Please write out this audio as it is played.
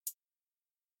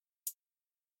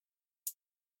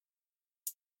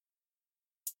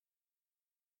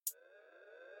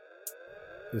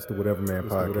It's the Whatever Man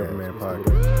Podcast.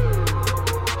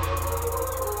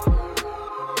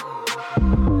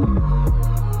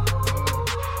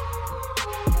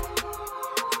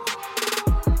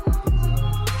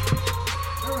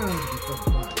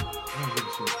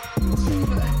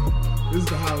 This is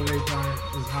the holiday time.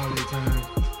 This is holiday time.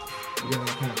 We got all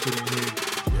kind of shit in here.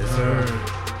 Yes, sir.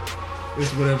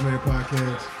 It's Whatever Man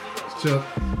Podcast. It's Chuck.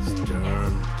 It's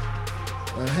John.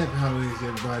 Happy holidays,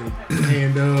 everybody.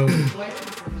 And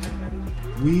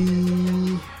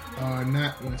we are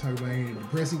not going to talk about any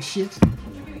depressing shit.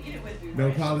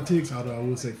 No politics, although I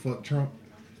will say fuck Trump.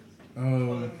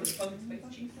 And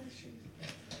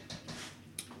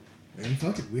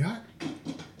fuck it, we hot.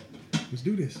 Let's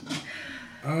do this.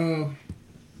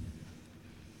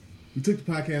 We took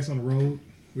the podcast on the road.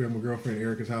 We're at my girlfriend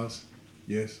Erica's house.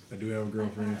 Yes, I do have a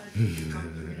girlfriend.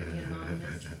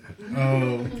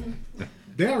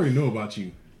 They already know about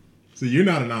you. So you're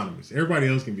not anonymous. Everybody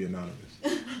else can be anonymous.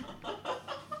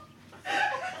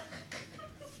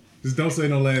 Just don't say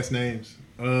no last names.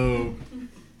 And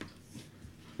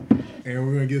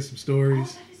we're gonna get some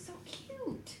stories. Oh, that is so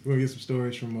cute. We're gonna get some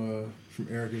stories from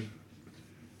Erica,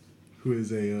 who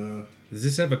is a Does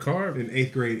this have a car? an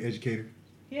 8th grade educator.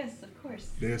 Yes, of course.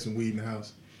 There's some weed in the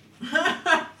house.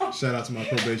 Shout out to my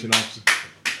probation officer.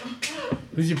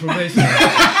 Who's your probation?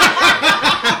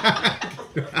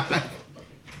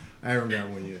 I haven't got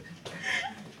one yet.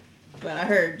 But I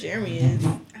heard Jeremy is.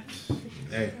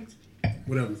 Hey,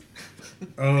 whatever.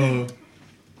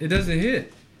 It doesn't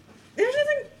hit. There's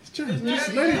nothing. Just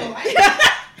let it.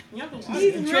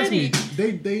 He's Trust me.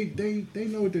 ready. They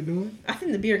know what they're doing. I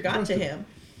think the beer got to him.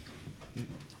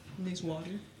 Needs water.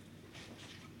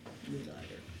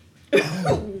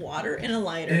 Water and a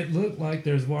lighter. It looked like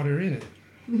there's water in it.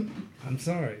 I'm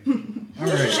sorry. All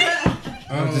right.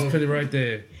 I'll just put it right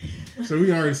there. So we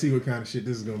can already see what kind of shit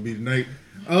this is gonna be tonight.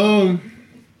 I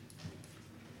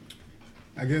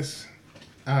guess.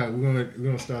 All right, we're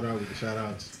gonna start out with the shout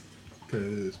outs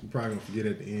because we're probably gonna forget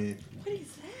at the end. What is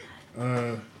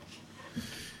that?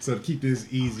 So to keep this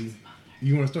easy,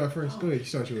 you want to start first? Go ahead. You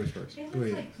start yours first. It Go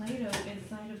looks ahead. like Play-Doh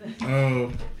inside of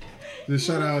it. Just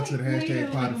shout out to the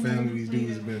hashtag Pod and Family. These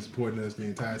dudes have been supporting us the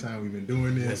entire time we've been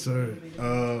doing this. Yes, sir.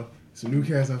 Some new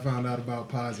cats I found out about,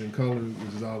 Pods and Colors,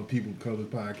 which is all the People of Colors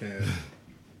podcast.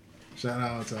 Shout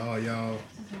out to all y'all,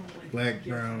 black,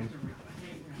 brown,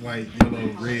 white, yellow,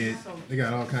 red. They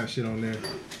got all kind of shit on there.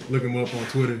 Look them up on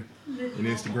Twitter and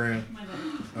Instagram.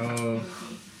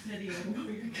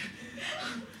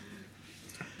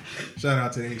 Shout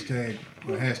out to the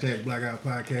hashtag Black Out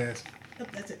Podcast. Oh,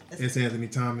 that's it. It's Anthony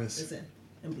Thomas. That's it.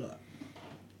 And blood.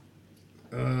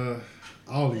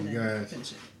 All these guys.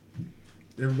 Finish it.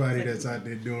 Everybody that's out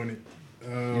there doing it.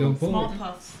 You don't pull Small it.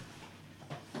 puffs.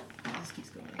 It just keeps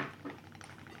going.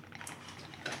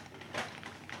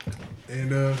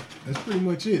 And that's pretty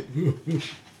much it.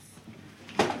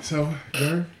 So,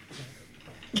 Darren.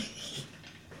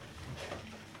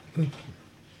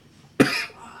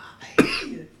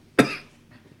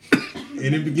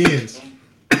 And it begins.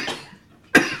 That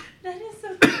is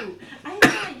so cute. I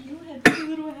thought you had too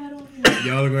little a hat on you.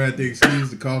 Y'all are gonna have to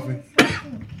excuse the coughing.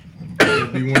 It'll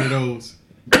be one of those.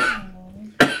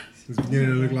 It's beginning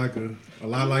to look like a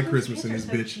lot like Christmas in this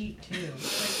bitch.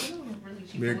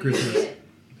 Merry Christmas.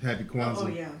 Happy Kwanzaa. Oh,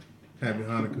 yeah. Happy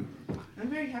Hanukkah. I'm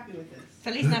very happy with this.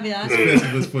 Feliz Navidad. It's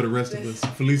Festivus for the rest of us.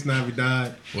 Feliz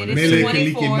Navidad. It is Mele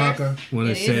 24th. Kalikimaka. Want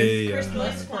It to is say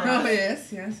Christmas for Oh,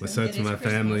 us. yes. what's up It to is my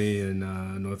Christmas. family in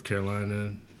North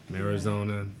Carolina,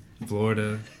 Arizona,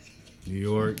 Florida, New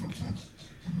York.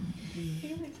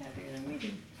 Felix happier than we do.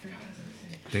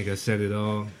 I think I said it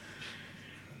all.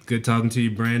 Good talking to you,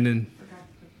 Brandon.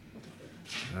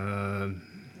 I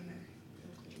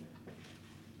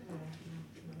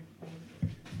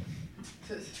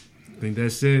think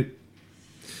that's it.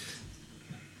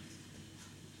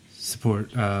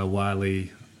 Support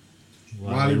Wiley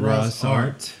Ross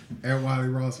Art. At Wiley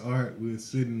Ross Art, we're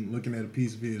sitting looking at a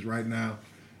piece of his right now.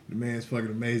 The man's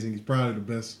fucking amazing. He's probably the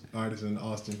best artist in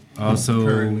Austin. Also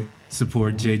currently.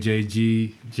 support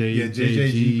JJG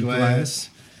JJG Glass.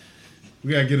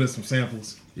 We gotta get us some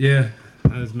samples. Yeah,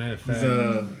 as a matter of He's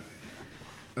fact.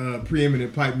 a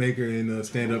preeminent pipe maker and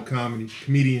stand-up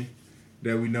comedian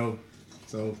that we know.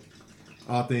 So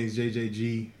all things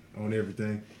JJG on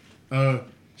everything.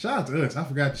 Shout out to us. I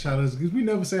forgot to shout out us because we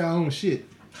never say our own shit.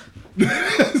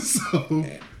 So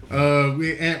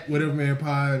we're at Whatever Man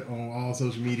Pod on all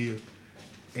social media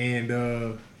and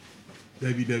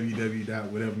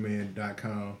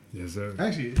www.whateverman.com. Yes, sir.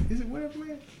 Actually, is it Whatever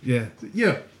Man? Yeah.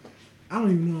 Yeah. I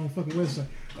don't even know on fucking website.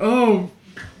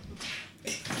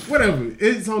 Whatever.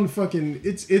 It's on the fucking.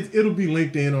 It'll be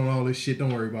linked in on all this shit.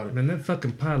 Don't worry about it. Man, that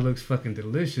fucking pie looks fucking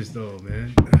delicious though,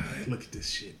 man. Look at this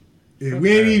shit. Yeah,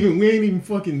 we ain't even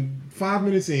fucking 5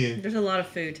 minutes in. There's a lot of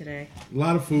food today. A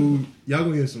lot of food. Y'all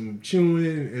gonna hear some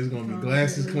chewing. There's gonna be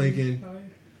glasses clinking.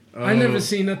 I never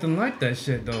seen nothing like that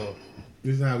shit though.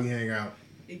 This is how we hang out.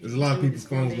 There's a lot of people's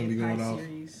phones gonna be going off.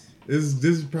 This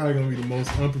is probably gonna be the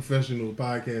most unprofessional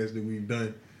podcast that we've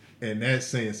done, and that's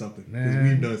saying something because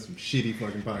we've done some shitty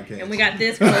fucking podcasts. And we got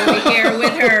this girl over here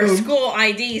with her school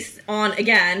IDs on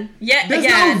again. There's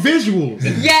no visuals.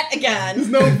 Yet again. There's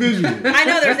no visuals. I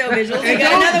know there's no visuals. We And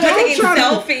got another one taking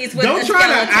selfies with the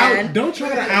skeleton. Don't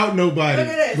try to out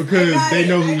nobody because they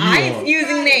know who you I'm are.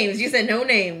 using names. You said no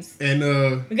names. And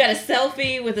we got a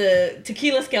selfie with a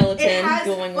tequila skeleton It has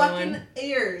going fucking on.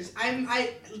 ears.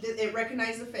 It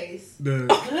recognized the face. the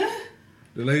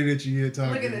lady that you hear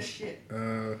talking. Look at this shit.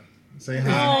 Say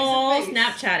hi. Oh,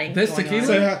 Snapchatting. That's going tequila? on.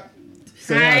 Say hi.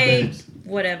 Say hi, babes.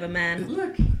 Whatever, man.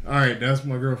 Look. All right, that's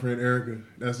my girlfriend Erica.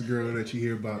 That's the girl that you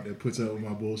hear about that puts up with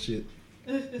my bullshit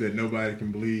that nobody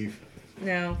can believe.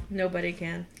 No, nobody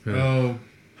can.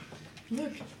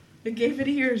 Look. It gave it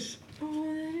ears. Oh,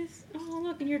 that is. Oh,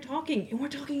 look, and you're talking, and we're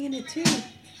talking in it too.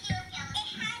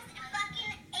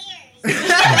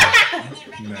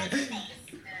 Nice.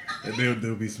 And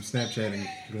there'll be some Snapchatting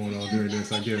going on during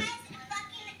this, I guess.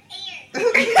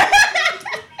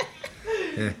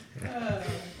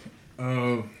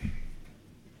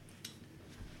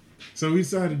 So we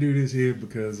decided to do this here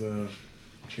because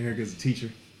Erica's a teacher.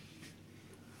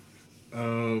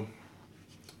 And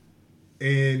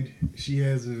she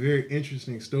has a very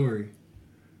interesting story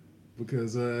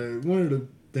because one of the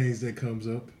things that comes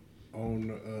up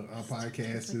on our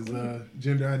podcast is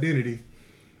gender identity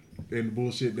and the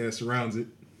bullshit that surrounds it.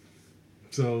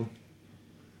 So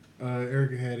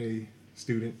Erica had a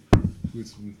student with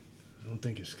some I don't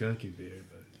think it's skunky beer,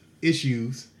 but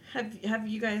issues. Have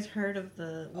you guys heard of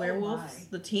the werewolves?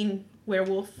 my. The teen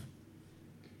werewolf?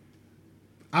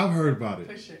 I've heard about it.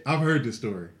 Push it. I've heard this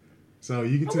story. So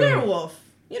you can A tell. werewolf.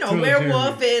 You know, Tell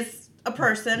werewolf Jeremy. is a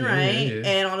person, Yeah, right? yeah.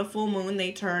 And on a full moon,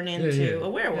 they turn into a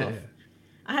werewolf. Yeah.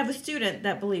 I have a student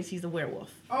that believes he's a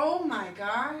werewolf. Oh my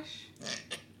gosh.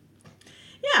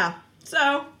 Yeah.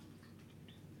 So,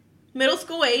 middle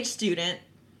school age student.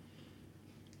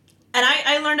 And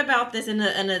I learned about this in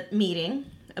a meeting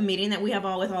that we have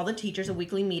with all the teachers, a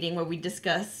weekly meeting where we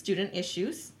discuss student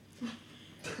issues.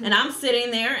 And I'm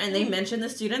sitting there and they mentioned the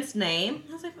student's name.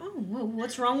 I was like, oh, well,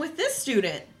 what's wrong with this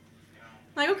student?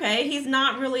 Like, okay, he's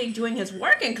not really doing his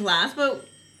work in class, but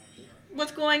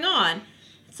what's going on?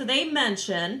 So they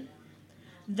mentioned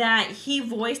that he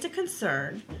voiced a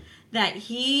concern that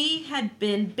he had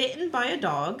been bitten by a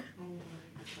dog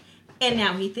and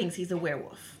now he thinks he's a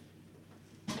werewolf.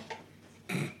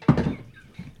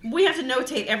 We have to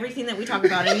notate everything that we talk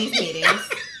about in these meetings.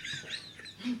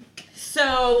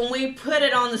 So when we put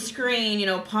it on the screen, you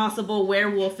know, possible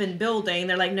werewolf in building,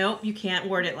 they're like, nope, you can't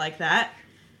word it like that.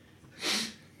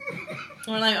 And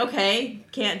we're like, okay,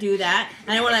 can't do that.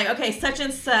 And then we're like, okay, such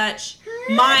and such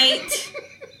might,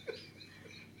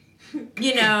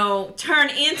 you know, turn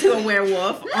into a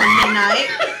werewolf on midnight.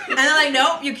 And they're like,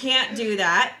 nope, you can't do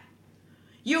that.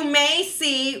 You may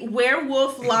see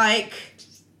werewolf-like,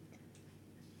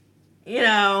 you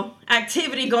know,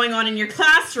 activity going on in your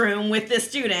classroom with this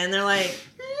student. And they're like,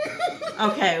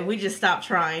 okay, we just stopped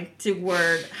trying to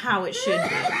word how it should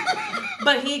be.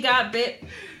 But he got bit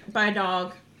by a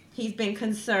dog. He's been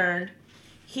concerned.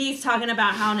 He's talking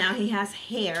about how now he has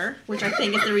hair, which I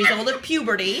think is the result of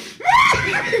puberty.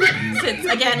 Since,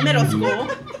 again, middle school.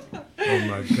 Oh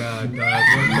my god, dog,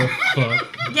 what the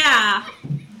fuck? Yeah.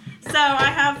 So I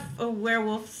have a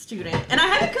werewolf student, and I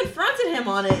haven't confronted him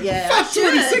on it yet. Fuck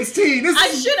 2016. I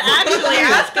should actually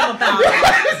ask him about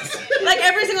it. Like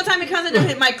every single time he comes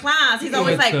into my class, he's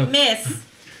always What like, the-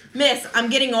 Miss, I'm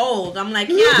getting old. I'm like,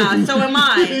 yeah, so am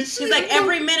I. He's like,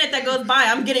 every minute that goes by,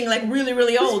 I'm getting like really,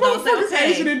 really old. I was Motherfucker's like,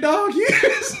 aging okay. in dog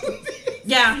years.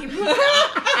 Yeah,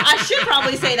 I should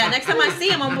probably say that. Next time I see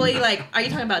him, I'm probably like, are you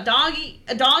talking about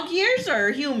dog years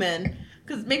or human?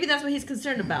 Because maybe that's what he's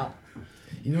concerned about.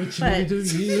 You know what you But- need to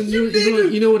do?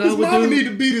 You know what I His mama would need do?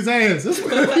 to beat his ass. That's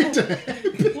what I need to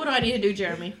happen. What do I need to do,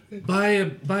 Jeremy? Buy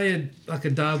a like a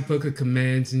dog book of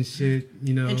commands and shit.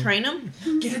 You know. And train him?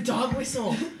 Get a dog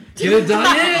whistle. Get a dog.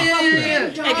 Yeah.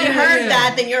 If you heard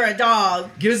that, then you're a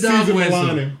dog. Get a dog Caesar whistle.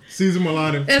 Milano. Caesar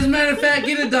Milano. As a matter of fact,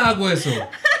 get a dog whistle.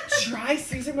 Try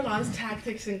Caesar Milan's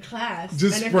tactics in class.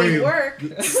 Just and spray if they him.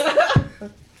 work,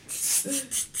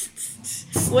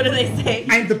 What do they say?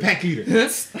 I ain't the pack eater.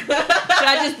 Should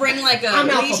I just bring like a I'm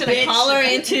leash alpha, and a bitch. collar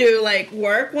into like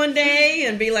work one day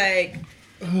and be like,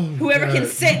 Oh, Whoever God. can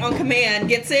sit on command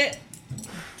gets it.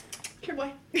 Here,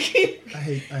 boy. I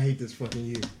hate this fucking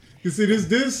year. You see this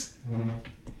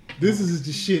is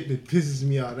the shit that pisses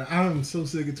me off. I'm so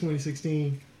sick of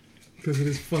 2016 because of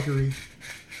this fuckery.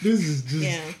 This is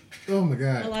just oh my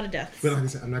God. A lot of deaths. But like I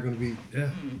said, I'm not gonna be. Yeah.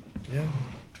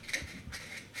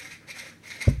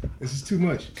 This is too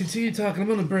much. Continue talking.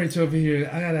 I'm on a break over here.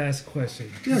 I gotta ask a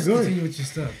question. Yeah, Just go ahead. continue with your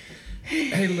stuff.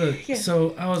 Hey, look. Yeah.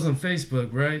 So I was on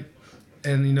Facebook, right?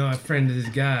 And I friended this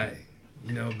guy.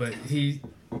 But he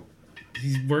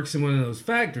works in one of those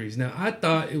factories. Now I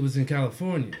thought it was in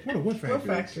California. What factory? What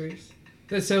factories?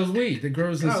 That sells weed. That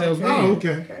grows and sells weed. Oh,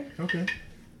 okay.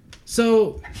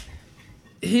 So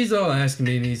he's all asking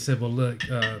me, and he said, "Well, look,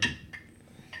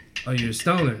 are you a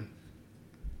stoner?"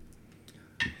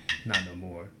 Not no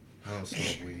more. I don't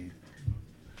smoke weed,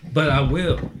 but I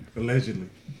will. Allegedly.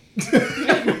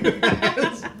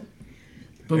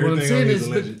 But what I'm Everything saying on is, his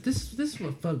alleged. but this is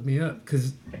what fucked me up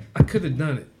because I could have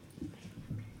done it.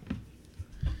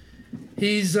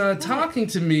 He's talking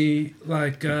to me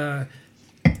like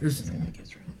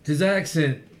his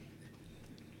accent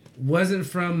wasn't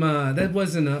from that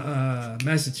wasn't a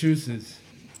Massachusetts,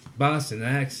 Boston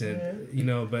accent,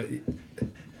 but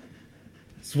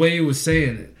it's the way he was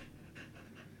saying it.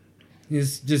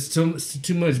 It's just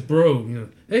too much, bro.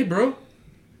 Hey, bro.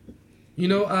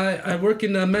 I work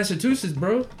in Massachusetts,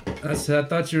 bro. I said, I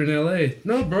thought you were in L.A.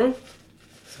 No, bro.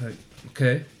 It's like,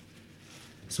 okay.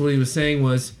 So what he was saying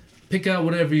was, pick out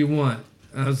whatever you want.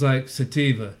 I was like,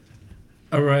 sativa.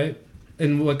 All right.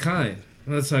 And what kind?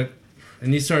 And I was like,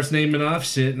 and he starts naming off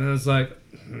shit, and I was like,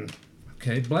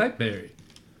 okay, blackberry.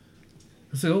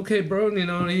 I said, okay, bro.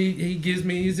 He gives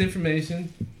me his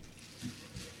information.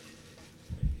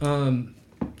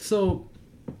 So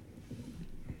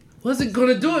wasn't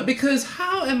gonna do it because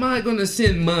how am I gonna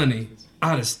send money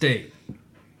out of state?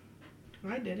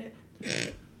 I did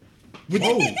it.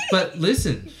 Whoa. But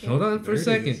listen, hold on for a There it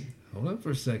second. is. Hold on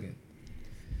for a second.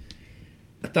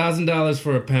 $1,000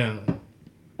 for a pound,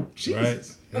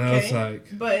 Jesus. right? And I was like,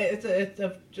 but it's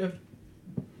a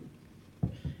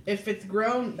if it's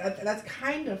grown, that's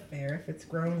kind of fair. If it's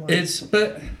grown, like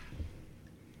but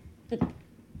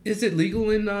is it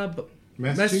legal in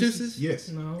Massachusetts? Yes.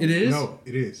 no, It is. No,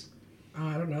 it is.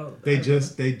 I don't know. They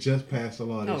just passed a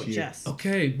law this year. Jess.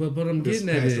 Okay, but what I'm This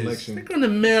getting at past is election. they're gonna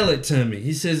mail it to me.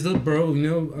 He says, "Look, bro, I'll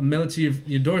mail it to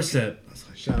your doorstep." I was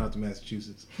like, Shout out to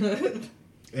Massachusetts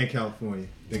and California.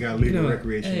 They got legal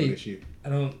recreational hey, this year. I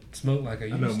don't smoke like I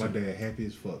used I know to. my dad happy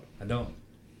as fuck. I don't.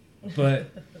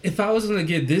 But if I was gonna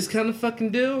get this kind of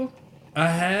fucking deal, a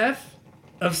half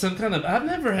of some kind of, I've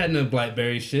never had no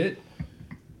blackberry shit.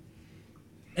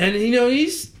 And he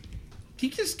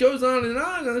just goes on and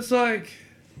on, and it's like,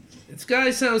 this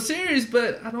guy sounds serious,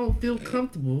 but I don't feel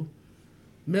comfortable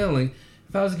mailing.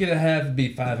 If I was to get a half, it'd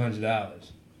be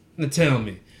 $500. Now tell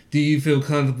me, do you feel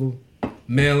comfortable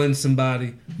mailing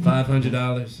somebody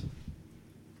 $500?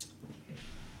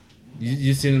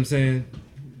 You see what I'm saying?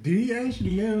 Did he ask you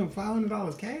to mail him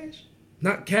 $500 cash?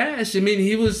 Not cash. I mean,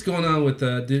 he was going on with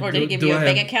Or did he give you a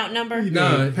bank account number?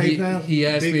 No, PayPal? he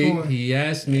asked Bitcoin? me. He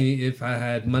asked me if I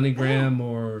had MoneyGram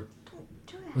or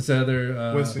what's the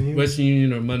other Western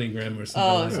Union? or MoneyGram or something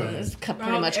Oh, like so that. it's pretty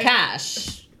Oh, much okay.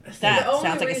 cash. The That only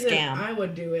sounds like a reason scam. I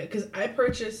would do it because I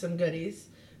purchased some goodies,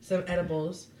 some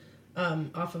edibles,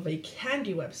 off of a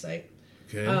candy website.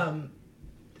 Okay.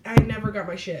 I never got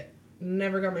my shit.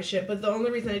 But the only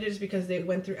reason I did is because they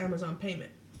went through Amazon payment.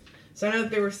 So I know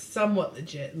that they were somewhat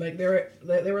legit. Like they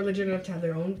were legit enough to have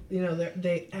their own.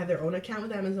 They had their own account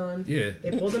with Amazon. Yeah.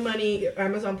 They pull the money.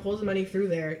 Amazon pulls the money through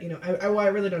there. I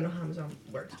really don't know how Amazon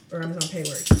works or Amazon Pay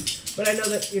works. But I know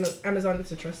that Amazon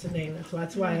is a trusted name.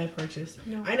 That's why I purchased.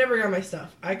 No. I never got my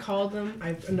stuff. I called them.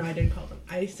 I didn't call them.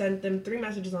 I sent them 3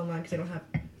 messages online because they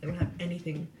don't have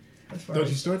anything as far Don't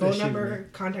you as start that phone shit, number, man.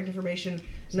 contact information,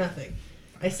 nothing.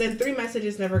 I sent 3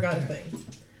 messages, never got a thing.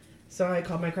 So I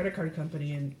called my credit card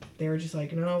company, and they were just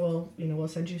like, "No, well, we'll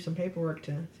send you some paperwork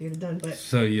to get it done." But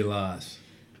So you lost.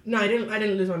 no, I didn't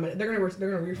lose my money. They're gonna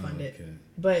refund it. Okay.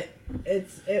 But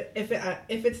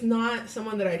if it's not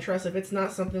someone that I trust, if it's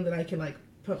not something that I can like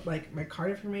put like my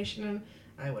card information in,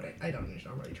 I don't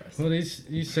really trust. Well,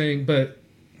 he's saying, but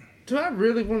do I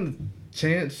really want a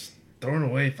chance throwing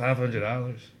away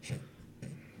 $500?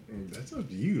 That's up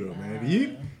to you though, man.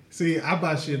 You see, I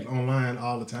buy shit online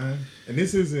all the time, and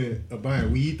this isn't a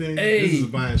buying weed thing. Hey. This is a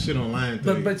buying shit online thing.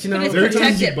 But But it's every time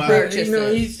protected you buy-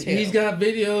 purchases, too. he's got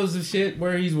videos of shit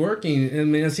where he's working. I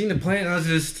mean, I seen the plant. I was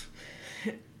just,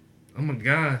 oh my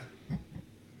god.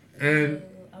 And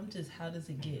I'm just, how does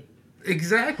it get?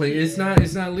 exactly, it's not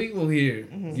legal here.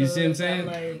 Mm-hmm. You So see what I'm it's not saying?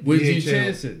 like- Would you DHL.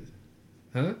 chance it?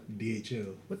 Huh?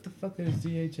 DHL. What the fuck is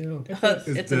DHL?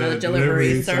 It's the another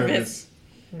delivery service.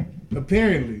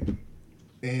 Apparently,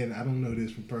 and I don't know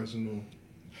this from personal,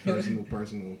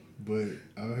 but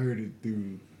I heard it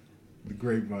through the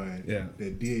grapevine. Yeah.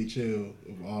 That DHL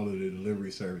of all of the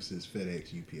delivery services,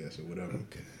 FedEx, UPS, or whatever,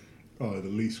 are the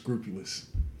least scrupulous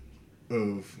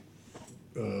of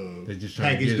They just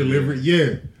trying to package get it delivery.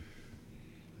 Yeah.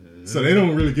 So they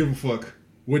don't really give a fuck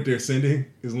what they're sending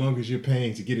as long as you're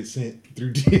paying to get it sent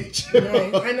through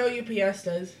DHL. Right. I know UPS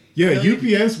does. Yeah, I know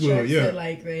UPS will. checks Yeah. it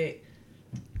like they.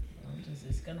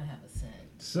 It's gonna have a scent.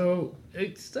 So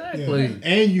exactly. Yeah.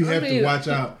 And you have I mean, to watch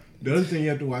out. The other thing you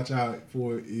have to watch out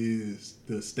for is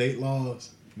the state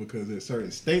laws, because there's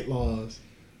certain state laws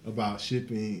about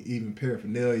shipping even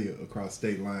paraphernalia across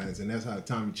state lines, and that's how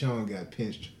Tommy Chong got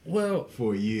pinched Well,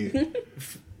 for a year.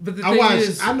 but the thing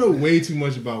is, I know way too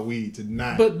much about weed to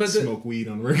not smoke weed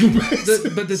on a regular basis.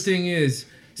 but the thing is,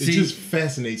 it just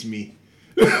fascinates me.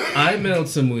 I mailed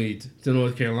some weed to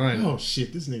North Carolina. Oh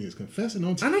shit, this nigga is confessing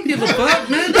on I don't give a fuck,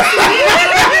 man.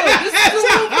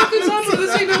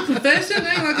 This ain't no confession.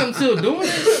 It ain't like I'm still doing it.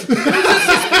 It was just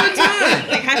this one time.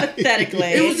 Like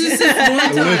hypothetically. It was just this one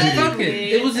time. Allegedly. Fuck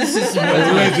it. It was just this one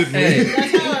time. Allegedly. Hey.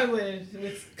 That's how I would.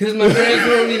 Because my friends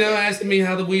were, asking me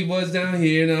how the weed was down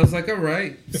here, and I was like, all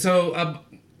right. So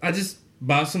I just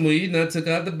bought some weed, and I took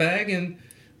out the bag and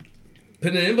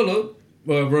put in an envelope,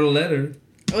 or wrote a letter.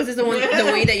 Was this the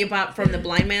weed that you bought from the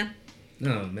blind man?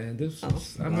 No, man, this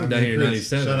was, I Blind moved down Man here in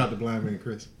Chris. 97. Shout out to Blind Man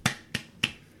Chris.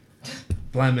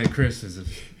 Blind Man Chris is a...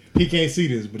 He can't see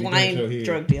this, but he can show Blind here.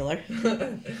 drug dealer.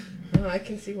 Oh, I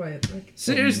can see why it's like.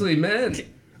 Seriously, man.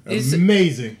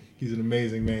 Amazing. He's an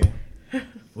amazing man.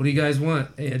 What do you guys want?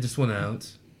 Hey, I just want an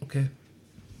ounce. Okay.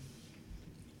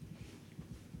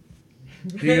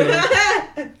 Here you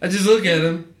go. I just look at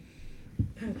him.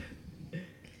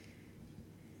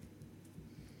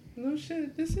 No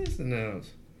shit, this is an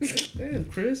ounce. Damn,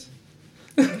 Chris.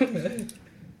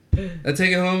 I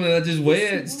take it home and I just weigh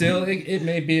it. Still, it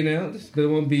may be an ounce, but it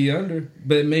won't be under.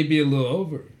 But it may be a little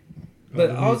over.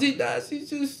 But all he does, he's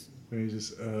just...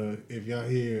 If y'all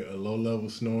hear a low level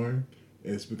snoring,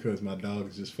 it's because my dog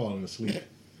is just falling asleep.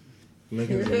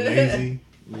 Lincoln's a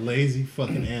lazy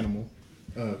fucking animal.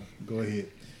 Go ahead.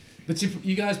 But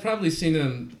you guys probably seen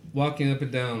him walking up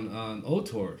and down Old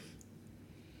Torf.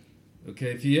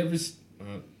 Okay, if you ever...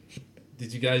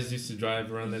 did you guys used to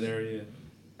drive around that area?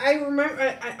 I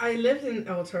remember. I lived in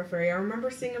Old Torf area. I remember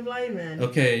seeing a blind man.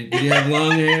 Okay, did he have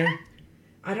long hair?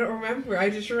 I don't remember. I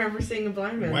just remember seeing a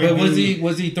blind man. White But was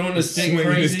he throwing a stick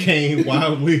Swinging his crazy? cane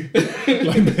wildly,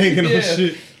 like banging on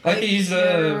shit. Like he's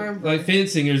like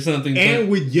fencing or something. And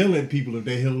would yell at people if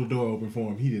they held the door open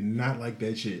for him. He did not like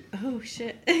that shit. Oh,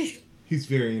 shit. He's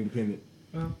very independent.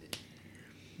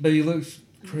 But he looks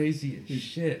crazy as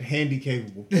shit. Handy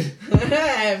capable. I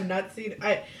have not seen.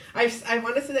 I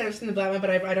want to say that I've seen the blind man,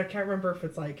 but I can't remember if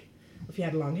it's like if he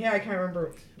had long hair. I can't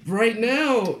remember. Right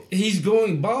now, he's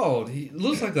going bald. He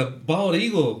looks like a bald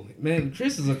eagle. Man,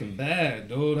 Chris is looking bad,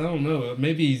 dude. I don't know.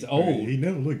 Maybe he's old. He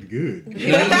never looked good.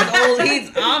 He's old. He's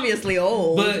obviously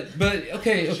old. But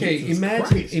okay. Jesus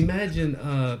Imagine.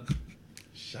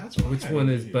 Shots Which fired one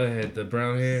over is here. Butthead? The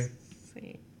brown hair.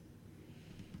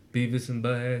 Beavis and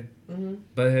Butthead.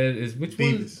 Butthead is which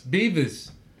Beavis. one?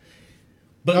 Beavis.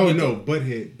 But Oh no,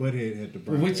 Butthead had the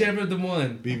brown. whichever the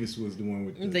one. Beavis was the one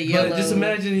with the The yellow. But just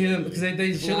imagine him because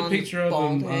they showed a blonde, picture of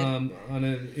bald him head. on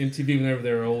an MTV whenever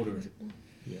they were older.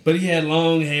 Yeah. But he had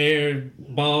long hair,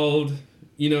 bald,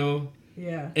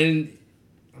 Yeah. and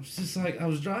I was just like, I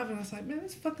was driving, I was like, man,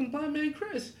 that's fucking Blind Man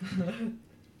Chris.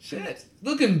 Shit,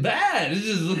 looking bad. It's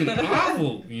just looking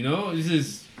awful, It's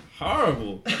just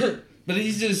horrible. But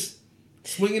he's just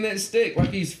swinging that stick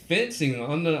like he's fencing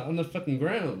on the fucking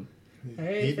ground.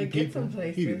 Hey, if it hitting gets people.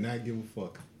 someplace. He did not give a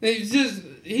fuck. He's I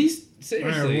seriously.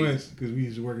 remember once because we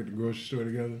used to work at the grocery store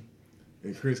together,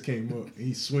 and Chris came up and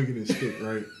he's swinging his stick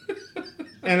right,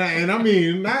 and I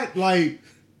mean not like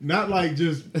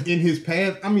just in his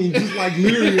path. I mean just like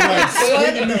literally like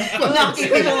swinging his fucking Knocking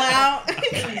stick. people out.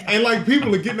 And like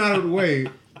people are getting out of the way.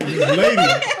 And this lady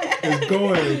is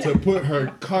going to put her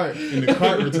cart in the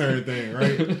cart return thing,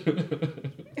 right?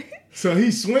 So he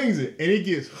swings it and it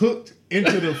gets hooked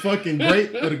into the fucking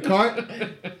grate of the cart.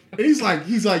 And he's like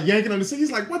yanking on the stick.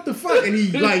 He's like, what the fuck? And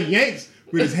he like yanks,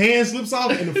 but his hand slips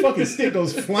off and the fucking stick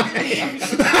goes flying.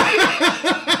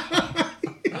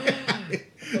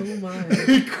 Oh my.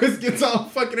 Chris gets all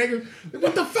fucking angry. Like,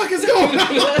 what the fuck is going on?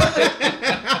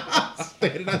 I'm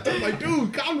standing out there like,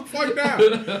 dude, calm the fuck down.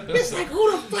 He's like,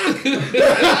 who the fuck?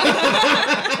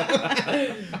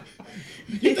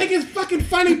 You think it's fucking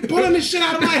funny pulling this shit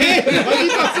out of my hand? Like, he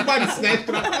thought somebody snatched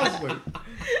it out. I was like,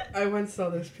 I once saw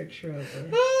this picture of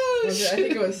Oh, I shit.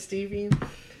 think it was Stevie,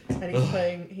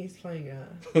 and he's playing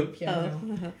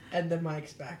piano, and the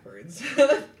mic's backwards.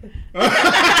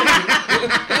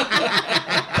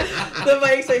 The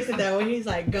mic's facing that way. He's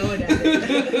like going at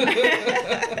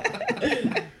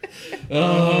it.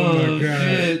 Oh, my God.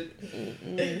 shit.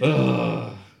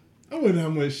 Oh. I wonder how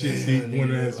much shit Steve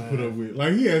Wonder has to put up with.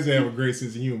 Like, he has to have a great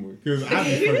sense of humor. Because I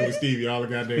be fucking with Stevie all the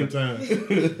goddamn time.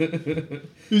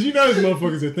 Because you know there's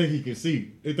motherfuckers that think he can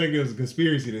see. They think there's a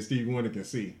conspiracy that Stevie Wonder can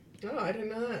see. Oh, I didn't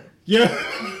know that. Yeah.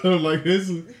 Like, there's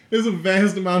a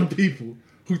vast amount of people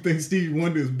who think Stevie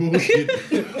Wonder is bullshit.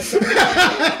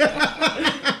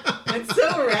 It's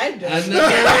so random. I never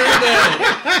heard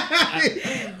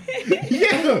that.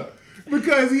 Yeah.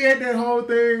 Because he had that whole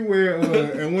thing where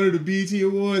at one of the BET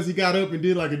Awards, he got up and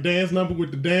did like a dance number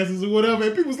with the dancers or whatever,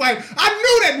 and people was like, I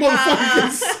knew that motherfucker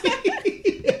could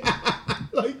see.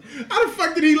 Like, how the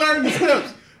fuck did he learn the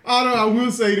steps? Although I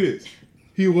will say this,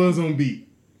 he was on beat.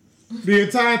 The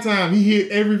entire time, he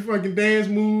hit every fucking dance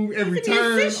move, every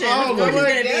turn, musician. all Of of course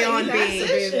it. he's gonna be on beat.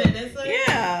 It's like,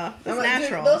 Yeah, that's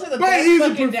natural. Those are the But best he's a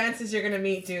fucking dances you're gonna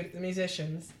meet, dude. The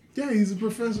musicians. Yeah, he's a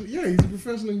professional. Yeah, he's a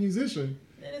professional musician.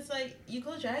 And it's like you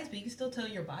close your eyes, but you can still tell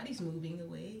your body's moving the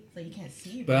way, so you can't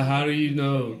see. But how do you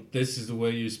know this is the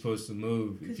way you're supposed to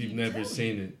move if 'Cause you've you never tell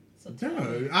seen it? So tell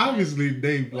me. Yeah, obviously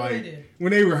they What do I do? like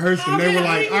when they rehearsed them, they were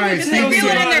like, all right, Because they feel Stevie,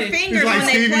 it in their It's fingers like when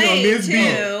they Stevie on play this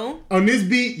beat. too. on this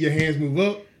beat, your hands move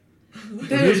up.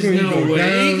 There's one you no go way.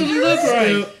 down, He could look still.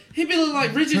 right. He be look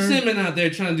like Richard Simmons out there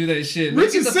trying to do that shit. Man,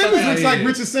 Richard get the fuck Simmons outta looks like here.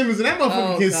 Richard Simmons, and that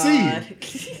motherfucker Oh, can God.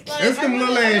 see. Like, That's them I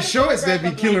little wanna ass shorts that be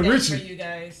choreograph a killing blind dance Richard. For you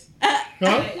guys. Huh?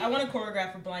 Like, I want to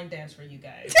choreograph a blind dance for you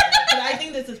guys. But I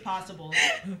think this is possible.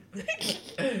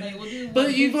 Like, we'll do.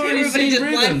 But you've already Everybody seen just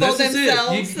rhythm. blindfold That's it.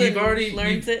 themselves You've and already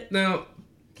learns it. Now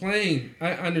playing.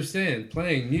 I understand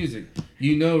playing music.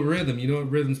 You know rhythm. You know what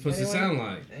rhythm's supposed to sound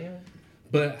like.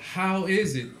 But how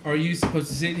is it? Are you supposed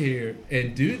to sit here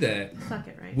and do that Fuck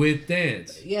it, right? with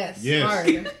dance? Yes. Yes.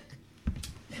 Hard.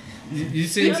 You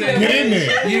see what I'm saying? Get in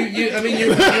there.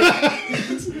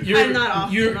 You're I'm not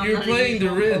off. You're I'm not playing the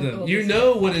even rhythm. You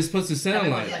know what it's supposed to sound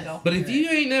like. Let go. But if you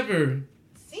ain't never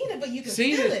Seen it, but you can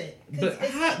seen feel it, it. 'Cause but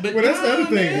it's- but Well, that's the other nah,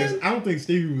 thing man. is I don't think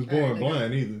Stevie was born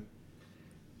blind either.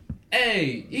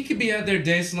 Hey, he could be out there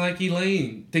dancing like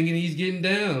Elaine, thinking he's getting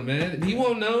down, man. He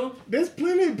won't know. There's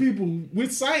plenty of people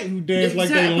with sight who dance like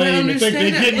they Exactly, but lame and think they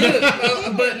understand getting that. down.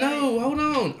 Look, but no, hold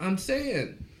on. I'm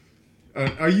saying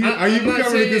Are you I'm not becoming a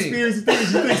saying- conspiracy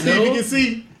theorist? You think Stevie No. can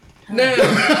see? now.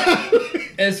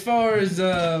 As far as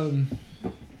God,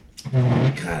 I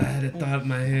had a thought in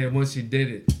my head once you did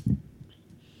it.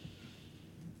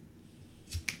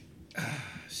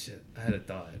 Shit, I had a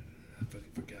thought. I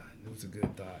fucking forgot. It was a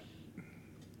good thought.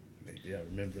 Maybe I'll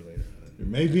remember later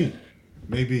on.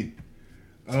 Maybe.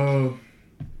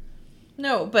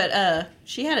 No, but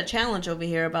she had a challenge over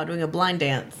here about doing a blind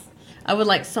dance. I would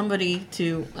like somebody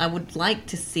to. I would like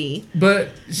to see But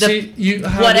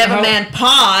Whatever Man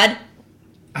Pod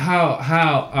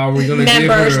How are we gonna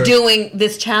members give her, doing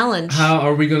this challenge. How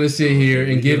are we gonna sit here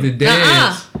and give the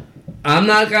dance? I'm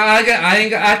not. I can't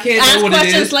Ask know what it is.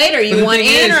 questions later. But You the want thing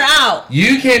in is, or out?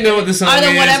 You can't know what the song Are is.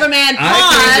 the Whatever Man I can't know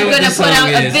Pod what going the to put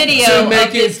song out a is. video to make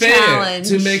of it this fair, challenge?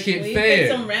 To make Will it you fair.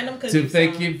 pick some random To cookie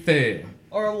make song? it fair.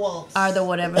 Or a waltz. Are the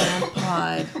Whatever Man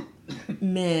Pod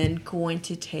men going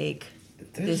to take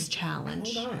this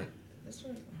challenge? Hold on.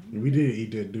 We did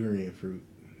eat that durian fruit.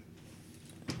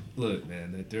 Look,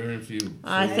 man, that durian fruit.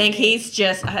 I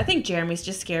think Jeremy's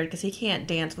just scared because he can't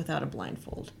dance without a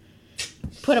blindfold.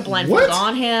 Put a blindfold What?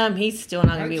 on him, he's still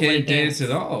not I going to be able to can't dance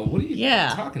dance. at all. What are you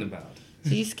Yeah. talking about?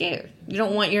 So you're scared. You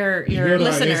don't want your If you go to our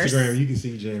listeners. Instagram, you can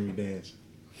see Jeremy dance.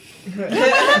 What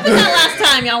happened that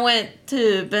last time y'all went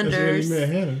to That's where vendors? you met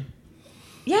Hannah.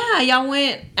 Yeah, y'all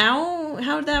went out.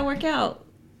 How did that work out?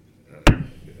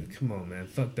 Come on, man.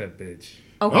 Fuck that bitch.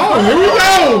 Oh, here we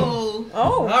go!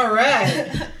 Oh, All right.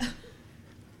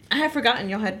 I had forgotten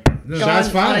y'all had No, gone shots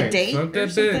on a fired. date Fuck or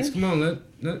that something. bitch. Come on, let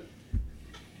You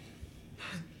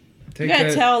take gotta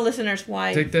that. tell listeners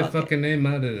why. Take that fuck it. fucking name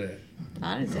out of that.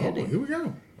 I didn't say Oh, it. here we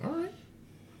go. All right.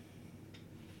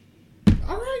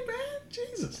 All right, man.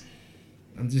 Jesus.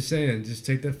 I'm just saying, just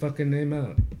take that fucking name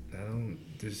out. I don't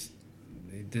just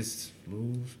this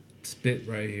little spit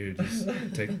right here. Just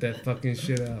take that fucking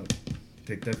shit out.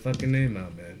 Take that fucking name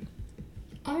out, man.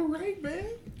 All right, man.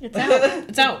 It's out.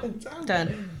 It's out. It's out.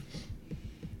 Done.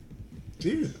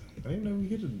 Jesus. I didn't know we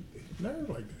hit a nerve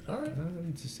like that. All right.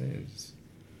 I'm just saying, just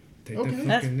take Okay. that fucking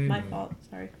That's name my out. fault.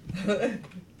 Sorry.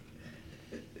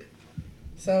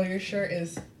 So your shirt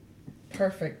is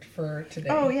perfect for today.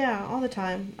 Oh yeah, all the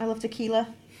time. I love tequila.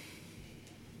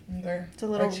 It's a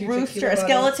little Our two rooster, tequila a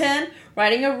bottles. skeleton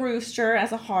riding a rooster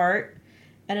as a heart,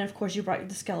 and then of course you brought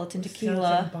the skeleton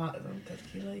tequila.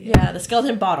 Tequila, Yeah, the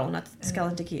skeleton bottle, not the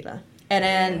skeleton tequila. And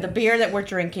then the beer that we're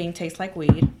drinking tastes like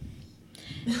weed.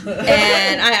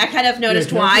 And I kind of noticed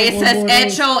can I why get it one says more of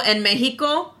those? Hecho and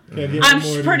Mexico. Can I get one more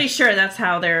I'm of pretty sure that's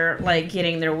how they're like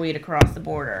getting their weed across the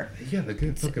border. You got a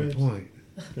good fucking point.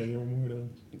 these? Can I get one more of those?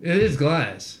 It is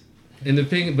glass. And the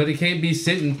thing, but it can't be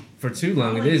sitting for too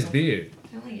long. It is beer.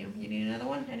 Telling you, you need another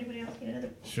one? Anybody else need another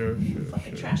Sure.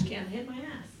 fucking trash can hit my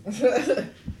ass?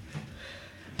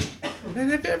 Man,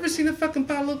 have you ever seen a fucking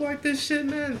pie look like this shit,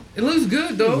 man? It looks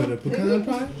good, Is though. it a pecan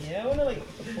pie? Yeah, I want to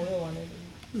like put foil on it.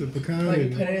 Is it pecan? Like,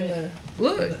 and, put it in the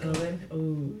Look. oven.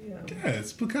 Ooh, yeah. yeah,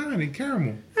 it's pecan and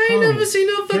caramel. I ain't never seen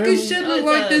no fucking Caramel. shit Oh, look it's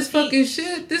like a this peach. fucking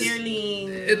shit. This Pearline.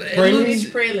 it Praline? looks,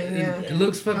 Peach praline, yeah. it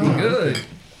looks fucking good.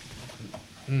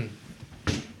 I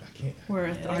can't. We're Yeah,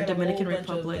 our they got a Dominican whole bunch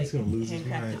of, Republic. He's gonna lose his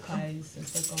handcrafted mind. pies and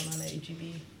stuff going on at HEB.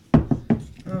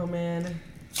 Oh man.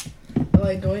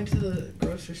 Like going to the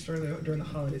grocery store during the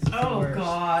holidays. Is the worst.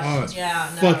 gosh. Oh, it's Yeah,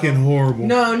 no. fucking horrible.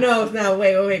 No,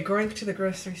 wait. Going to the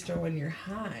grocery store when you're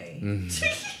high.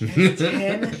 Mm.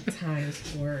 10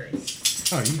 times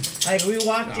worse. Oh, you. Like we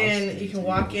walked Oh, in, shit. you can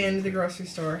walk into the grocery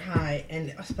store high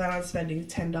and plan on spending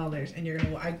 $10, and you're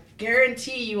gonna. I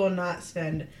guarantee you will not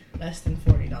spend less than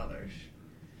 $40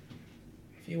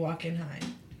 if you walk in high.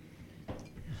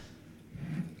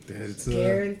 That's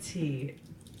Guaranteed.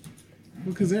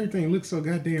 because everything looks so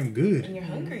goddamn good. And you're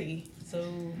hungry, so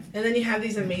And then you have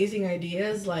these amazing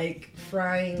ideas like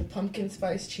frying pumpkin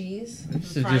spice cheese. You should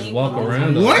just frying walk pumpkin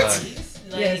around. all What? that.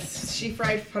 like, Yes, she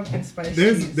fried pumpkin spice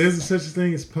There's cheese. there's such a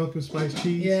thing as pumpkin spice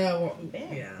cheese. Yeah, well, Yeah.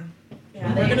 yeah.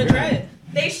 Yeah, we're gonna try it.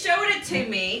 They showed it to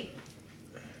me.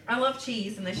 I love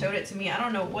cheese, and they showed it to me. I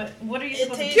don't know what are you It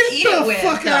supposed to tastes- eat Get it the with?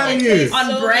 fuck though? out of It here! tastes On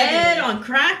so bread, good. on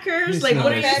crackers, It's like not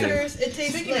what are you that shit. supposed? Crackers. It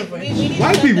tastes Speaking like of we which, need to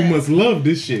White have people that. must love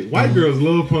this shit. White girls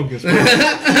love pumpkin spice,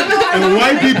 and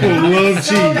white people love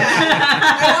So cheese.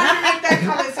 bad. I want to make that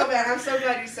comment so bad. I'm so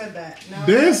glad you said that. Now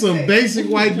There's some okay. basic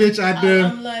white bitch out there.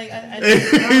 I'm like, I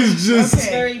It's just it's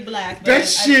very black. But That I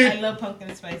shit- love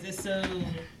pumpkin spice. It's so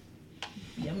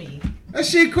yummy. that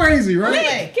shit crazy, right?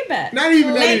 Anyway, Get back. Not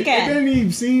even that. It Lincoln. doesn't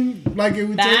even seem like it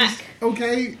would Back. taste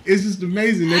okay. It's just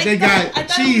amazing that I they thought- got I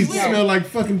thought it cheese was that weird. smell like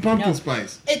fucking pumpkin No.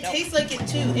 spice, it tastes like it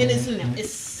too, and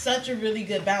it's such a really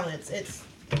good balance. It's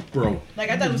bro. like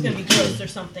I thought it was gonna be gross or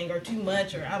something or too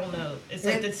much or I don't know. It's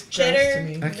like It's the gross to cheddar.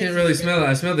 me. I can't really smell it.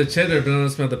 I smell the cheddar, but I don't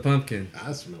smell the pumpkin.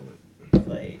 I smell it.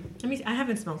 Like, Let me. I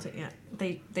haven't smelled it yet.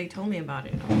 They told me about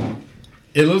it.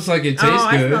 It looks like it tastes Oh,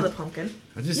 I smell the good. pumpkin.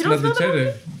 I just You smell don't the smell the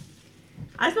cheddar.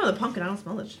 I smell the pumpkin. I don't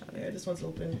smell the cheddar. yeah, this one's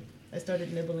open. I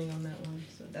started nibbling on that one,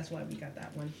 so that's why we got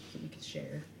that one so we could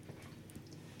share.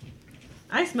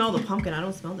 I smell the pumpkin. I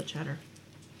don't smell the cheddar.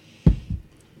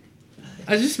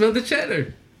 I just smell the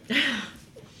cheddar.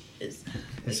 It's,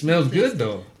 It smells good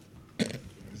though.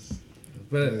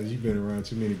 But You've been around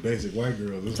too many basic white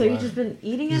girls. That's So why. you just been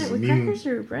eating This it is with mean. crackers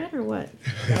or bread or what?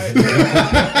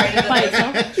 By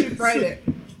itself? She fried it.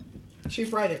 She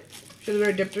fried it. She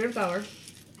literally dipped it in flour,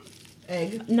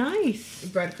 egg, Nice.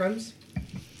 breadcrumbs.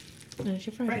 No, she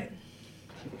fried Fried it.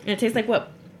 And it tastes like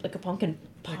what? Like a pumpkin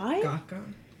pie? Gaga.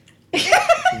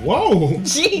 Whoa!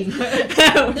 Jeez. this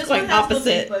It's like one has no opposite.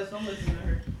 taste buds, don't listen to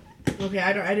her. Okay,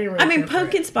 I didn't really I mean, care for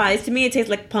pumpkin it. spice to me it tastes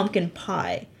like pumpkin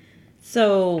pie.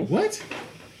 So What?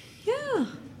 yeah,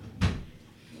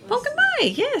 pumpkin pie.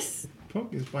 Yes,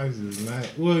 Pumpkin spice is not.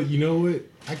 Well, you know what?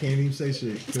 I can't even say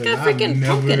shit. it's got freaking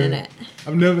pumpkin in it.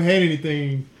 I've never had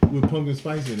anything with pumpkin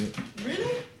spice in it.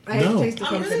 Really? I hate No. the taste of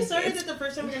I'm pumpkin. really sorry that the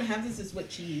first time we're gonna have this is with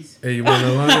cheese. hey, you want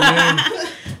a line, man?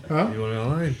 Huh? You want a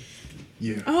line?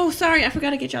 Yeah. Oh, sorry, I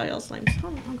forgot to get y'all slimes.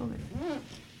 Hold on, I'll go ahead.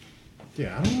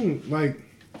 Yeah, I don't like.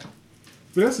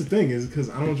 But that's the thing is because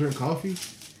I don't drink coffee,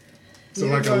 so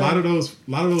Yeah, like a go lot ahead. of those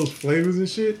flavors and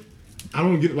shit, I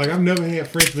don't get. Like I've never had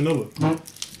French vanilla.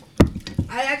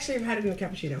 I actually have had it in a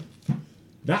cappuccino.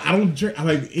 I don't drink. I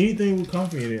like anything with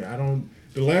coffee in it. I don't.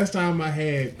 The last time I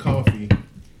had coffee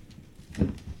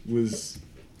was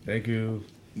Thank you.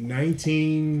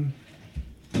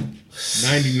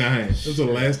 1999. That was the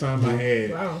last time I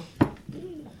had. Wow.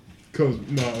 Cause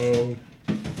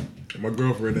my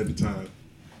girlfriend at the time,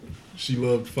 she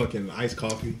loved fucking iced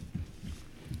coffee,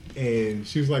 and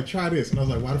she was like, "Try this," and I was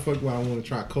like, "Why the fuck would I want to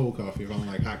try cold coffee if I don't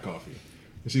like hot coffee?"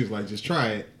 And she was like, "Just try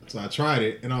it." So I tried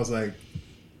it, and I was like,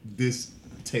 "This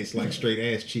tastes like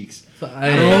straight ass cheeks." I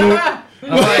like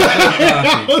cold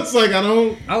I coffee. was like, I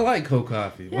don't. I like cold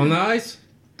coffee. On the ice?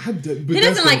 But He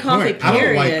doesn't like coffee, I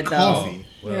don't like period, though. coffee.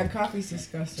 Well, Yeah, coffee's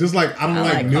disgusting. Just like I don't I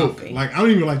like like milk. coffee. Like I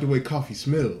don't even like the way coffee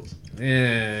smells.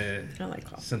 yeah. I like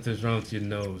coffee. Something's wrong with your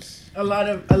nose. a lot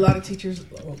of teachers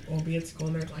will be at school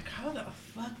and they're like, "How the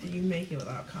fuck do you make it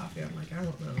without coffee?" I'm like, "I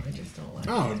don't know. I just don't like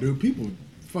Oh, it." dude, people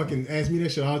fucking ask me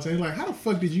that shit all the time. Like, how the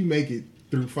fuck did you make it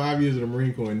through 5 years of the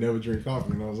Marine Corps and never drink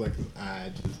coffee? And I was like, I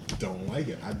just don't like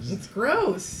it. I It's just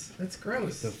gross. It's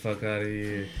gross. Get the fuck out of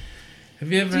here.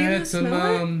 Have you ever Do you had not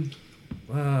some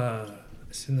smell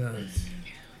it's in the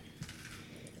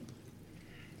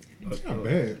it's not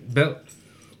bad. belt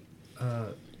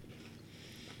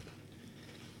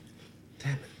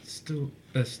damn it, still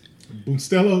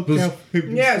Bustelo? Bus-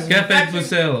 Yes. Cafe Actually,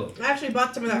 Bustelo. I actually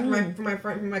bought some of that for my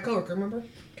friend, for my coworker. Remember?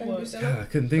 What? God, I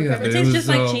couldn't think of It it. tastes was just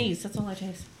like cheese. That's all I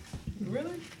taste.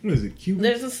 Really? What is it, Cuban?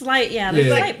 There's a slight, there's a Yeah.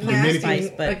 slight pepper Dominican, spice,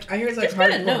 but Like, I hear it's like it's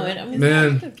good. hardcore. No, I mean,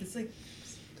 Man. It's like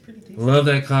pretty tasty. Love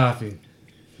that coffee.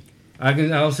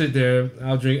 I'll sit there,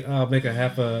 I'll make a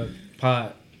half a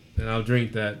pot and I'll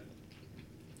drink that.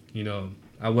 You know,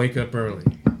 I wake up early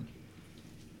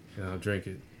and I'll drink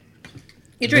it.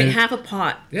 you drink Then- half a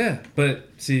pot. Yeah, but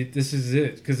see, this is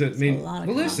it. Because I mean, a lot of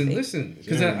well, listen. coffee.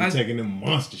 Because Yeah, I you taking them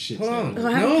monster shits. hold on. So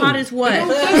half No. a pot is what? Don't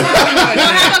fuck with me like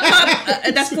that. Half a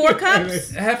cup. That's 4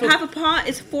 cups. Half Half a, a pot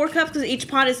is 4 cups because each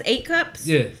pot is 8 cups.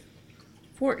 yeah,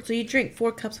 4. So you drink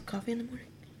 4 cups of coffee in the morning.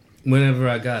 whenever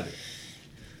I got it.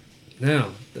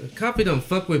 Now, the coffee don't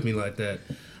fuck with me like that.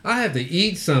 I have to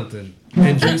eat something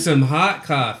and drink some hot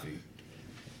coffee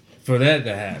for that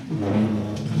to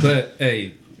happen. But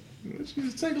hey,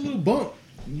 Just take a little bump.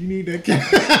 You need that.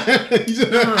 You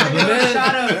just- man.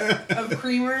 Shot of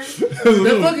creamer.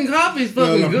 The fucking coffee's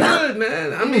fucking No. good,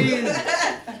 man. I mean,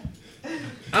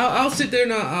 I'll sit there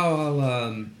and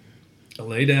I'll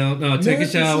lay down. No, I'll take a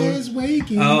Nothing shower. says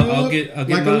waking I'll up get like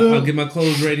a little- I'll get my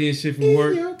clothes ready and shit from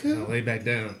work. Yeah, okay. I'll lay back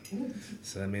down.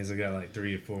 So that means I got like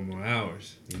 3 or 4 more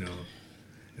hours, you know.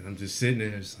 And I'm just sitting there,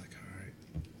 just like, all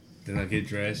right. Then I get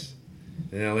dressed.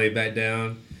 Then I lay back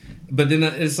down. But then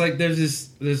it's like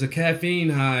there's a caffeine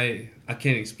high I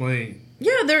can't explain.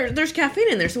 Yeah, there's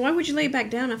caffeine in there. So why would you lay back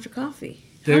down after coffee?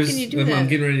 How There's, can you do I'm that?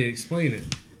 getting ready to explain it.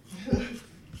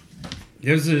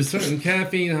 There's a certain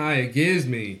caffeine high it gives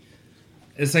me.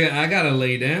 It's like I gotta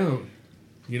lay down.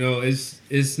 You know,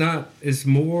 it's not. It's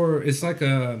more. It's like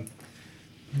a.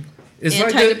 It's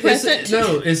like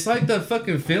Antidepressant? it's like the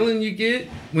fucking feeling you get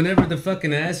whenever the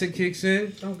fucking acid kicks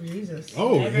in. Oh Jesus!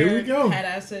 Oh, Never here we go. Had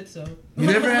acid, so You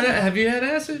never had that? Have you had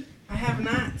acid? I have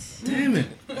not. Damn it!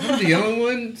 I'm the only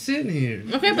one sitting here.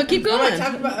 Okay, but keep I going.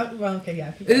 talk about. Well, okay,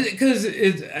 yeah. keep going. Because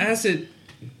it's acid.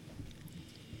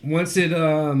 Once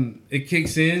it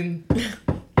kicks in,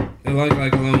 and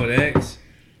like along with X,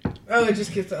 Oh, it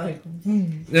just gets like.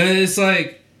 then it's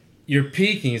like you're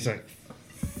peaking. It's like,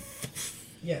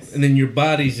 Yes. and then your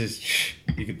body's just.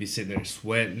 You could be sitting there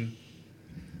sweating.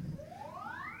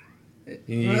 And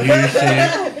you hear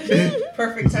shit.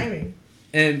 Perfect timing.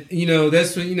 And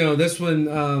that's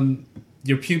when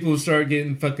your pupils start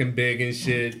getting fucking big and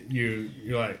shit. You're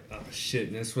like, oh shit,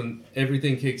 and that's when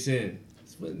everything kicks in.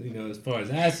 That's when, as far as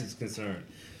acid's concerned.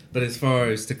 But as far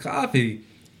as the coffee,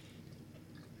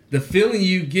 the feeling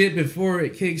you get before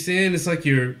it kicks in, it's like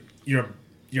your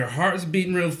heart's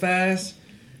beating real fast,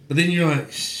 but then you're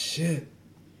like, shit.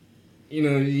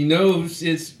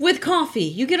 It's. With coffee,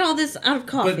 you get all this out of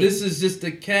coffee. But this is just the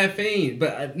caffeine.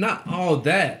 But not all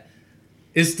that.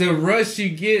 It's the rush you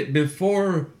get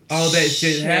before all that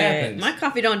shit happens. My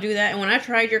coffee don't do that. And when I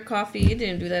tried your coffee, it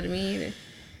didn't do that to me either.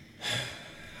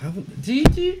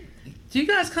 Do you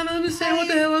guys kind of understand what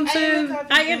the hell I'm I am a saying? coffee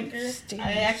I drinker. understand.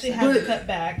 I actually had to But- cut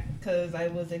back because I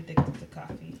was addicted to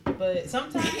coffee. But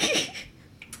sometimes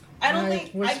I don't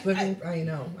think I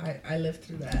know. I lived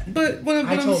through that. But what I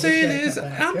I'm told saying the is, shit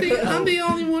cut I'm back. the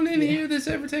only one in Yeah. here that's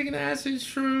ever taken acid,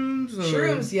 shrooms, or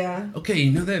Shrooms, yeah. Okay,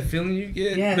 you know that feeling you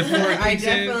get Yes, before it I kicks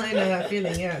in. definitely know that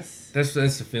feeling. Yes. That's the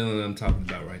feeling I'm talking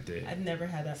about right there. I've never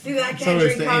had that. See, I can't So it's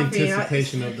drink the coffee.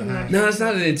 anticipation of the high. No, it's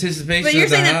not an anticipation. But you're of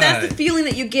the saying that high. that's the feeling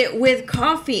that you get with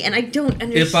coffee, and I don't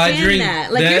understand If I drink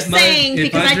that. Like that you're much- saying, if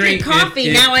because I I drink drink- coffee,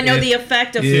 if- now I know if- the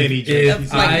effect of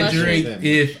If like I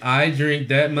mushrooms. drink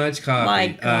that much My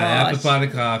coffee, half a gosh. pot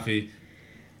of coffee,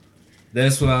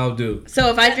 that's what I'll do. So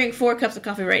if I drink 4 cups of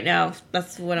coffee right now,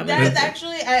 that's what I'm That is gonna do.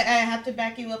 actually, I have to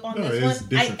back you up on No, this it's one.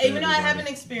 different for Even though I everybody. haven't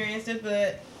experienced it,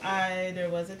 but there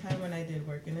was a time when I did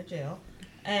work in a jail,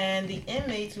 and the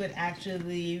inmates would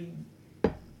actually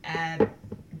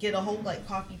get a whole like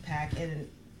coffee pack and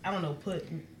I don't know, put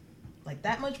like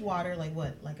that much water, like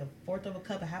what, like a fourth of a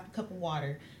cup, a half a cup of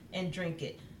water, and drink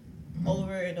it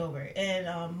over and over.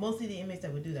 And most of the inmates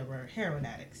that would do that were heroin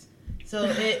addicts. So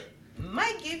it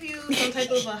might give you some type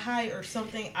of a high or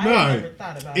something. I Nah, never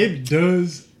thought about it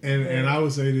does, and I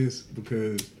would say this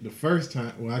because the first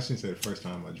time, well, I shouldn't say the first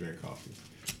time I drank coffee.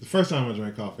 The first time I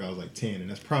drank coffee, I was like 10, and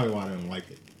that's probably why I didn't like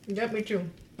it. Yep, me too.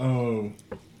 They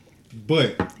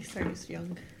But started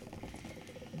young.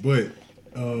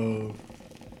 The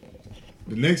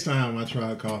next time I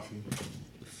tried coffee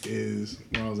is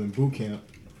when I was in boot camp,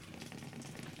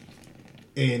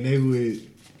 and they would,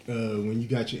 when you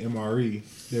got your MRE,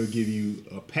 they would give you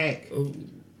a pack of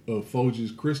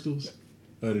Folgers crystals,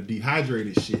 the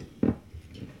dehydrated shit.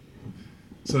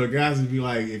 So the guys would be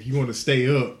like, if you want to stay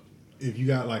up, if you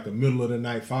got like a middle of the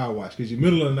night fire watch, because your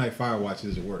middle of the night fire watch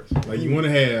is the worst. Like you want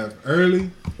to have early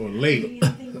or late,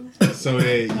 so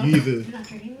that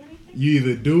you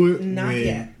either do it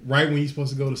right when you're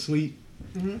supposed to go to sleep.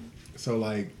 Mm-hmm. So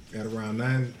like at around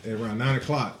 9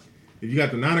 o'clock, if you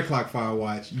got the 9 o'clock fire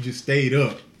watch, you just stayed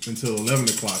up until 11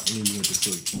 o'clock and then you went to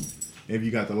sleep. And if you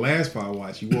got the last fire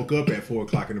watch, you woke up at 4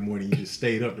 o'clock in the morning, you just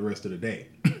stayed up the rest of the day.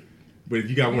 But if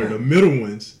you got one of the middle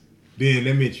ones, then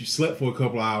that meant you slept for a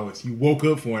couple of hours, you woke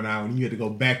up for an hour, and you had to go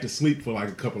back to sleep for like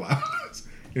a couple of hours.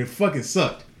 And it fucking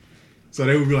sucked. So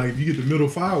they would be like, if you get the middle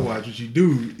fire watch, what you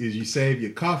do is you save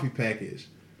your coffee package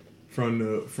from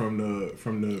your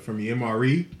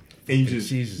MRE, and you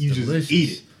just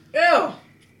eat it. Ew.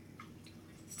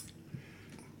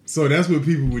 So that's what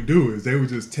people would do is they would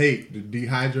just take the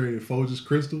dehydrated Folgers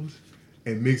crystals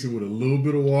and mix it with a little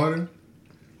bit of water,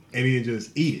 and then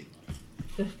just eat it.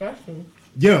 Disgusting.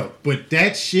 Yo, but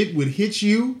that shit would hit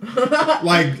you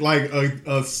like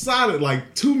a solid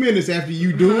like 2 minutes after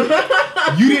you do it.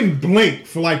 You didn't blink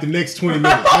for like the next 20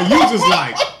 minutes. Like, you just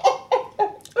like.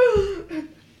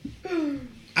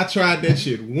 I tried that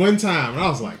shit one time and I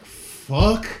was like,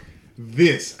 fuck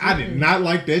this. I did not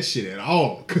like that shit at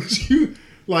all. Cause you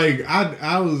like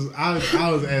I was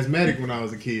asthmatic when I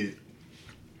was a kid.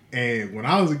 And when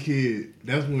I was a kid,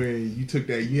 that's when you took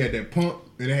that, you had that pump,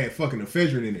 and it had fucking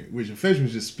ephedrine in it, which ephedrine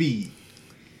was just speed.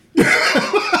 All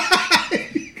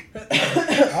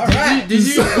right.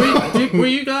 Were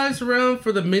you guys around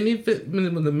for the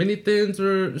when the mini thins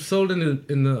were sold in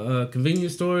the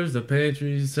convenience stores, the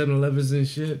pantries, 7-Elevens and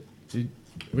shit?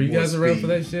 Were you guys around for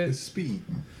that shit? It's speed.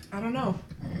 I don't know.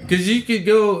 Because you could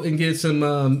go and get some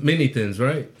mini thins,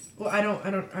 right? Well, I don't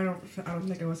think I don't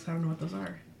know what those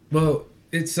are. Well,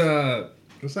 it's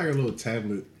like a little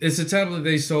tablet. It's a tablet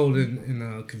they sold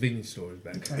in convenience stores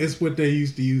back then. It's what they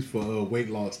used to use for weight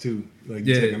loss too. Like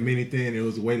you take a mini thin, it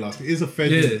was a weight loss. It's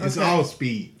effective. Yeah. It's all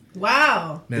speed.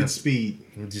 Wow. Now, it's speed.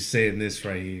 I'm just saying this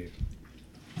right here.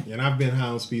 And I've been high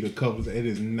on speed a couple of times. It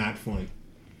is not fun.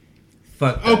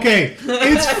 Fuck that. Okay,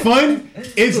 it's fun.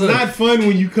 It's not fun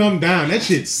when you come down. That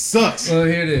shit sucks. Well,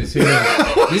 here it is.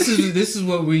 This is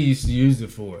what we used to use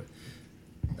it for.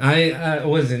 I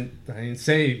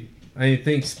didn't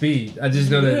think speed. I just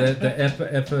know that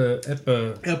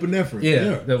the epinephrine.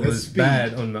 Yeah, that was speed.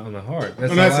 Bad on the heart.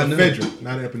 That's ephedrine,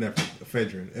 not epinephrine.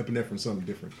 Ephedrine. Epinephrine's something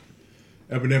different.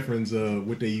 Epinephrine's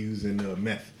what they use in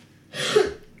meth.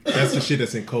 That's the shit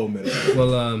that's in cold medicine.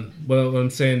 Well, what I'm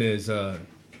saying is, God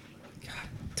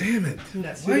damn it!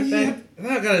 Why you?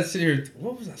 I gotta sit here.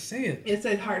 What was I saying? It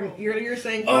said heart. You're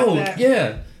saying. Oh that.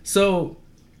 Yeah. So,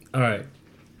 all right.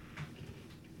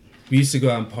 We used to go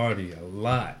out and party a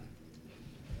lot.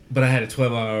 But I had a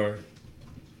 12-hour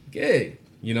gig,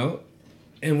 you know?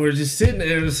 And we're just sitting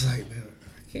there, it's like, man,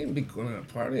 I can't be going out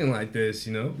partying like this,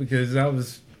 you know? Because I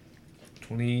was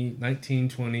 19,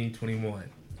 20, 21.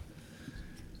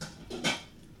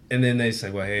 And then they say,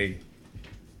 well, hey,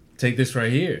 take this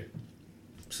right here.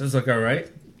 So it's like, all right.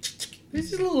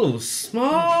 These are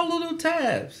small little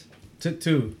tabs. Took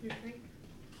 2.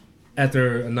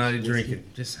 After a night of drinking.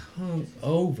 Just hung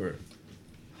over.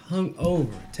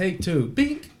 Take 2.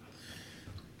 Bink.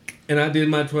 And I did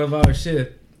my 12-hour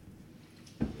shift.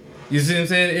 You see what I'm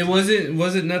saying? It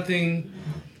wasn't nothing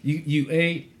you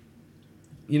ate,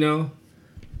 you know?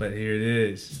 But here it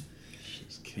is.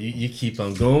 You keep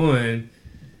on going,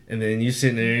 and then you're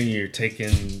sitting there and you're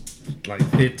taking like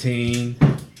 15.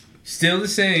 Still the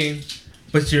same,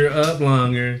 but you're up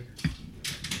longer.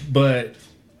 But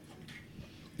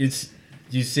you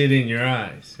sit in your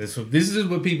eyes. This is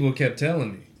what people kept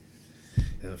telling me.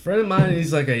 And a friend of mine,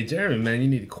 he's like, hey, Jeremy, man, you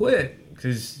need to quit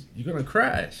because you're going to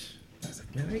crash. I was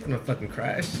like, man, I ain't going to fucking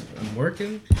crash. I'm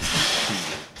working.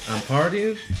 I'm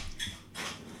partying.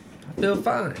 I feel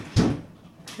fine.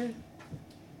 Okay.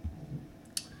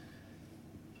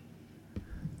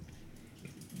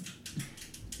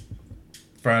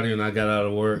 Friday when I got out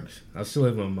of work, I was still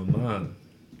living with my mom.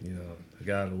 You know, I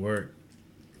got out of work.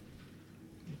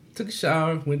 Took a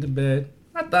shower, went to bed.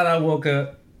 I thought I woke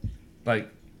up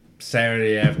like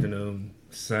Saturday afternoon,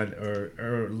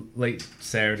 or late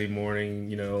Saturday morning,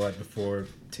 like before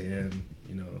 10,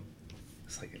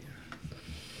 It's like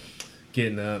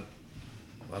getting up,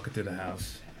 walking through the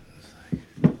house.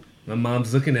 My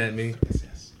mom's looking at me,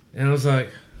 and I was like,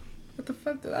 what the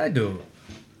fuck did I do?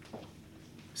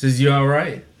 Says, you all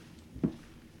right?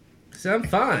 I said, I'm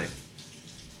fine.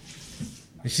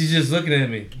 And she's just looking at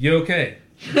me. You okay?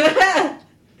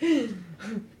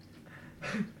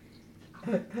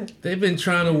 They've been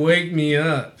trying to wake me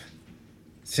up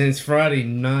since Friday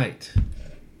night.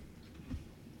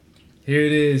 Here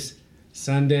it is,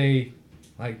 Sunday,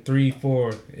 like 3,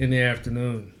 4 in the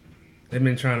afternoon. They've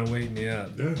been trying to wake me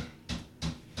up. Yeah.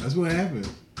 That's what happened.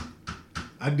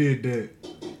 I did that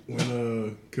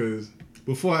when, cause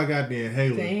before I got the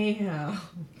inhaler. Damn.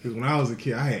 Cause when I was a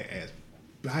kid, I had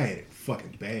it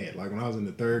fucking bad. Like when I was in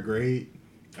the 3rd grade,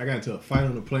 I got into a fight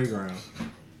on the playground.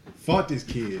 Fought this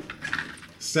kid.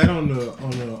 Sat on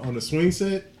the swing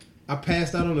set. I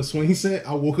passed out on the swing set.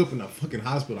 I woke up in a fucking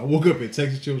hospital. I woke up in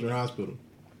Texas Children's Hospital.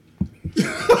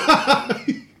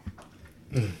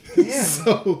 Yeah.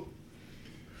 So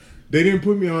they didn't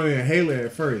put me on an inhaler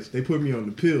at first. They put me on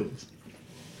the pills.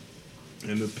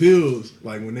 And the pills,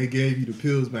 like when they gave you the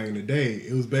pills back in the day,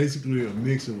 it was basically a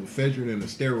mix of ephedrine and a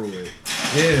steroid.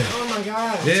 Yeah. Oh my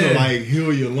God. Yeah. To like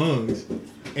heal your lungs.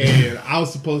 And I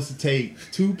was supposed to take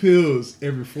 2 pills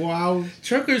every 4 hours.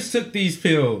 Truckers took these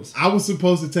pills. I was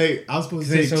supposed to take 2.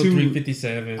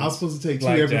 357. I was supposed to take 2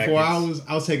 every 4 hours.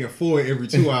 I was taking 4 every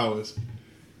 2 hours.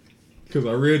 Because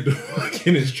I read the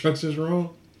fucking instructions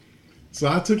wrong. So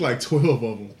I took like 12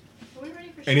 of them.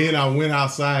 And then I went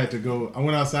outside to go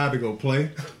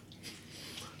play.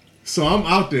 So I'm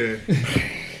out there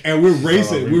and we're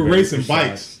racing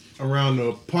bikes around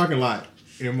the parking lot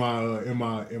in my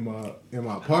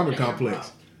apartment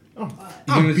complex.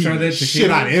 I'm beating the shit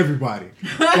out of everybody.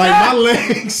 Like my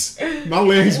legs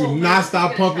would not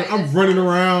stop pumping. I'm running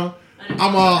around.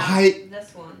 I'm all hyped.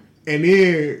 And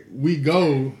then we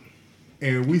go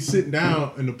and we sit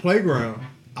down in the playground.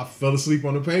 I fell asleep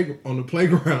on the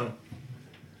playground.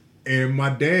 And my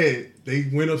dad, they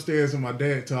went upstairs with my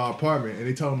dad to our apartment, and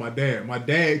they told my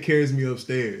dad carries me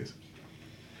upstairs,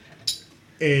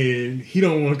 and he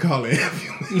don't want to call an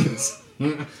ambulance.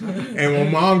 And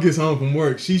when mom gets home from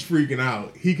work, she's freaking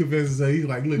out. He convinces her, he's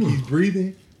like, look, he's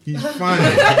breathing, he's fine.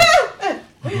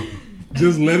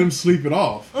 Just let him sleep it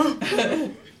off.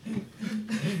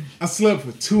 I slept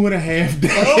for 2.5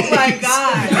 days. Oh my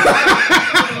God.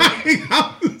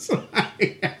 I was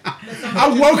like,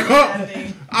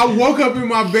 I woke up in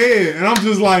my bed and I'm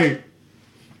just like,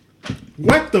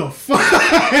 what the fuck?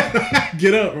 I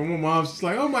get up and my mom's just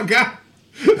like, oh my God.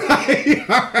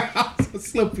 I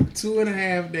slept for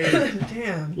 2.5 days.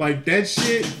 Damn. Like that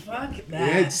shit. Fuck that.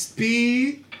 That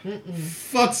speed.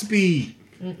 Fuck speed.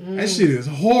 That shit is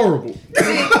horrible.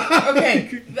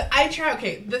 Okay.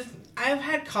 I've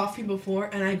had coffee before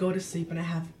and I go to sleep and I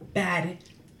have bad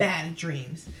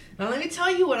dreams. Now let me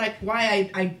tell you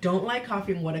why I don't like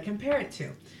coffee and what I compare it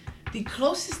to. The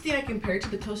closest thing I compare it to,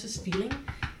 the closest feeling,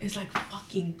 is like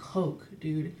fucking Coke,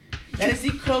 dude. That is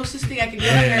the closest thing I can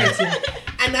compare it to.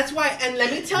 And that's why, and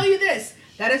let me tell you this,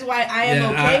 that is why I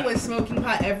am okay with smoking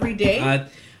pot every day.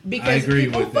 Because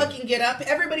people fucking get up,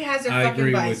 everybody has their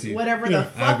fucking vice. Whatever the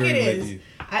fuck it is.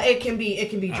 It can be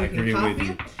drinking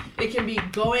coffee. It can be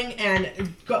going and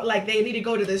like they need to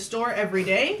go to the store every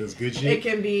day. That's good shit. It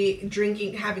can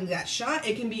be having that shot.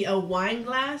 It can be a wine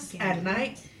glass at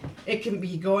night. It can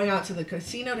be going out to the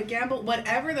casino to gamble.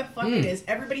 Whatever the fuck it is,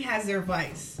 everybody has their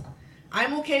vice.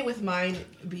 I'm okay with mine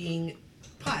being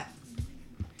pot.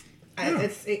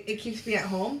 It keeps me at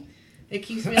home. It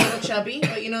keeps me a little chubby,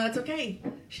 but that's okay.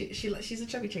 She's a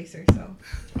chubby chaser, so.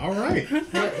 All right.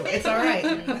 It's all right.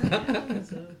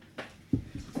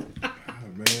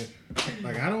 Man,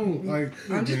 like I don't like.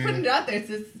 I'm just putting it out there. It's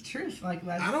the truth. Like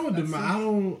that's, I don't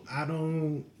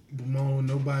bemoan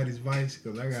nobody's vice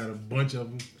because I got a bunch of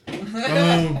them.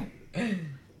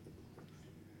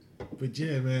 But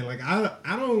yeah, man, like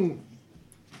I don't,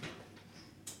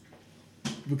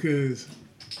 because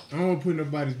I don't want to put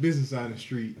nobody's business out in the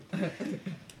street.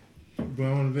 But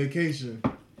on a vacation,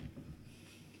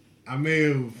 I may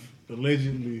have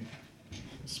allegedly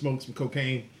smoked some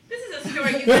cocaine. This is a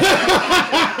story you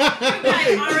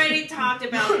guys already talked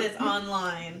about this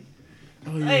online.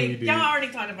 Oh, yeah, like, y'all already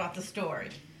talked about the story.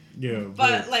 Yeah.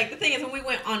 But, like, the thing is, when we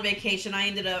went on vacation, I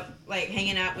ended up, like,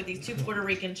 hanging out with these 2 Puerto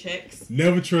Rican chicks.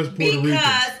 Never trust Puerto Ricans.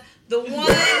 Because the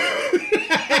one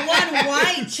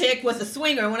white chick was a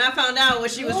swinger. When I found out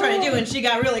what she was trying to do and she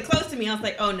got really close to me, I was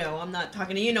like, oh, no, I'm not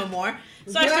talking to you no more.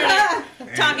 So I started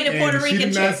talking to Puerto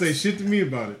Rican chicks. She did not say shit to me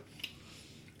about it.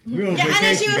 We on Yeah, and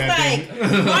then she was vacation,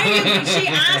 like, "Why are you?" She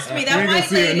asked me, that We ain't gonna white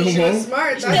see it lady. no She more. was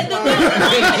smart. That's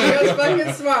why. She was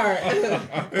fucking smart.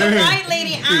 The white lady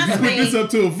You asked put this me, up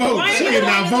to a vote. "Why are She you did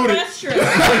going not to the vote it. restroom?"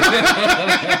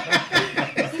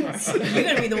 You're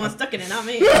gonna be the one stuck in it, not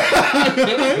me.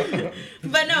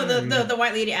 But no, the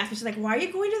white lady asked me, she's like, "Why are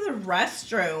you going to the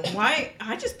restroom? Why?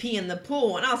 I just pee in the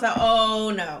pool." And I was like,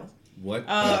 "Oh no." What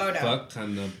Oh, the no. fuck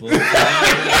kind of bullshit? So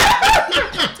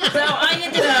I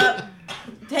ended up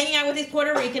hanging out with these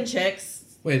Puerto Rican chicks.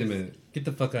 Wait a minute. Get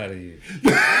the fuck out of here.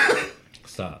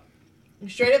 Stop.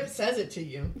 Straight up says it to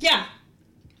you. Yeah.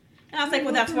 And I was like,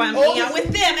 well, that's why I'm hanging out with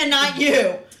them and not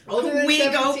you. Older than We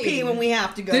go 17. pee when we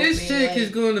have to go This pee. chick like- is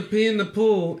going to pee in the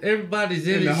pool. Everybody's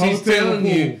in In it. the She's hotel telling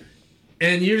pool. you.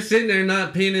 And you're sitting there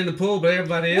not peeing in the pool, but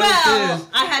everybody else Well, is.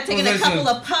 I had taken a Listen, couple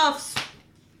of puffs.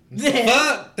 Then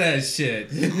Fuck that shit.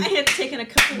 I had taken a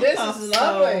couple This of puffs. is so-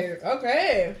 lovely.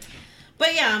 Okay.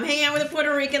 But yeah, I'm hanging out with the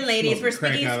Puerto Rican ladies. We're Smoke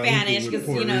crack speaking out of Spanish hookah with because,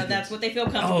 Puerto you know, Ricans. that's what they feel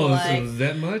comfortable Oh, like. so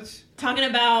that much? Talking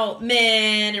about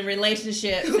men and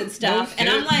relationships and stuff. And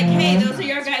shit. I'm like, hey, those are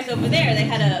your guys over there. They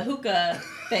had a hookah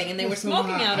thing and they were So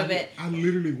smoking I- out of it. I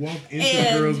literally walked into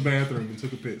And- the girl's bathroom and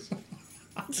took a piss.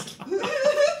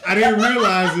 I didn't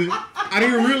realize it. I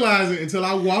didn't realize it until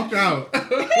I walked out.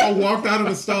 I walked out of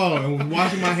the stall and was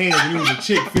washing my hands, and it was a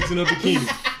chick fixing a bikini.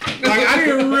 Like, I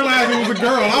didn't realize it was a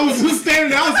girl. I was just standing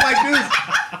there. I was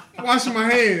like this, washing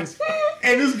my hands,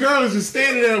 and this girl is just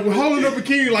standing there holding a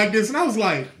bikini like this, and I was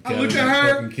like, I God, looked you're at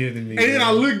her, fucking kidding me, and then man.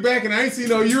 I looked back and I ain't see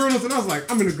no urinals, and I was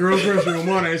like, I'm in the girls' restroom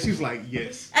on it, and she's like,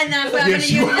 yes. And that's what happened Yes,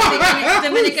 to you in you the are.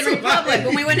 Dominican I'm Republic. sorry.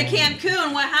 When we went to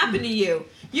Cancun, what happened to you?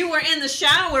 You were in the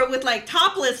shower with like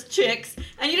topless chicks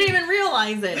and you didn't even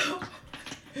realize it. So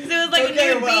it was like a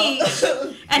nude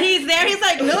beach. And he's there, he's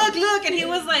like, look. And he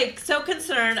was like so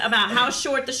concerned about how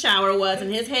short the shower was.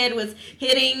 And his head was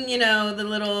hitting, you know, the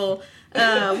little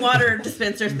water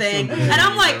dispenser thing. And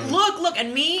I'm like, look.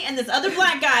 And me and this other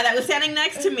black guy that was standing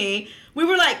next to me, we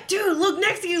were like, dude, look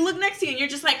next to you. And you're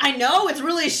just like, I know, it's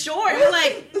really short. We're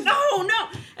like, no.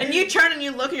 And you turn and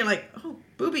you look and you're like, oh,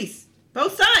 boobies.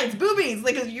 Both sides, boobies.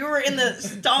 Like, 'cause you were in the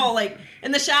stall, like,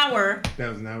 in the shower. That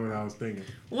was not what I was thinking.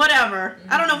 Whatever.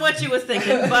 I don't know what you was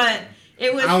thinking, but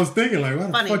it was... I was thinking, like,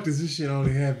 why funny. the fuck does this shit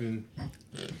only happen?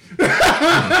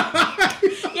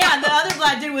 Yeah, the other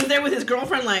black dude was there with his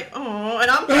girlfriend, like, oh, and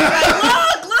I'm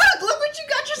like, look what you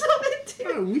got yourself into.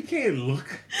 Bro, we can't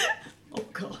look. Oh,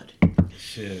 God.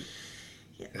 Shit.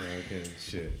 Yeah. Okay,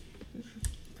 shit.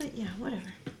 But yeah, whatever.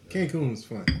 Cancun is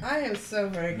fun. I am so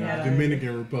very glad.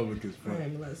 Dominican Republic is I fun.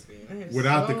 am lesbian. I am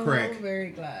Without so the crack. very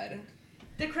glad.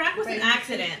 The crack was an Thank you.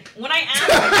 accident. When I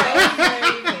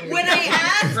asked, when I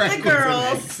asked the girls,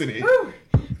 Accident.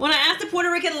 when I asked the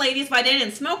Puerto Rican ladies if I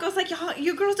didn't smoke, I was like, y'all,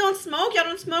 you girls don't smoke? Y'all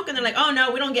don't smoke? And they're like, oh,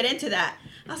 no, we don't get into that.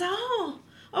 I was like, oh,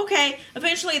 okay.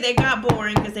 Eventually, they got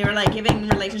boring because they were, like, giving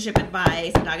relationship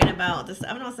advice and talking about this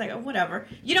stuff. And I was like, oh, whatever.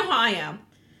 You know how I am.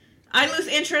 I lose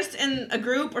interest in a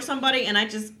group or somebody, and I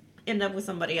just end up with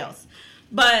somebody else.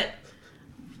 But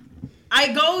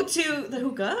I go to the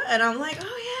hookah, and I'm like,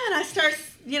 oh, yeah. And I start,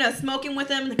 you know, smoking with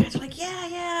them. And the guys are like,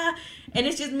 yeah. And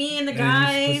it's just me and the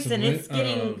guys, and it's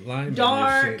getting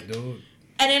dark. Shit, dude.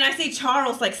 And then I see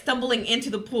Charles like stumbling into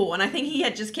the pool, and I think he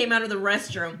had just came out of the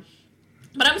restroom.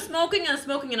 But I'm smoking,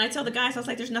 and I tell the guys, I was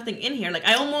like, "There's nothing in here." Like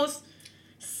I almost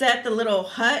set the little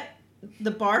hut,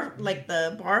 the bar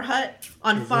hut,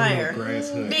 on fire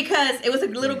Grass hut. because it was a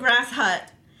little grass hut,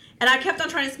 and I kept on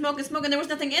trying to smoke, and there was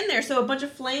nothing in there. So a bunch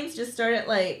of flames just started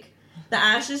the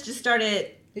ashes just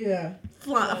started Yeah.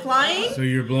 flying, So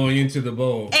you're blowing into the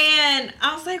bowl. and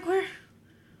I was like, "Where?"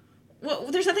 Well,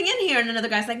 there's nothing in here. And another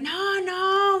guy's like,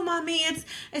 no, mommy,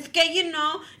 it's good, you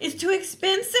know, it's too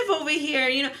expensive over here.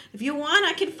 You know, if you want,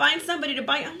 I can find somebody to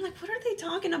buy. I'm like, what are they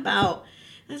talking about?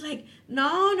 And I was like, no,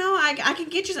 I can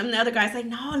get you some. And the other guy's like,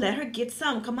 no, let her get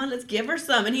some. Come on, let's give her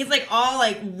some. And he's like all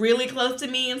like really close to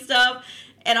me and stuff.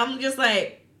 And I'm just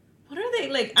like, what are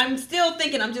they like? I'm still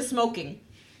thinking I'm just smoking.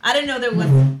 I didn't know there was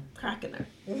crack in there.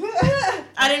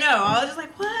 I didn't know. I was just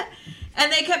like, what?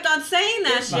 And they kept on saying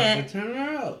that shit. Turn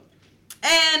her out.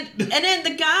 And then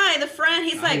the guy, the friend,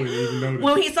 he's like, wouldn't even notice.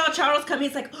 when he saw Charles come,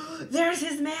 he's like, oh, there's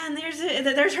his man,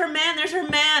 there's her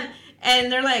man.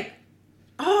 And they're like,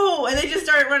 oh, and they just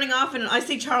started running off, and I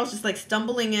see Charles just like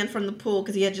stumbling in from the pool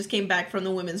because he had just came back from the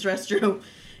women's restroom.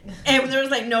 And there was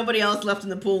like nobody else left in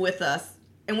the pool with us.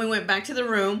 And we went back to the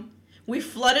room. We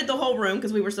flooded the whole room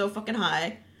because we were so fucking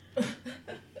high.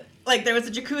 like there was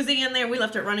a jacuzzi in there. We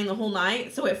left it running the whole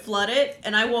night, so it flooded.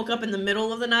 And I woke up in the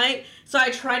middle of the night, so I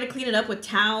tried to clean it up with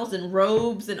towels and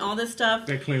robes and all this stuff.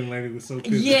 That cleaning lady was so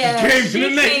pissed. Yeah, She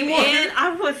came in.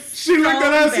 I was. She looked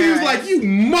at us. She was like, "You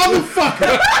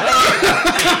motherfucker!"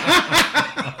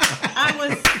 I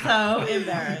was so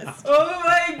embarrassed. Oh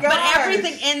my god! But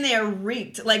everything in there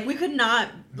reeked. Like we could not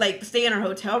like stay in our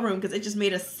hotel room because it just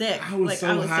made us sick. I was like,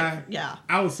 so high. Sick. Yeah.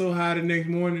 I was so high the next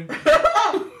morning.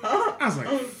 I was like,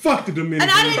 "Fuck the Dominican."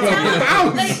 And I didn't tell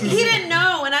him. Like, Republic. he didn't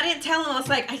know, and I didn't tell him. I was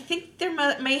like, I think there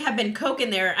may have been coke in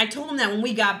there. I told him that when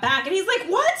we got back, and he's like,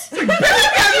 "What?" You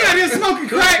out here smoking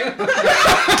crack.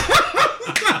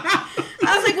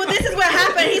 I was like, "Well, this is what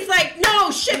happened." He's like, "No,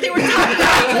 shit, they were talking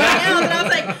about something else." And I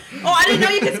was like, "Oh, I didn't know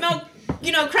you could smell,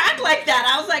 crack like that."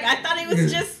 I was like, "I thought it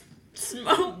was just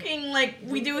smoking like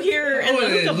we do here in the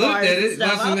hookah looked bars at and it.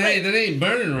 stuff." Listen, hey, that ain't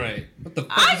burning right. What the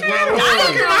fuck I is heard- going on? I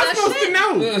heard all I'm that supposed shit. to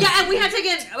know. Yeah, and we had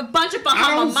taken a bunch of I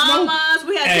Bahama don't smoke. Mamas.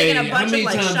 We had taken a Hey, how bunch many of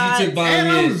like times shots. you took And I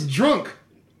Bahama? was drunk.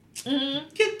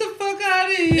 Get the fuck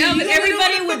out of here. No, You but don't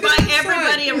everybody know would what buy the fuck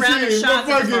everybody it's around a Listen, shot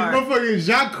at the bar. motherfucking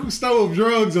Jacques Cousteau of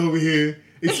drugs over here.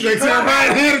 Expects everybody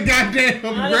to have a goddamn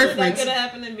Honestly, that reference. could have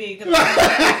happened to me. 'Cause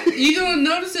like. You gonna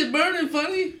notice it burning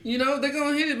funny. They're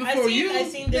gonna hit it before you. I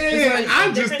seen different. Yeah, like, I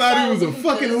just different thought it was a styles of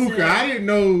fucking hookah. I didn't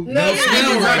know No, no yeah,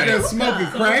 smell it's right a there hookah. smoking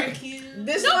crack.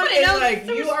 This Nobody one is knows like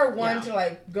there you was- are one yeah. to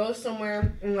like go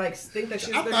somewhere and like think that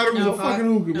shit's I thought it was a fucking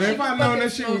hookah, man. If I'd known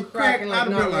that shit was crack, I'd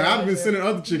have been sending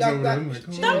other chicks over there. I'm like,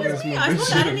 come That on, was let's me. smoke I this told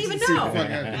shit you, I up didn't and even see what know. the fuck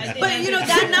happens. I did. But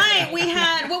that night we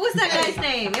had, what was that guy's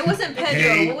name? It wasn't Pedro.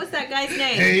 Hey. What was that guy's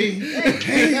name? Hey,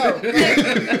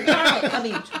 Charles. I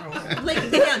mean Charles. Like,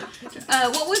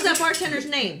 what was that bartender's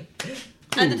name?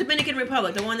 At the Dominican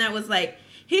Republic, the one that was like.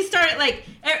 He started like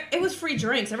it was free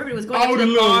drinks. Everybody was going up to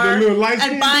the bar the light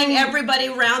skin and buying dude? everybody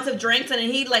rounds of drinks, and then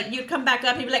he'd like you'd come back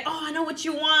up. He'd be like, "Oh, I know what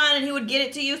you want," and he would get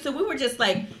it to you. So we were just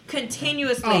like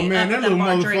continuously Oh, man, up that at the little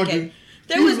bar motherfucker, drinking.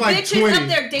 There he was was like bitches 20. up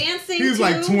there dancing. he was too.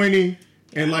 like 20,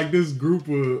 and like this group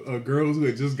of girls who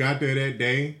had just got there that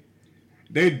day,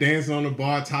 they dancing on the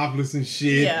bar topless and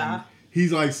shit. Yeah. And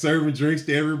he's like serving drinks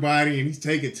to everybody, and he's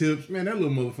taking tips. Man, that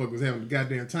little motherfucker was having a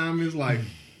goddamn time. It's like,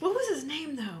 What was his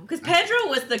name though? Because Pedro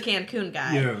was the Cancun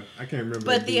guy. yeah, I can't remember.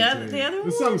 But that the dude's other- name. the other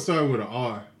There's one? something started with an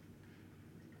R.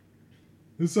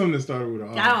 There's something that started with an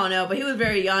R. I don't know, but he was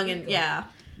very young and yeah.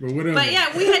 But whatever. But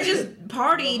yeah, we had just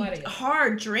partied Nobody.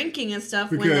 hard drinking and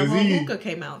stuff when the Because whole he- hookah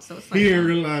came out. So it's like He didn't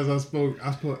realize I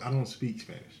don't speak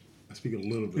Spanish. I speak a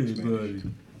little bit of Spanish.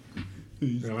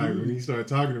 And like when he started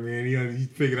talking to me, and he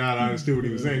figured out I understood what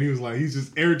he was saying. He was like, he's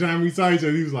just every time we saw each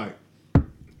other, he was like.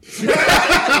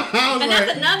 I was and like,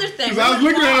 that's another thing. because I was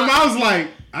looking at him, I was like,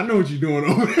 I know what you're doing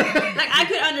over there. Like I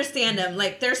could understand them.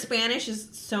 Like their Spanish is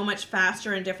so much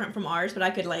faster and different from ours, but I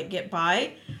could like get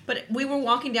by. But we were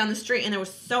walking down the street, and there were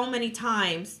so many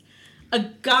times a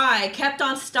guy kept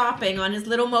on stopping on his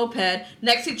little moped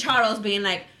next to Charles, being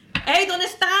like, "Hey, ¿dónde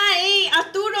está? Hey,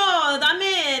 Arturo,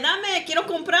 dame, quiero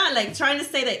comprar." Like trying to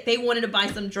say that they wanted to buy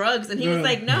some drugs, and he was Yeah.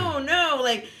 like, "No,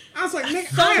 like." I was like, nigga,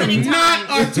 So I many am not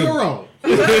times. Arturo.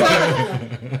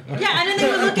 Yeah, and then they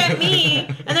would look at me,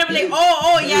 and they'd be like,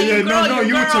 "Oh, yeah, you girl, no,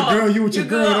 you with your girl, you with your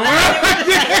girl. And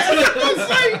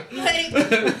Like,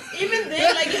 even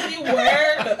then, like, if you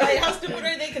were, like, how stupid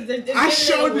are they? Because I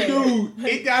showed the dude.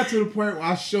 It got to the point where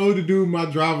I showed the dude my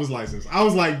driver's license. I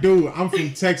was like, dude, I'm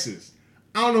from Texas.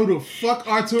 I don't know who the fuck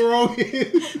Arturo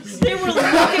is. They were looking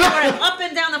for him up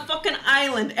and down the fucking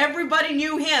island. Everybody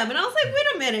knew him. And I was like, wait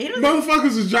a minute. He doesn't...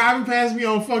 Motherfuckers was driving past me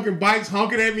on fucking bikes,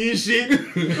 honking at me and shit.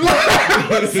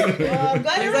 Well, I'm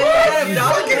glad you're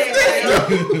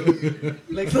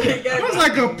Like, I was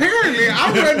like, apparently,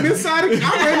 I ran this side of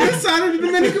the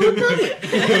Dominican Republic.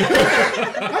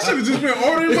 I should have just been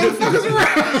ordering motherfuckers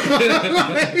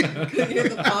around. you're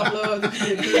the Pablo of the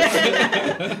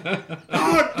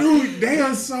Oh, dude, they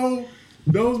are so...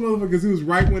 Those motherfuckers, it was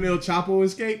right when El Chapo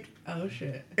escaped. Oh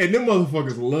shit. And them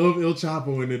motherfuckers love El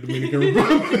Chapo in the Dominican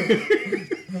Republic.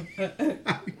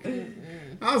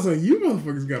 I was like, you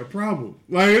motherfuckers got a problem.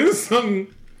 Like, there's something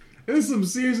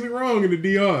seriously wrong in the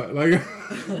DR. Like,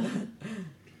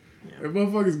 if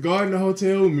motherfuckers guarding the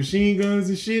hotel with machine guns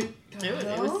and shit.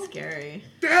 It was scary.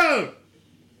 Damn!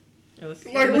 It was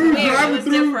Like, it was we were weird. It driving was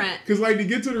through. different. Because, like, to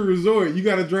get to the resort, you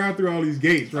got to drive through all these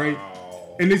gates, right?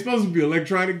 And they're supposed to be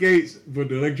electronic gates, but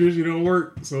the electricity don't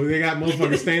work. So they got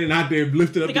motherfuckers standing out there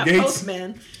lifting up They the got gates.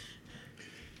 postman.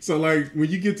 So like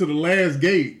when you get to the last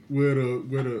gate where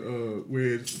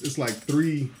it's like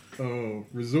 3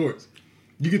 resorts,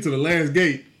 you get to the last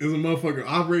gate. There's a motherfucker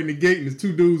operating the gate, and there's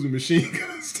 2 dudes with machine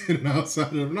guns standing outside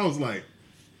of them. And I was like,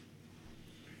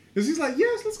 And she's like,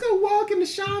 yes, let's go walk in the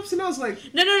shops. And I was like,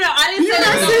 No, I didn't you say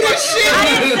not that. see that shit? I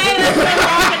didn't say let's go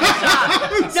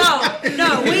walk in the shop.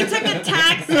 No, we took a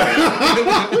taxi.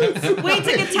 We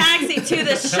took a taxi to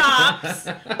the shops,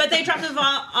 but they dropped us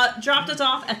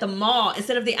off at the mall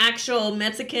instead of the actual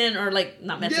Mexican or like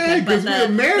not Mexican, Yeah, but because the we're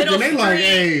American. little They like, street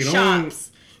hey, don't.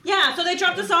 shops. Yeah, so they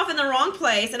dropped us off in the wrong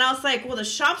place, and I was like, well, the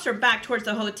shops are back towards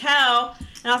the hotel,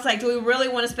 and I was like, do we really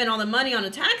want to spend all the money on a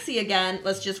taxi again?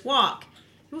 Let's just walk.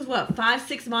 It was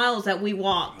 5-6 miles that we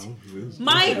walked.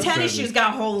 My tennis shoes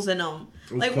got holes in them.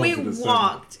 Like we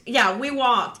walked. Yeah, we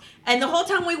walked. And the whole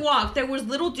time we walked, there was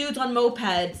little dudes on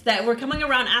mopeds that were coming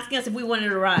around asking us if we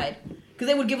wanted a ride. Because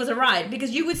they would give us a ride.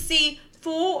 Because you would see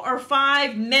 4 or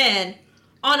 5 men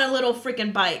on a little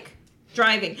freaking bike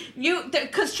driving. The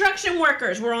construction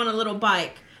workers were on a little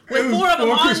bike. With 4 of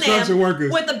them on them.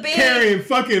 Workers with a big carrying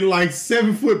fucking like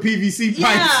 7-foot PVC pipes.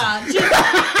 Yeah, just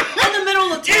in the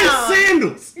middle of town. In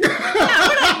sandals.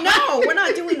 Yeah, we're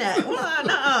not doing that.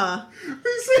 Nuh-uh.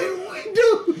 We said,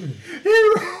 dude,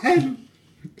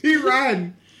 he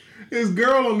riding his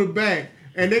girl on the back,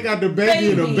 and they got the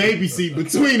baby in a baby seat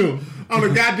between them on a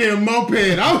goddamn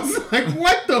moped. I was like,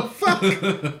 what the fuck?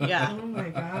 Yeah. Oh my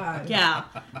god. Yeah.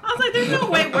 I was like, there's no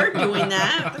way we're doing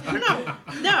that. We're not.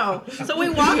 No. So we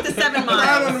walked the 7 miles.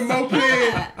 Ride on the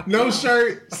moped, no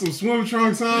shirt, some swim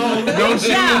trunks on, no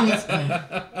shoes,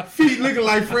 feet looking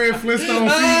like Fred Flintstone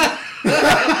feet. See,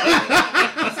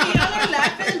 y'all are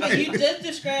laughing, but you just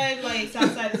described like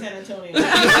South Side of San Antonio.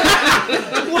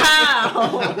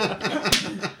 Wow.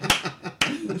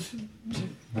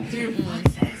 Dude,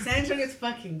 San Antonio's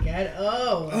fucking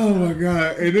ghetto. Oh my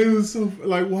god! And it was so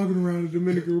like walking around the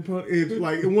Dominican Republic.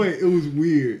 It was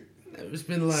weird. It's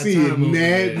been a lot of time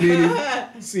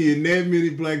Seeing that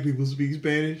many black people speak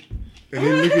Spanish, and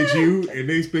they look at you and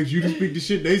they expect you to speak the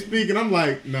shit they speak, and I'm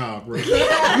like, nah, bro. And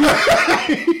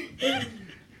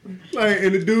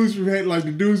the dudes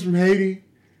from Haiti,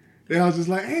 they all just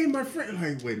like, hey, my friend.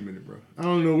 Like, wait a minute, bro. I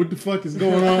don't know what the fuck is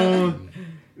going on.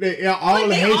 They all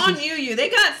knew you. They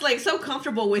got like so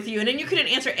comfortable with you, and then you couldn't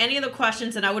answer any of the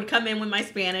questions. And I would come in with my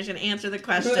Spanish and answer the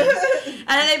questions, and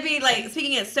then they'd be like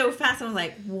speaking it so fast. I was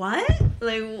like, "What?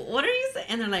 Like, what are you saying?"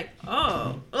 And they're like,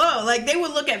 "Oh." Like they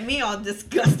would look at me all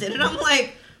disgusted, and I'm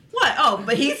like, "What? Oh,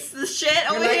 but he's the shit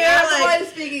over here." I'm the one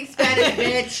speaking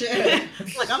Spanish,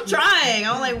 bitch. Like I'm trying.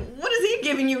 I'm like, "What is he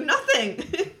giving you? Nothing."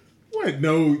 What?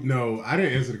 No. I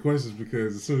didn't answer the questions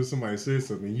because as soon as somebody said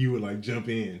something, you would like jump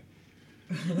in.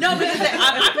 No, because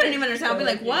I couldn't even understand. I'd be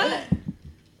like, what?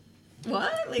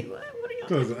 What? Like, what? What are you?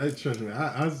 Because trust me,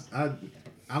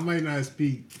 I might not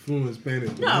speak fluent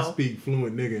Spanish, but I speak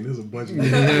fluent nigga, and there's a bunch of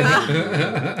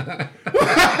niggas.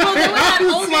 Well, there was that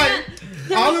old man.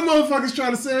 All the motherfuckers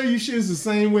trying to sell you shit is the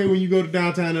same way when you go to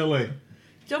downtown LA.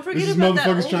 Don't forget This about that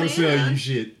old motherfuckers trying to sell you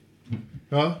shit.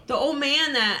 Huh? The old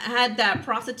man that had that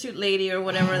prostitute lady or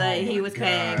whatever that he was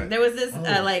paying. There was this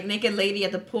like naked lady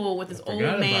at the pool with this old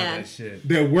man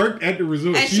that worked at the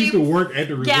resort. She used to work at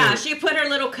the resort. Yeah, she put her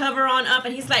little cover on up,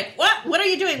 and he's like, "What? What are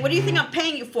you doing? What do you think I'm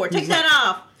paying you for? Take that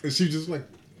off." And she just like,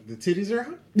 the titties are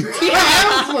out? Yeah.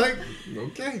 I was like,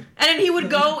 okay. And then he would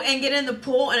go and get in the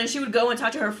pool, and then she would go and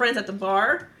talk to her friends at the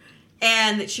bar.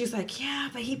 And she was like, yeah,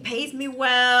 but he pays me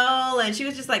well. And she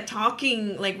was just like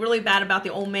talking like really bad about the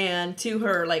old man to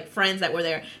her like friends that were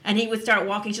there. And he would start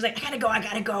walking. She's like, I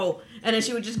gotta go. And then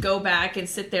she would just go back and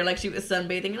sit there like she was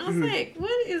sunbathing. And I was like,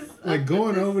 what is like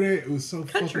going over there? It was so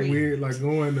fucking weird. Like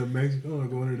going to Mexico and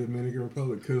going to the Dominican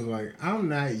Republic because like I'm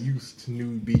not used to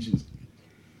nude beaches.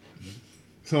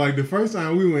 So like the first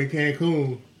time we went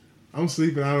Cancun, I'm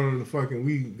sleeping out on the fucking.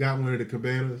 We got one of the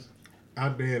cabanas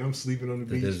out there, and I'm sleeping on the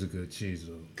beach. That is a good cheese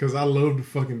though. Cause I love the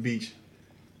fucking beach,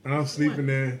 and I'm sleeping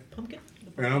there. Pumpkin.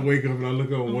 And I wake up and I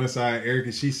look over one side,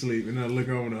 Erica, she sleep, and then I look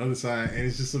over on the other side, and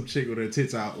it's just some chick with her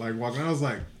tits out, like walking. I was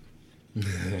like,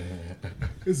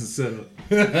 "This is a setup."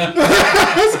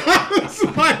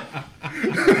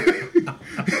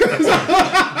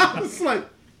 It's like,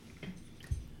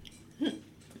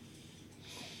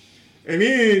 and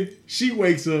then she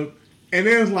wakes up, and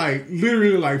there's like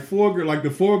literally like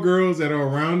the four girls that are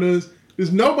around us.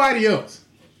 There's nobody else.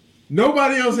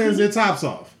 Nobody else has their tops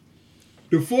off.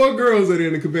 The four girls that are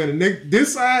in the cabana,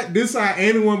 this side,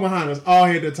 and the one behind us, all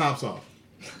had their tops off.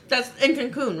 That's in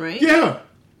Cancun, right? Yeah.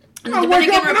 In the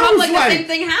Dominican Republic, the same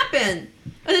thing happened.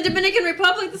 In the Dominican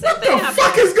Republic, the same thing happened. What the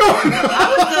fuck is going on?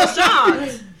 I was so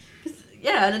shocked.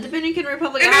 Yeah, in the Dominican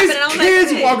Republic and happened, and I was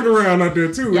kids like, hey. walking around out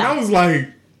there too, Yeah. and I was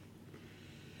like,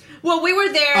 well, we were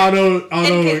there. although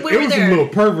it was some little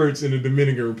perverts in the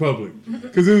Dominican Republic,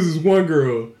 because there was this one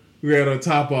girl who had her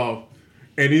top off.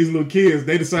 And these little kids,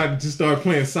 they decided to start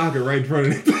playing soccer right in front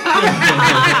of them.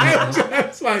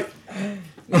 It's like,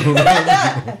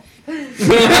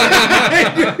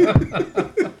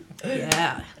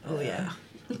 Yeah. Oh yeah.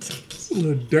 this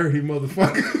little dirty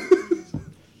motherfucker.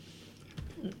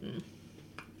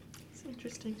 It's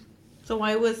interesting. So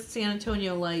why was San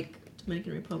Antonio like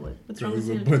Dominican Republic? What's wrong with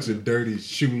There San was a Antonio? bunch of dirty,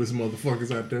 shoeless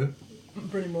motherfuckers out there.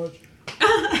 Pretty much.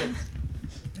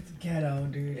 It's ghetto,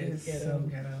 dude. It's so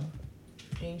ghetto.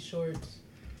 Jean shorts.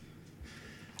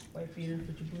 White beater,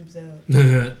 put your boobs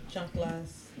out. Chunk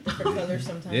glass. Different colors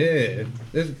sometimes. Yeah.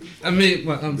 I mean,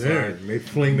 well, I'm sorry. They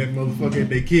fling that motherfucker at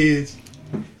their kids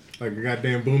like a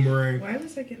goddamn boomerang. Why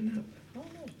was I getting up? I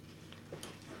don't know.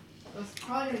 I was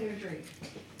probably gonna get a drink.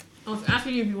 I was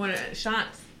asking you if you wanted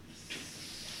shots.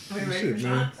 Are we ready Shit, for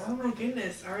man. shots? Oh my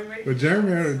goodness. Are we ready But for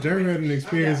Jeremy shots? had an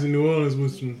experience in New Orleans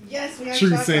with some Yes, we have true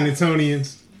shots. San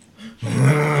Antonians.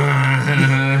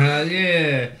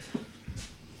 Yeah.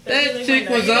 That chick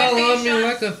was all on me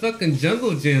like a fucking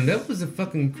jungle gym. That was a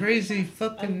fucking crazy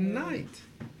fucking night.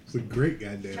 It's a great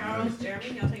goddamn Charles, night.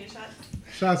 Jeremy, y'all taking shots?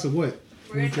 Shots of what?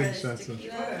 We're gonna Who try takes this shots of?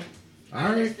 tequila. All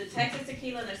There's right. the Texas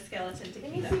tequila and there's skeleton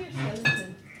Let me tequila. see your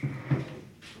skeleton.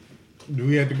 Do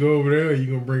we have to go over there, or you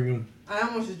gonna bring them? I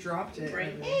almost just dropped it.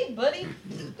 Right. Hey, buddy.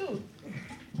 Dude.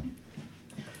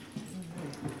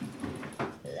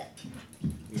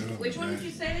 No, Which one man. did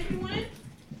you say that you wanted?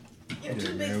 You're Yeah, too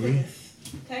big man, for we- this.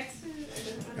 Texas?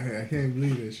 I can't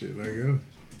believe that shit. Like,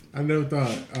 I never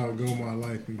thought I would go my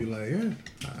life and be like, yeah,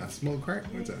 I smoked crack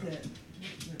one time.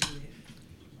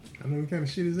 I know what kind of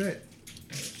shit is that.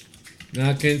 No,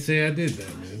 I can't say I did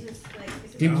that, man. Just like,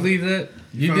 is it- Can you believe that?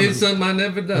 You Found did it. something I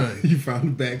never done. You found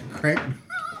the bag of crack.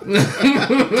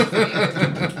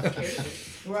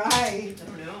 Right. I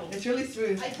don't know. It's really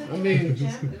smooth. I took I it mean- like a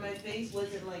champ and my face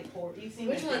wasn't like poor. You seen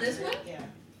Which my one, face, this right? one? Yeah.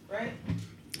 Right?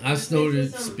 I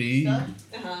snorted Some speed stuff,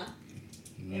 Uh-huh.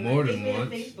 and more my face than made a once.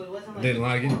 face, but it wasn't, like, Didn't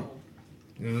like it. horrible.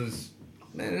 It was,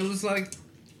 man, it was like,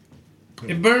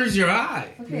 it burns your eye.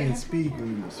 Man, speed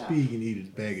can eat a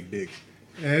bag of dicks.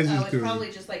 That's Oh, just it's cause.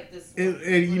 probably just like this.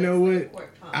 And you know what?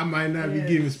 I might not be Yes.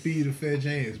 giving speed a fair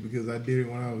chance because I did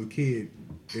it when I was a kid.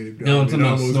 No, I'm It talking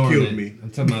about almost snorting killed it. me. I'm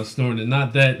talking about snorting it.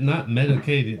 Not that, not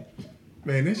medicated.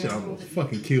 Man, that shit almost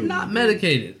fucking killed Not me.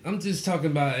 medicated. I'm just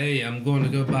talking about, hey, I'm going to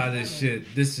go buy this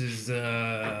shit. This is,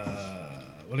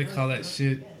 what do they call that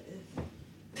shit?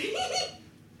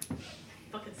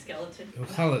 Fucking skeleton. They'll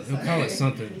call it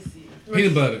something.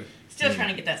 Peanut butter. Still trying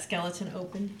to get that skeleton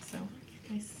open, so.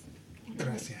 Nice.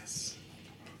 Gracias.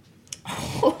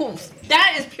 Oh,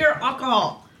 that is pure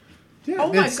alcohol. Yeah, Oh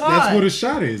my that's God. what a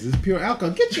shot is. It's pure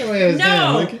alcohol. Get your ass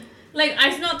down, No! Lincoln. Like,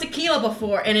 I smelled tequila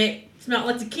before, and it smelled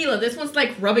like tequila. This one's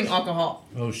like rubbing alcohol.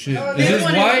 Oh shit. Oh, Is This this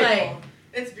one white? is like,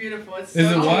 It's beautiful. It's Is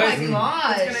so it white? Oh my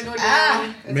gosh. It's gonna go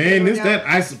down. It's Man, gonna this go that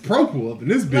isopropyl up in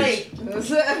this bitch.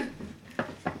 Like,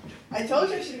 I told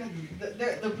you I should have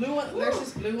the blue one. There's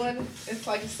this blue one. It's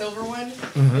like a silver one.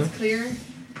 Uh-huh. It's clear.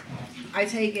 I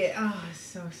take it. Oh, it's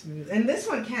so smooth. And this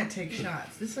one can't take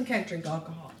shots. This one can't drink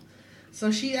alcohol. So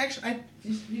she actually,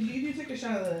 you took a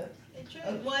shot of the.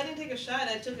 Well, I didn't take a shot.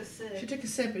 I took a She sip. took a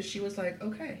sip and she was like,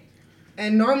 okay.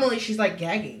 And normally she's like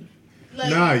gagging. Like,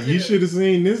 Nah, you should have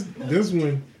seen this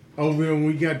one over when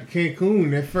we got to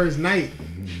Cancun that first night.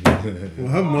 Well,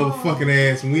 her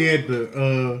motherfucking ass. When we had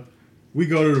the we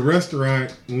go to the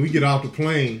restaurant when we get off the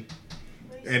plane,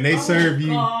 and they serve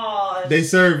you. God. They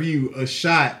serve you a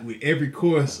shot with every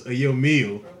course of your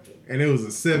meal, and it was a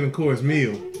 7-course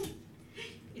meal.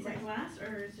 Is that glass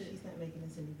or is it? She's not making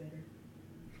this any better.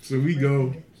 So we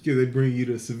go because they bring you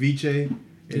the ceviche, and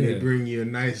they Yeah. bring you a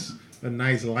nice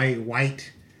light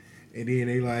white, and then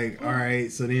they like, all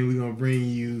right, so then we're gonna bring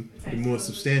you the more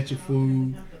substantial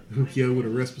food, hook you up with a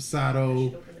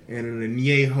reposado and an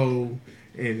añejo,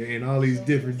 and all these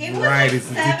different It was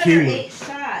varieties like of 7 or tequila. 8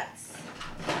 shots.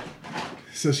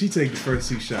 So she take the first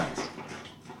 2 shots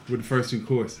with the first 2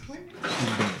 courses. She's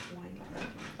done.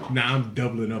 Now I'm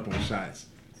doubling up on shots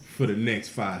for the next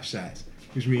 5 shots,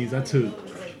 which means I took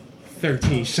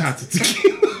 13 shots of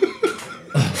tequila.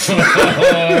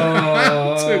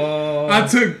 I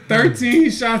took 13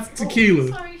 shots of tequila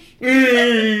Sorry.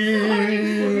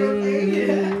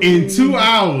 in 2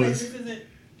 hours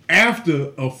after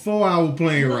a 4-hour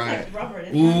plane ride. Like rubber.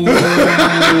 It's Ooh.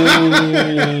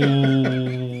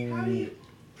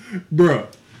 Bruh,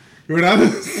 when I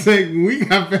was sick, when we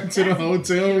got back to the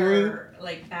hotel room, pure,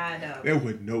 like bad. there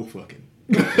was no fucking.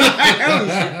 It's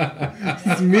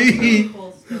me.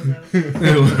 Cool still,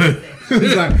 though.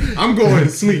 It's like, I'm going to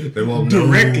sleep They won't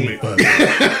directly.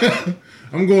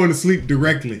 I'm going to sleep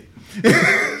directly.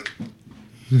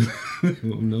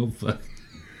 No fuck.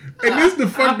 And this is the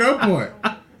fucked up part.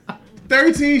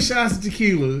 13 shots of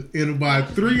tequila in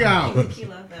about 3 hours.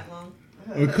 Tequila that long.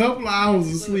 A couple of hours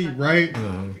of sleep, right?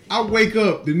 I wake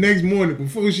up the next morning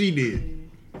before she did.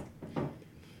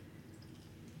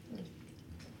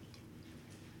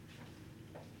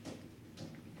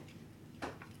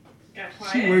 Got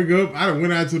She quiet. wake up, I done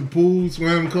went out to the pool,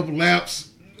 swam a couple laps.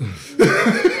 I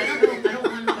don't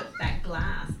want to put that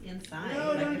glass inside.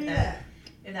 No, don't if do that. that.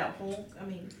 If that whole, I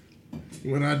mean,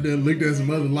 Went out there, looked at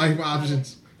some other life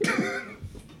options.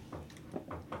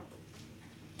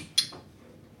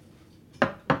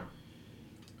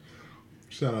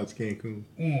 Shout out to Cancun.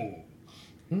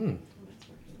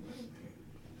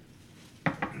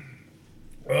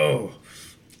 Oh.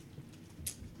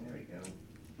 there we go.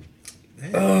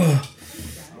 Oh.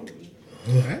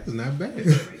 That's not bad.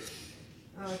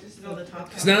 Oh, just know the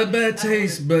top. It's not a bad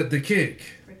taste, but the kick.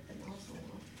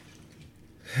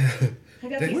 Have you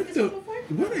That- tasted What this the? one before?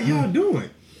 What are y'all doing?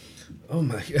 Oh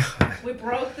my god. We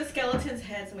broke the skeleton's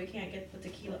head, so we can't get the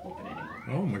tequila open anymore.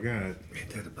 Oh my god. Ain't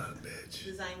that about a bitch?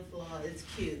 Design flaw. It's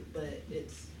cute, but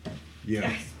it's.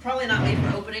 Yeah. It's probably not made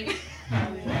for opening.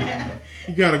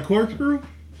 You got a corkscrew?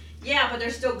 Yeah, but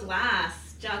there's still glass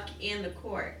stuck in the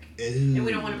cork, and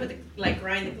we don't want to put the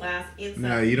grind the glass inside.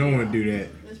 No, you don't want to do that.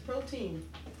 It's protein.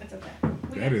 That's okay.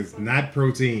 That is not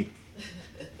protein.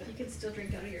 You can still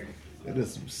drink out of your. That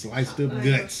is some sliced up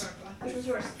guts. Which was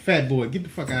yours? Fat boy, get the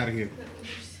fuck out of here.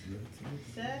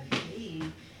 Exactly.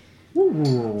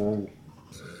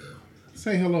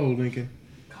 Say hello, Lincoln.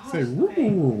 Gosh, Say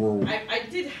okay. I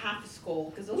did half a skull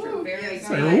because those are very yes,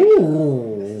 Say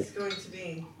good. This is going to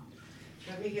be.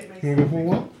 Let me get my. Wanna go for a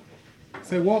walk?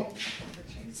 Say walk.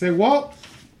 Say walk.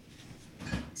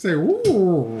 Say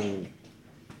woo.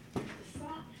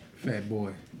 Fat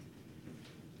boy.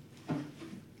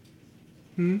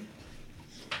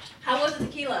 How was the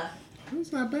tequila?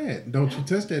 That's not bad. Don't you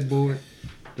touch that board.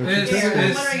 Don't you It's- touch I'm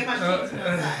that. wondering if I'm uh, tasting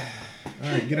outside.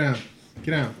 All right, get out.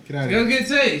 Get out. Get out of Got a here. good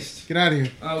taste. Get out of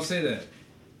here. I'll say that.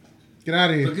 Get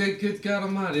out of But here. good God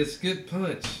Almighty, it's good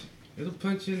punch. It'll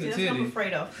punch you in See, the that's what I'm titty.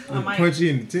 afraid of. I I'll might. punch you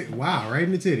in the titty. Wow, right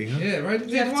in the titty, huh? Yeah, right in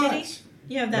the You have watch. titties?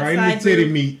 You have that Right in side the titty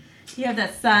boob. meat. You have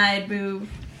that side boob.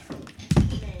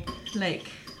 Like,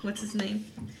 what's his name?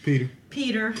 Peter.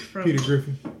 Peter from Peter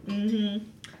Griffin.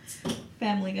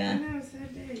 Family Guy. No, it's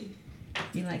that day.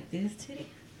 You like this titty?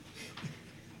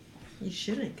 You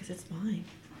shouldn't, because it's mine.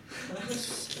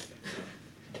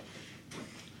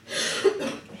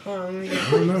 Hold on, let me I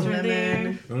get don't know. Right there.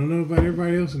 I don't know about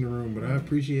everybody else in the room, but I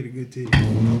appreciate a good titty.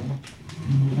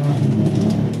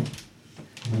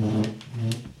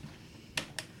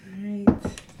 Alright.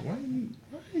 Why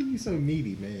are you so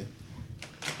needy, man?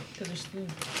 Because there's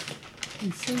food.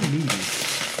 He's so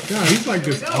needy. God, he's like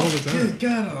this all the time. Good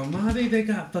God Almighty, they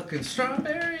got fucking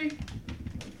strawberry.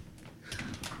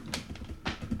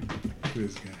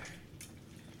 This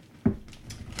guy.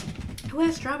 Who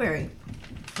has strawberry?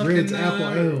 Red's Fucking,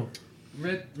 apple ale.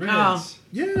 Reds. Oh.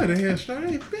 Yeah, they had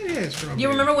strawberry. They had strawberry. You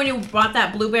remember when you bought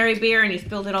that blueberry beer and you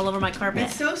spilled it all over my carpet?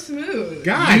 It's so smooth.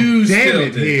 God You damn spilled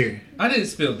it, it. here. I didn't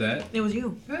spill that. It was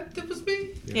you. That was me.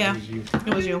 Yeah. It was you.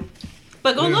 It was you.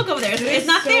 But go Yeah. look over there. It's, It it's is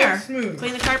not so there. smooth.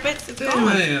 Clean the carpets. It's Damn, gone.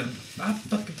 man. I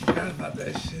fucking forgot about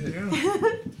that shit.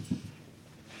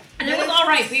 And it was all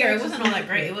right beer. It wasn't all that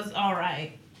great. It was all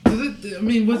right. Was it? I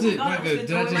mean, was Oh my it God, like I was a? gonna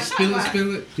Did I throw just my spill it? shot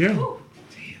Spill it? Yeah.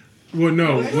 Well,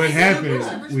 no. What happened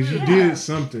was you Yeah. did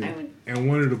something, I would- and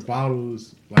one of the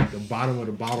bottles, like the bottom of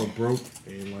the bottle, broke,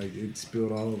 and like it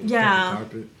spilled all over the Yeah. fucking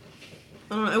carpet.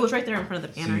 I don't know. It was right there in front of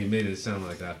the So you pantry. made it sound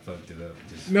like I fucked it up.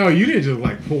 Just, No, you didn't just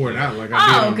like pour it out like I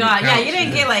did. Oh on the God, yeah, couch. you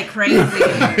didn't get like crazy.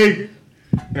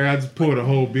 Like, I just poured a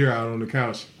whole beer out on the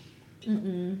couch.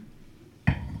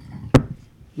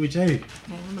 Which, hey, Okay,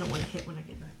 I'm gonna want to hit when I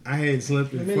get back. I hadn't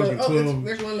slept in Let me fucking look. Oh, 12,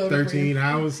 there's one loaded for 13 you.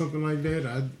 hours, something like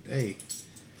that.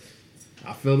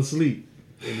 I fell asleep.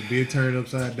 And the beer turned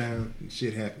upside down. And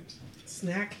shit happens.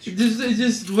 Snack. it's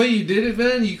just the way you did it,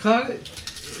 man. You caught it.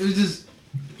 It was just.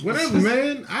 Whatever,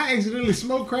 man. I accidentally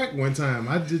smoked crack one time.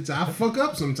 I fuck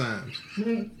up sometimes.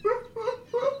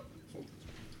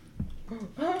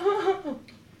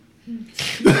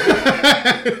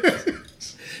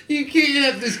 You can't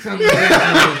have this conversation with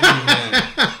me, man.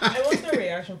 Hey, what's the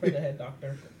reaction for the head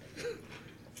doctor?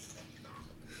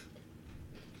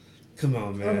 Come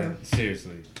on, man.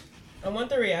 Seriously. I want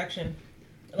the reaction.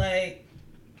 Like,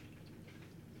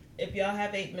 if y'all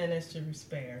have 8 minutes to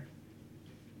spare,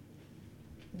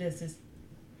 this is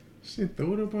Shit,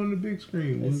 throw it up on the big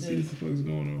screen. We'll This see is- what the fuck's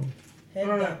going on. head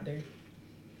Alright. doctor.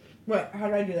 What? How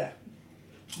do I do that?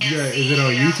 Yeah, is it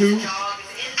on YouTube?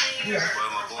 Yeah.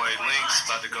 Well, my boy Link's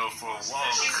about to go for a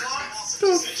walk. The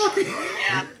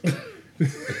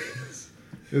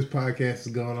fuck? This podcast is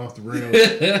going off the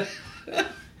rails.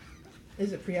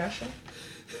 Is it Priasha?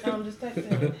 Just type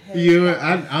in You know what?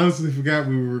 I honestly forgot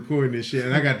we were recording this shit,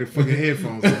 and I got the fucking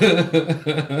headphones on.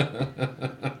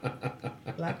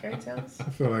 Black Guy Tales? I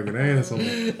feel like an asshole.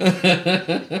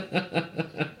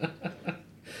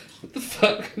 What the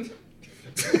fuck?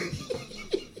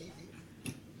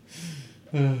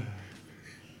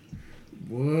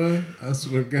 Boy, I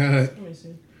swear to God, Let me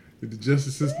see. if the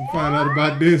justice system find out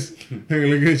about this, they're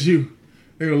gonna look at you.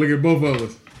 They're gonna look at both of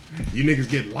us. You niggas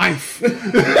get life.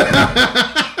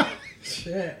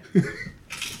 Shit.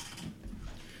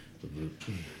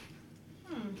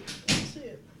 Let's see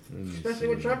it. Especially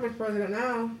with Trump as president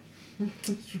now.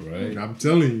 That's right. I'm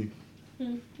telling you.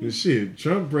 This shit,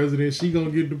 Trump president, she gonna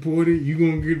get deported, you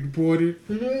gonna get deported,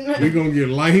 we gonna get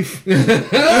life.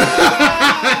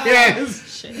 Yes.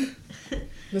 Shit.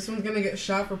 This one's gonna get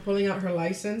shot for pulling out her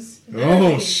license.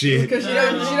 Oh shit. Because she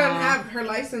doesn't have her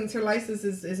license. Her license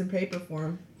is in paper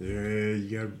form. Yeah,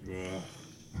 you got.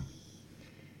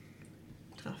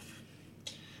 Tough.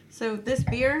 So this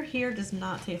beer here does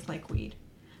not taste like weed.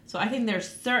 So I think there's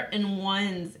certain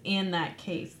ones in that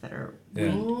case that are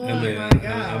Yeah. Oh I mean, my I'm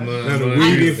God. That a I'm weed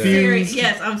I'm infused? serious.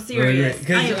 Yes, I'm serious.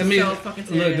 Because, I am so fucking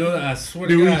serious. Look, dude, I swear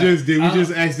Did to we God.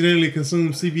 just accidentally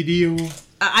consume CBD oil?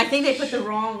 I think they put the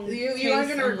wrong. You aren't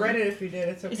gonna regret it if you did.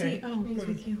 It's Is he? okay. Oh, he's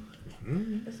with you.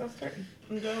 It's not certain.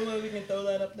 Is there a way we can throw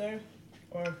that up there?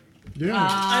 Or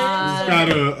Yeah. It's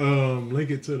gotta link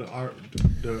it to the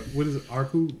what is it?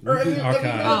 Arku? Or I mean,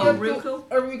 Archive. Oh, Roku?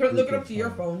 Or we could look it up to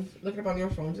your phones. Look it up on your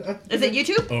phones. Is it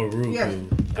YouTube? Oh, Roku. Yes.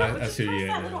 I see you. Press that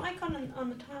Yeah. little icon on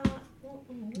the top.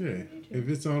 Yeah. If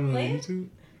it's on Play it? YouTube,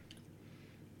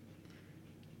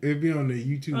 it'd be on the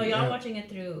YouTube. Oh, y'all app. watching it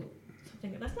through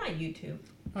something. That's not YouTube.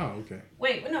 Oh, okay.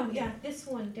 Wait, no, yeah, this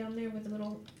one down there with the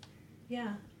little.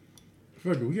 Yeah.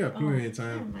 Fuck it, we got plenty of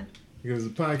never time mind. because the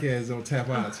podcast don't tap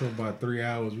out until about 3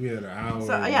 hours. We had an hour.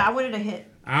 So yeah, I wanted to hit.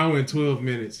 Hour and 12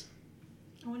 minutes.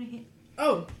 I want to hit.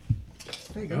 Oh.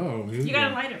 There you go. Oh, here we You gotta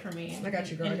go. light it for me. I got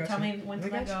you, girl. And I got tell you. me when I to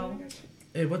got let you, go. I got you.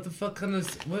 Hey, what the fuck kind of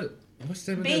what's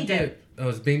the name of Bean that dip. Oh,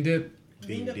 it's bean dip.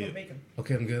 Bean dip dip. with bacon.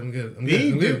 Okay, I'm good. I'm good. I'm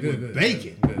Bean good. dip I'm good. with Good.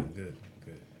 bacon. Good.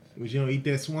 Would you don't eat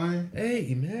that swine?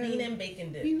 Hey, man. Bean and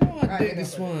bacon dip. You know I Alright, dig I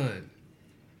this got one.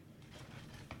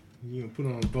 You gonna put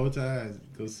on bow ties,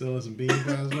 go sell us some bean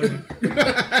pies later?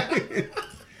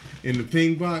 In the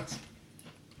ping box?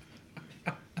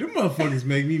 Them motherfuckers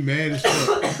make me mad as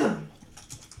fuck.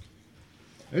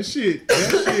 That shit,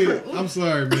 I'm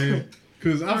sorry, man.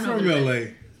 Cause I'm from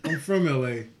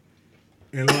LA.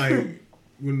 And like,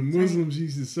 when the Muslims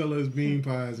used to sell us bean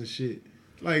pies and shit,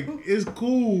 like, it's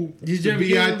cool Did you to ever be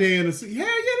get out them? there in the city. Yeah,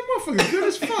 the motherfuckers good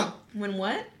as fuck. When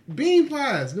what? Bean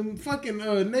pies, them fucking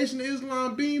Nation of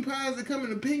Islam bean pies that come in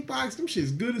the pink box, them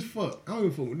shit's good as fuck. I don't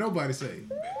give a fuck what nobody say.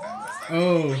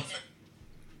 Oh,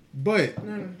 but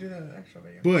No, do that extra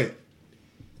video. but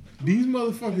these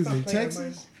motherfuckers in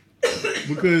Texas,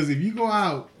 because if you go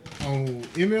out on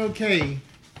MLK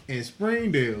and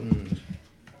Springdale,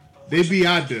 they be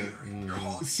out there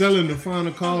selling the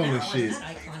final call and shit.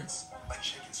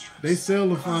 They sell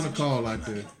the final call out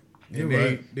there, You're and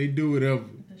right. they do whatever.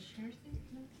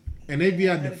 And they be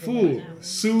out there full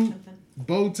suit,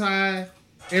 bow tie,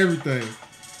 everything.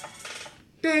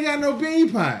 They ain't got no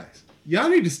bean pies. Y'all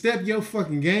need to step your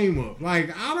fucking game up.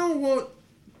 Like, I don't want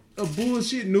a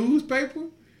bullshit newspaper.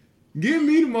 Give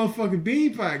me the motherfucking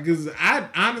bean pie. Because I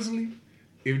honestly,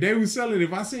 if they was selling,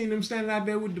 if I seen them standing out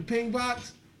there with the pink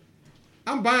box,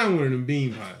 I'm buying one of them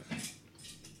bean pies.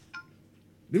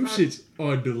 Them shits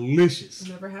are delicious.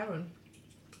 Never had one.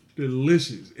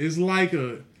 Delicious. It's like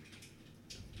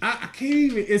I can't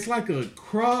even, it's like a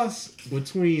cross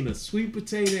between a sweet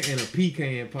potato and a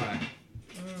pecan pie.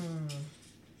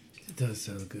 It does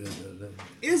sound good though, doesn't it?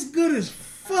 It's good as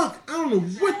fuck. I don't know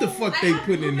what the fuck they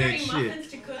putting in that shit.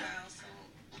 To cook.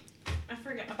 I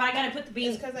forgot, but I gotta put the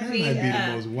beans. It's because I That have might be the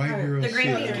the most white girl the shit. green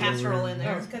I've bean ever casserole heard. in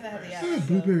there. It's because I have the Yeah, apple.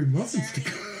 blueberry muffins to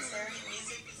go.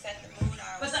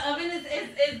 But the oven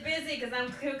is busy because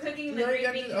I'm cooking the No, you green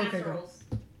got bean to- okay, casseroles.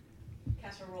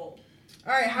 Casserole.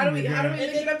 All right, how do we link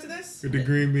it up to this? With the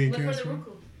green bean Look for the casserole.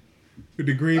 Roku. With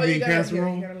the green Oh, bean you gotta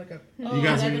casserole. look up. You got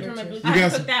I some- gotta turn my blue- I got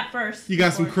cooked some- that first. You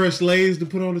got some before. crushed Lay's to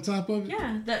put on the top of it?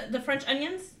 Yeah, the French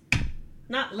onions,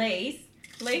 not Lay's.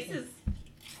 Lay's is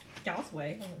y'all's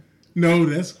way. No,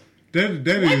 that is White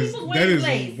people's way that is is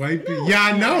Lay's. white people. No. Yeah,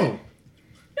 I know.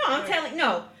 No, I'm telling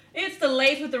no. It's the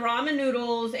Lay's with the ramen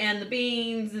noodles and the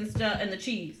beans and stuff and the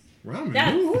cheese. Ramen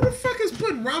That's- noodle? Who the fuck is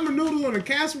putting ramen noodles on a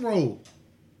casserole?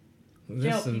 That's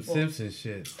Jail some people. Simpson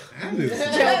shit. That is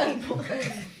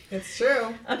It's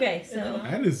true. Okay, so.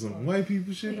 That is some white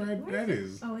people shit, right? Where That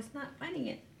is is. Oh, it's not finding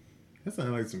it. That sounds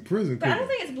like some prison. But I don't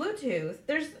cooking. think it's Bluetooth.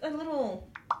 There's a little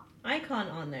icon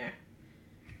on there.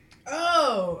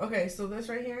 Oh, okay. So this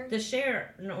right here, The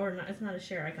share, no, or not, it's not a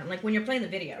share icon. Like when you're playing the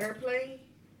video. AirPlay,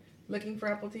 looking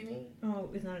for Apple TV. Oh,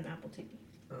 it's not an Apple TV.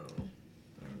 Oh,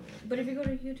 But if you go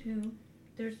to YouTube,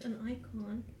 there's an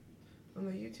icon on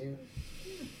the YouTube.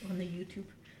 on the YouTube.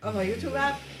 On the YouTube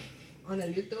app. On the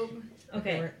YouTube.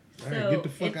 Okay. All right, So get the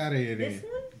fuck it's out of here, then. this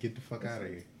one? Get the fuck out of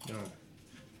here. No.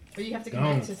 But you have to Gone.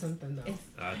 connect to something though. It's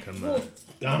Ah, come Well, on.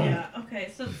 Gone. yeah.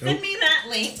 Okay. So send me that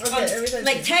link. Okay, everything's-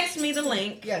 Like text me the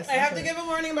link. Yes. I have to give a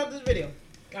warning about this video.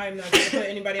 I'm not going to put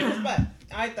anybody on the spot.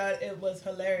 I thought it was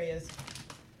hilarious.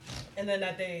 And then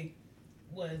that day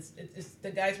it's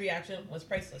the guy's reaction was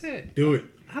priceless. Hey, Do it.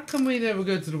 how come we never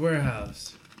go to the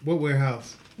warehouse? What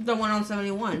warehouse? The one on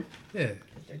 71. Yeah.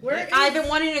 Where I've been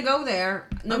wanting to go there.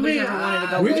 Nobody's ever wanted to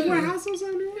go. Which there. warehouse or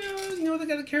something? You know they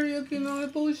got a karaoke and all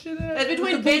that bullshit. It's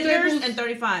between Vendors and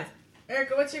 35.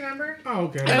 Erica, what's your number? Oh,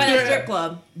 okay. By the After- strip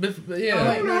club. Yeah. Oh,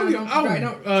 wait, no, don't.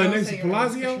 Oh, don't next say to your number.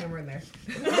 Palazzo? Put your number in there.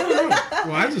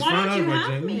 Well, I just Why found don't out you about have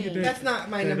that. Let me me? get that. That's not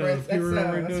my That, number. That's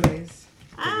Purell right that's there. Ray's.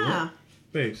 Ah.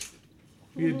 Babes,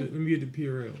 let me get the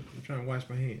Purell. I'm trying to wash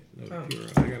my hand. No, the Oh.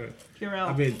 Purell. I gotta. Purell.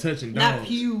 I've been touching Not dogs.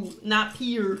 Pew. Not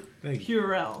Pure. Thank you.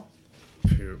 Purell.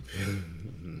 Pure.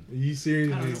 Are you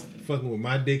seriously fucking with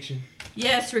my diction?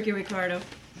 Yes, Ricky Ricardo.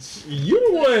 You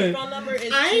the Your one. phone number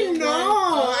is I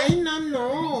 214 know. I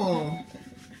know.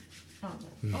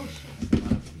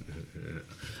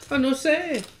 Oh, no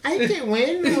sé. Ay, qué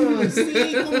bueno.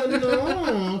 Sí, como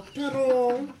no.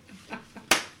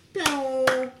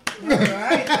 Pero.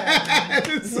 Alright.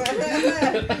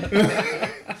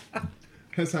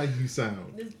 That's how you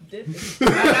sound. This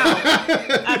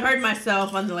I've heard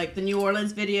myself on the New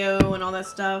Orleans video and all that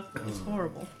stuff. It's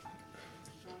horrible.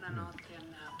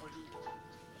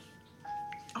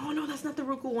 Oh no, that's not the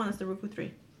Roku one. That's the Roku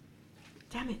 3.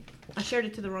 Damn it! I shared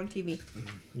it to the wrong TV.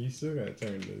 You still gotta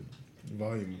turn the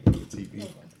volume of the TV.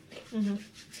 Mm-hmm.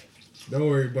 Don't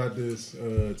worry about this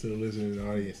to the listening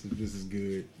audience. If this is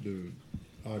good, the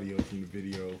audio from the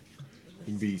video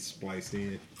can be spliced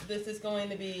in. This is going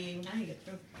to be.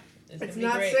 It's gonna be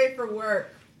not great. safe for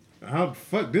work. How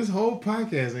fuck this whole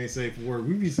podcast ain't safe for work.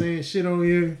 We be saying shit on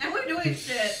here. And we're doing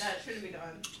shit that shouldn't be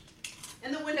done.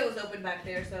 And the window is open back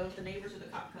there, so if the neighbors or the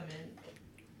cop come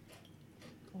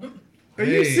in. Are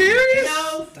you Hey. serious?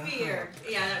 No fear.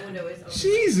 Yeah, that window is open.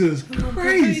 Jesus Christ.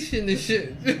 Probation and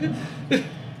shit. Wait,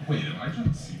 am I trying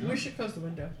to see We that? should close the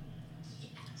window.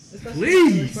 Especially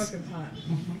Please. when it's fucking hot.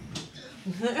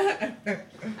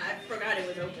 I forgot it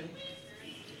was open.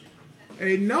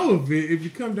 Hey, no, if you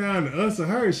come down to us or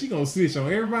her, she gonna snitch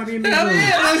on everybody in the Hell room. yeah,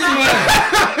 that's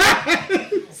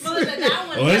why. Melissa, that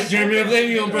one. Oh, that's Jeremy up there.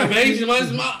 You on probation?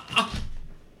 What's my?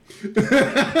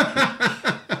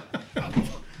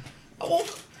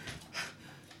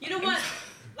 You know what?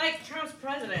 Like Trump's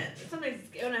president. Something's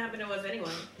gonna happen to us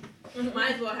anyway.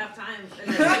 Might as well have time.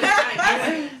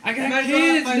 I got Might as well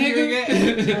kids, have fun doing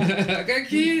nigga. I got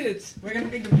kids. We're gonna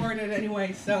be deported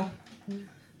anyway, so.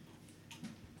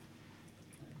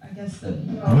 I guess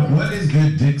What is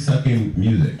good dick sucking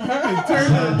music? Turn it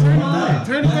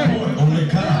back. On the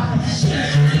car.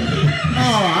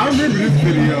 Oh, I remember this Is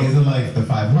video. it like the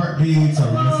 5 heartbeats or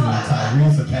listening to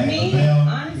Tyrese or Pat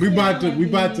LaBelle? We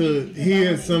about to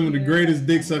hear some of the greatest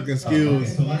dick sucking Okay,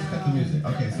 skills so let's cut the music.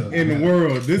 Okay, so in the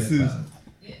world. This is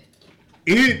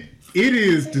it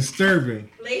is disturbing.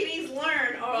 Ladies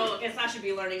learn. Oh, I guess I should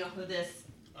be learning off of this.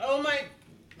 Oh my.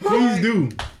 Please do.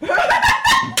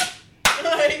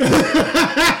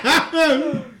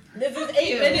 This is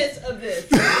 8 minutes of this.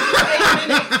 8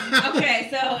 minutes. Okay,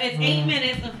 so it's 8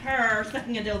 minutes of her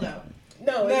sucking a dildo.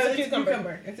 No, No, it's a it's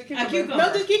cucumber. It's a A cucumber. cucumber.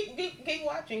 No, just keep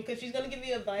watching because she's gonna give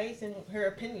you advice and her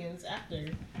opinions after.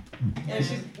 And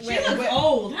she's She looks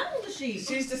old. How old is she?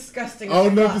 She's disgusting. Old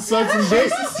as enough to fuck. suck some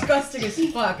dick. She's disgusting as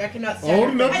fuck. I cannot stand Old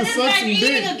her. enough to And this suck guy's some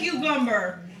eating a dick.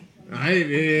 cucumber.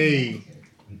 Hey.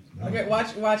 Okay,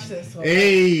 watch this. Hold on.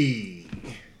 Hey.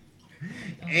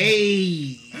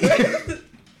 Hey.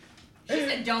 She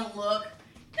said, "Don't look."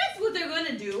 That's what they're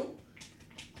gonna do.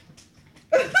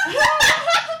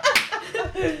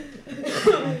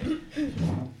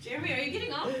 Jeremy, are you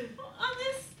getting off on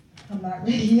this? I'm not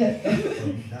ready yet.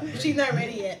 She's not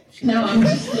ready yet. No, I'm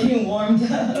just getting warmed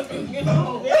up.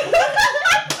 Oh.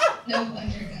 No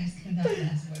wonder guys cannot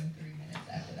last more than 3 minutes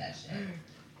after that shit.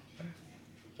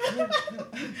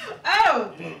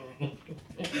 Oh!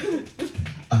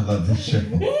 I love this show.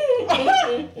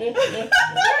 You're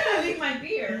having my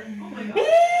beer. Oh my god.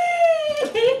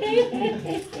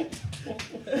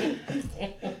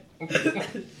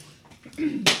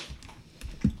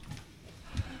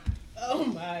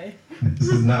 This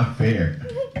is not fair.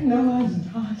 No, I'm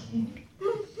talking.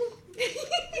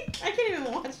 I can't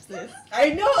even watch this. I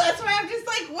know, that's why I'm just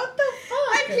like, what the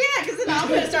fuck? I can't, because then I'm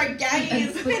gonna start gagging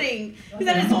and spitting. Because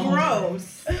that is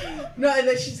gross. No, and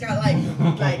then she's got like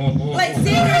Like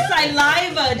seeing her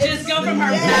saliva just go from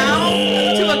her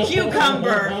mouth to a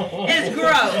cucumber is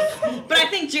gross. But I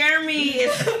think Jeremy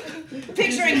is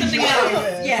picturing something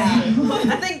else. Yeah.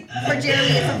 I think for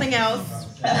Jeremy it's something else.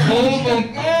 Oh my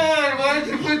God! Why did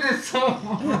you put this so? Oh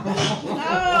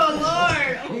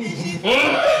Lord!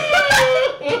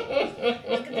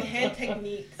 look at the hand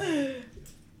techniques. And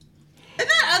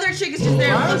that other chick is just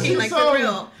there Why is looking she like so- for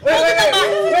real.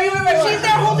 Wait. She's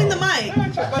there holding the mic.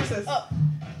 What's this? Oh,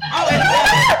 and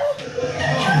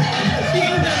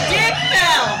dick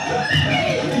fell.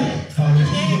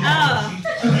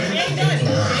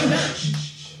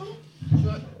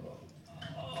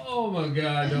 Oh my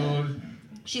God, dude.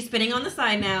 She's spinning on the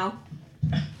side now.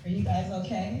 Are you guys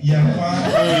okay? Yeah, I'm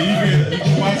fine. You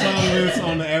can watch all of this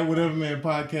on the At Whatever Man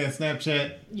podcast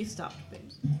Snapchat. You stopped,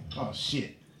 babes. Oh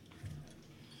shit.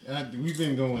 We've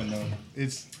been going though.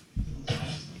 This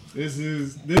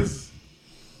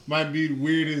might be the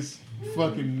weirdest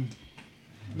fucking,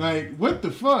 like, what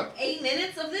the fuck? 8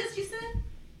 minutes of this, you said?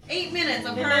 8 minutes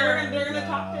of They're her. gonna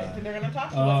talk to us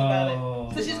about it.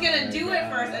 Oh. So she's gonna do it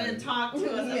first and then talk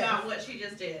to us about what she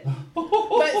just did. But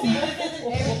see, this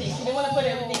isn't everything. She didn't want to put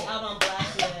everything out on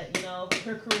blast yet, you know,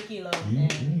 her curriculum.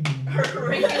 And Her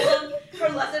curriculum, her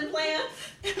lesson plans.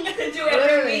 Do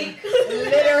every week.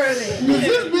 literally. Does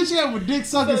this bitch have a dick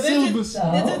sucking syllabus? So,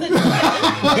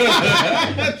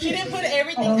 She didn't put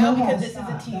everything out because this is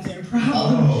a teaser.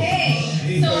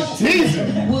 okay. So, Teaser.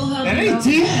 We'll help That you ain't out.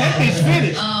 teeth. That bitch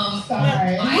finished.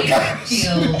 Sorry. I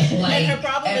feel like And her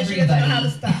problem is she doesn't know how to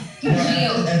everybody. stop.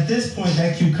 at this point,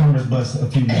 that cucumber's busted a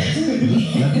few minutes.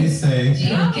 Let me say.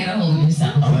 Gio, get a hold of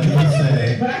yourself. Let me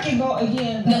say. But I can go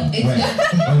again. No, it's Wait. not.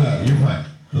 Oh no, you're fine.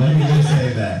 Let me just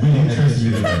say that. We need to turn the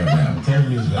music right now. Turn the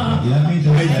music right now. Let me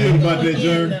just How you feel say. about that,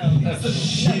 Jerry?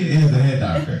 She is the head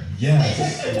doctor. Yes.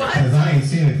 Because I ain't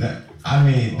seen it that. I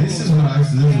mean, this is what I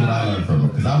learned from her.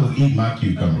 Because I was eating my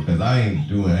cucumber. Because I ain't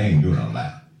doing all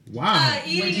that. Wow.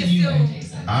 Eating What is did you still learn,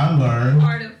 Jason? I learned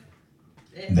part of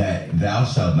it. that thou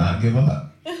shalt not give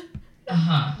up.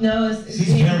 Uh-huh. No, it's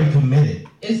She's very committed.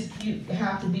 it's you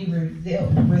have to be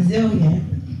resilient.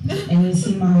 And you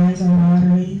see my eyes are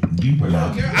watering. You were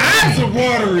not. Your eyes are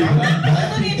watery. Look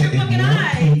at your fucking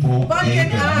eyes. People Fucking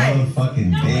gave the eyes. motherfucking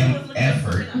No one was damn looking at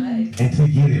effort your eyes. and to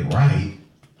get it right,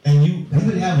 and we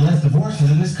would have less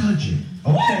divorces in this country.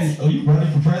 Okay, so you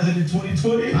running for president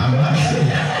 2020? I'm not saying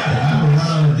that. I'm not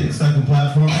on a dick sucking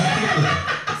platform.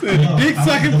 Dick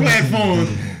sucking platform.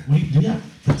 Do you have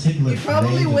particular You probably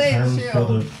names and win, terms too.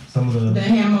 for some of The the?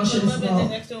 hand motions. What was the Well,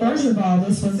 next one? first of all,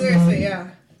 this was Seriously, yeah.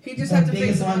 He just had the to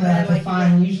fix biggest it one that I like could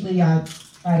find. Usually I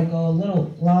try to go a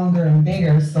little longer and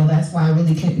bigger, so that's why I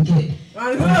really couldn't get.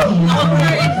 I Longer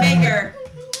know. and bigger.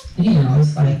 You know,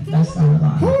 it's like that's not a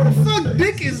lot. Who the fuck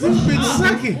dick is this bitch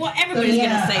sucking? Well, So, everybody's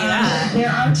gonna say that. There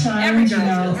are Every times, you girl's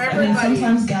know, gonna say I mean, Everybody.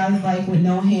 sometimes guys like with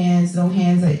no hands,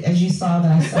 as you saw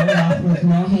that I started off with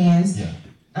no hands. Yeah.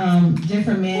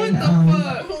 Different men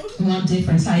What want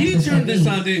different types You of turned this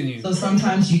techniques. on, didn't you? So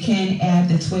sometimes you can add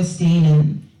the twisting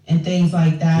and things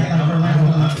like that, Yeah, like around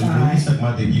the when you thigh. suck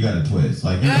my dick, you gotta twist.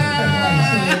 Like, you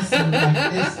Like twist and like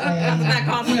this way. Isn't that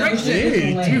constriction?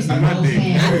 different ways. twisting my Both dick.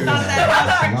 hands. Stop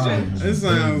that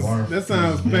constriction. That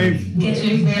sounds painful. Get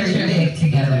your Very shit thick.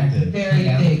 together. Very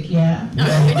thick, yeah.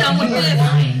 You're done with You're this.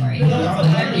 lying right now.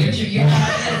 You're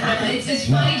not. It's just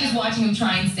funny just watching him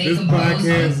try and stay This composed.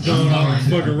 podcast is going He's off not.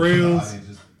 fucking rails.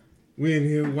 We in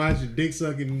here watching dick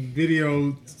sucking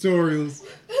video tutorials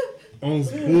on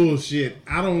some bullshit.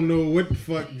 I don't know what the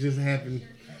fuck just happened.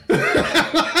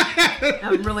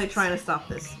 I'm really trying to stop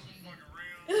this.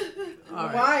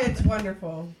 Why? It's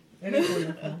wonderful. It is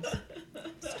wonderful.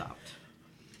 Stopped.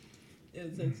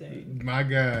 It's insane. My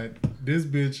God, this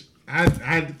bitch.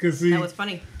 I could see. That was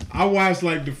funny. I watched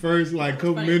like the first like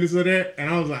couple funny. minutes of that, and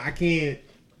I was like, I can't.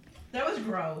 That was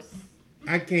gross.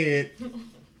 I can't.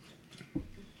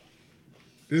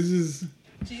 This is.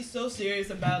 She's so serious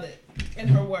about it in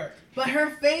her work. But her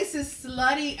face is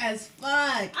slutty as fuck.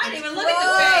 I didn't even look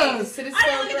at the face. It is I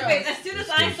didn't look at the face. As soon as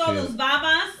I saw those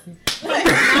babas, it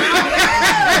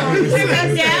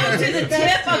went down to the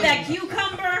tip of that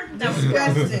cucumber. That was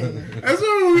gross. disgusting. That's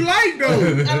what we like though. No,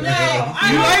 You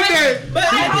like that?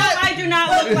 I hope I do not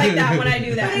look like that when I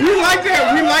do that. We like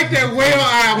that. We like that whale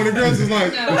eye when the girls is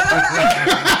like.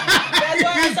 That's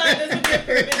why I thought this would be a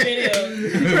perfect video.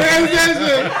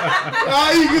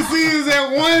 All you can see is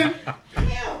that one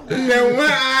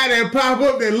eye that pop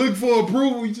up that look for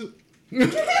approval. You just,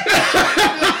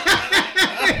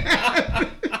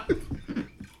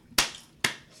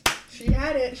 She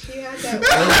had it. She had that.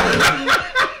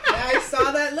 I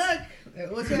saw that look.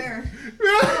 It was her.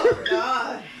 Oh,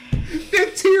 God.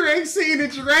 That T-Rex scene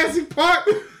in Jurassic Park.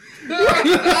 T-Rex.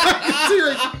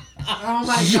 Oh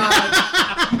my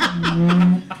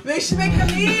God. They should make a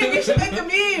meme. We should make a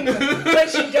meme. When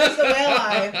she does the whale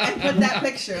eye and put that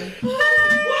picture.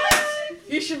 What?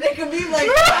 You should make a meme like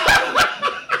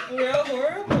that. We're all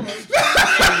horrible.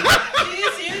 She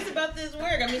is serious about this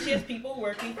work. I mean, she has people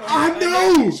working for her. I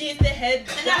know. She's the head. And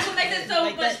that's what makes it so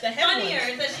like, much the head funnier one.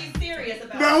 is that she's serious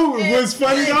about No, it. what's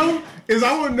funny though is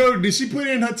I want to know, did she put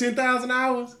in her 10,000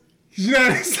 hours? You know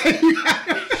what I'm saying?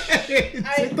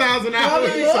 10,000 hours.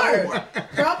 Probably more.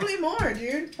 Probably more,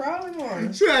 dude. Probably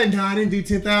more. She's like, no, I didn't do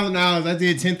 10,000 hours. I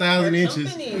did 10,000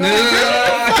 inches. I mean,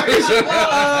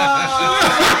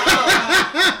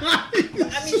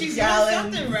 she's doing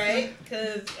something right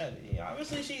because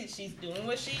obviously she's doing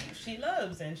what she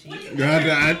loves and she.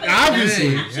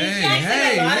 Obviously.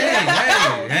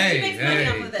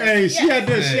 Hey, she had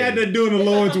that doing the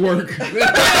Lord's work.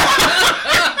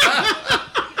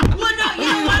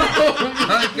 Oh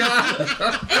my God.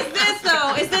 Is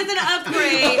this an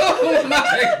upgrade? Oh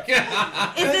my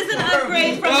God. Is this an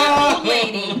upgrade from that old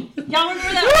lady? Y'all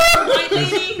remember that old white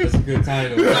lady? That's a good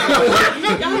title. I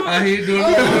hate doing the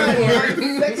work.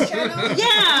 Sex channel? Yeah.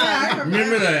 I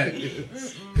Remember that.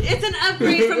 It's an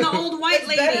upgrade from the old white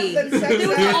lady. better than sex There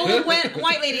was an ed. old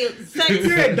white lady. Sex.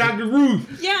 Yeah, Dr.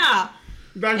 Ruth. Yeah.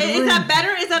 Dr. Is Ruth. that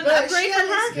better? Is that an upgrade from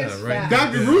her? Yeah, right.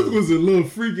 Dr. Ruth was a little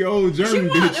freaky old She German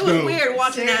was. bitch, It was though. weird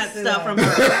watching that Seriously, stuff from though.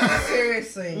 her.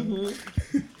 Seriously.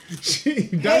 Hey,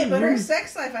 Hey, but her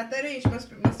sex life at that age must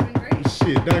have been great.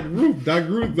 Shit, Dr. Ruth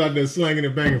was out there slanging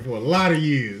and banging for a lot of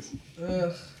years.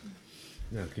 Ugh.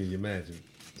 Now, can you imagine?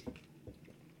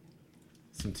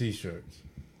 Some t-shirts.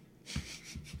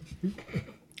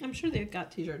 I'm sure they've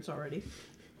got t-shirts already.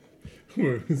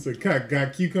 It's a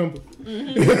got cucumber.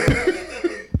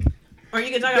 Or you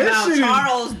can talk That about shit is-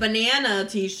 Charles' banana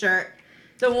t-shirt.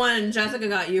 The one Jessica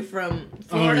got you from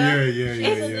Florida. Oh,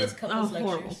 yeah. Those couples horrible.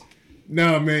 lectures.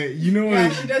 No, man, you know Yeah,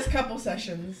 what? she does couple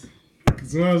sessions.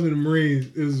 Because when I was in the Marines,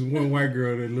 there was one white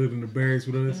girl that lived in the barracks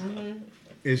with us.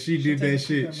 And she did that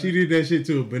shit. She did that shit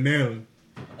to a banana.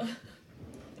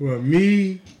 Well,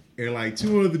 me and like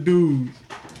two other dudes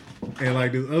and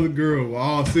like this other girl were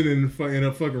all sitting in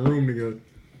a fucking room together.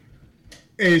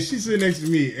 And she sitting next to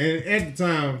me. And at the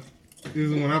time, this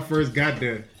is when I first got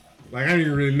there. Like, I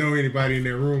didn't really know anybody in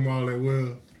that room all that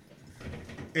well.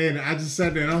 And I just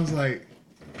sat there and I was like,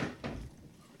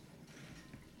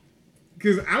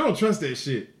 because I don't trust that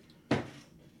shit.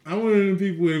 I'm one of them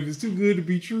people, if it's too good to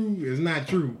be true, it's not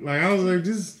true. Like, I was like,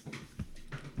 just...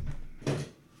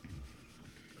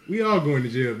 We all going to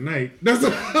jail tonight. That's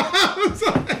what I was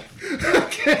like.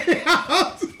 Okay. I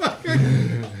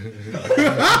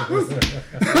was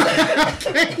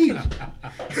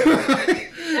like...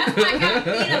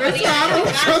 That's why I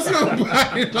don't trust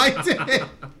nobody like that.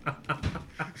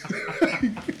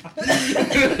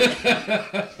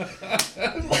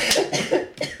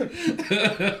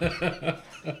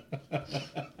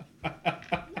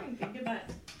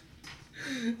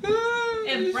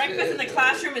 If breakfast in the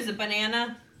classroom is a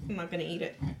banana, I'm not gonna eat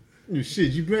it.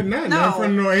 Shit, you better not. No. Not in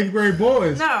front of no 8th grade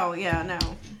boys. No, yeah, no.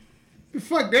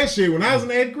 Fuck that shit. When I was in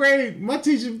 8th grade, my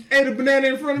teacher ate a banana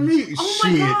in front of me. Oh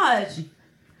shit. my gosh.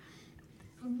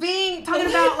 Talking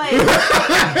about like going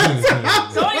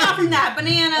off from that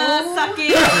banana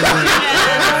sucking.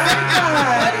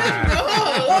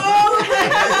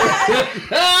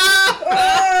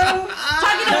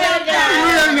 Talking about You that.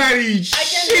 better not eat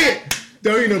shit.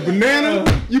 Don't eat a banana.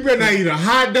 You better not eat a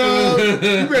hot dog. You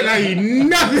better not eat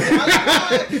nothing.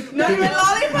 Not even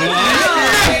lollipop.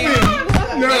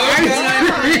 No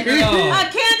ice cream. A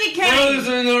candy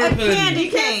cane. A candy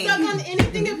cane. Suck on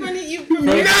anything in front of you.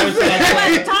 We're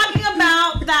talking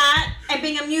about that and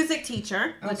being a music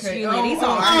teacher, which Okay. you ladies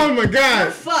Oh, are. Oh my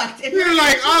god. Fucked. If You're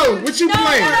like, oh, what you No,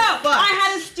 playing? I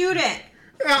had a student.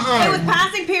 It was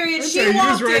passing period. She Tell you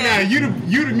walked this right in. now.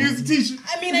 You the music teacher.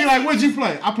 I mean, you're like, what'd you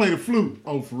play? I played the flute.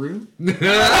 Oh, for real? No.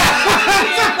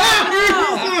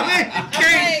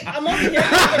 I'm over here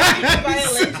teaching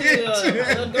violin to a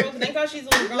little girl. Thank God she's a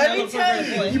little girl. Let me not a tell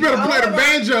little boy. You better play the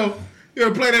banjo. You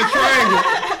better play that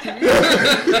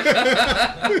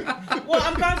triangle. Well,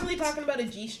 I'm constantly talking about a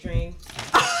G string.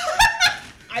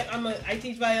 I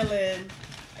teach violin.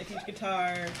 I teach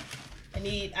guitar.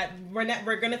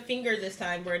 We're gonna finger this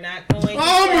time. We're not going.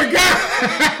 Oh my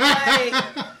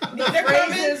god! These are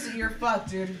common. Phrases, you're fucked,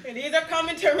 dude. And these are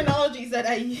common terminologies that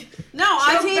I use. No,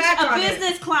 I Choke teach back a on it.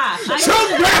 business class.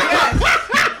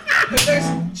 But there's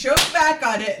choke back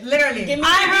on it, literally. Give me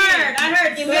I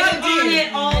heard. Give me Suck the on D.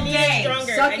 it all I need day. it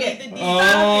stronger. Suck I need it. the D.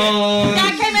 Oh,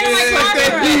 That came into my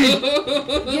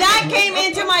classroom. That came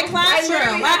into my classroom.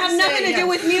 literally I had have to nothing say to do yes.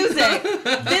 with music.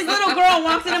 This little girl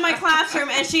walks into my classroom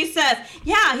and she says,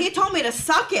 "Yeah, he told me to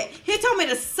suck it. He told me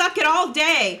to suck it all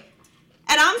day."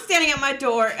 And I'm standing at my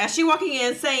door as she walking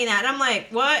in saying that, and I'm like,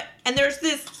 "What?" And there's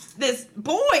this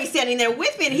boy standing there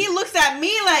with me, and he looks at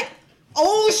me like,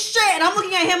 "Oh shit!" And I'm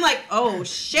looking at him like, "Oh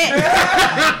shit!" and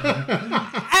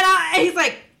he's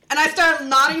like, and I start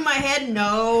nodding my head,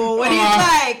 no. And he's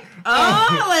like,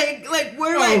 "Oh, like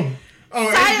we're like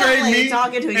silently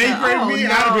talking to each other." 8th grade me,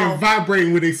 I'd have been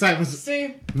vibrating with excitement.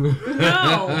 See,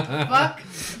 No. fuck.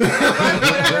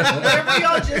 Whatever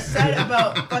y'all just said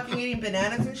about fucking eating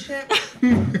bananas and shit.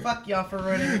 Fuck y'all for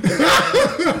ruining food.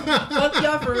 Fuck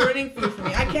y'all for ruining food for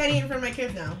me. I can't eat in front of my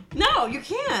kids now. No, you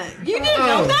can't. You didn't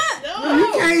know that? No.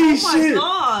 You can't eat Oh my shit.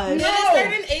 gosh. Did it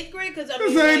start in 8th grade? Because I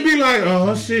mean, So they'd be like,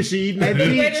 oh shit, she eating that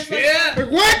graders peach. like Yeah.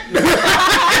 Like, what?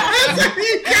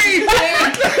 You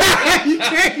can't. You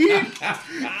can't eat. That's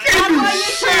why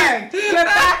you turn your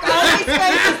back always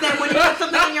faces them when you put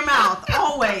something in your mouth.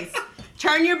 Always.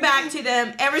 Turn your back to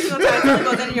them every single time something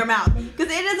goes into your mouth. Because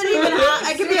it doesn't even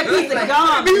it could be a piece of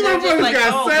gum. These They're just motherfuckers like,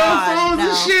 got oh, cell God, phones no.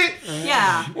 and shit.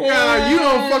 Yeah. Yeah, you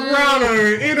don't fuck around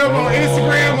or end up on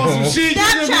Instagram on some shit. You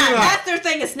just be Snapchat. like, That's their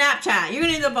thing is Snapchat. You're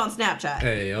going to end up on Snapchat.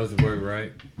 Hey, I was at work,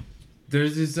 right?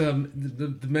 There's this the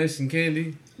Mexican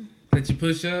candy that you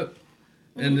push up,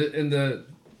 and the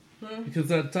it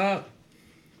comes out the top.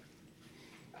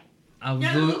 I was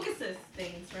Yeah, a the little, Lucas's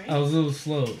things, right? I was a little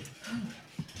slow,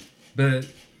 but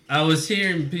I was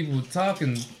hearing people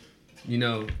talking, you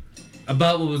know,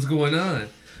 about what was going on.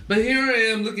 But here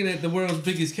I am looking at the world's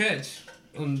biggest catch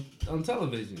on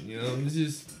television. You know, it's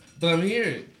just, but I'm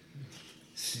hearing,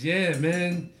 yeah,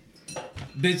 man,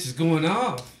 bitch is going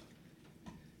off.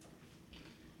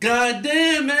 God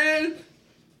damn, man.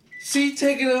 She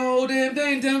taking the whole damn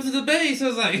thing down to the base. I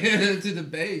was like, to the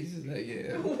base. She's like,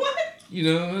 yeah. What? You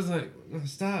know, I was like, I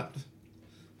stopped. I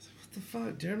was like, what the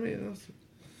fuck, Jeremy?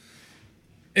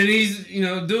 And he's, you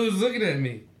know, dude's looking at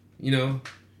me, you know.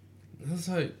 I was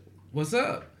like, what's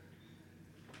up?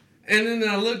 And then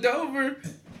I looked over.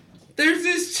 There's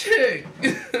this chick.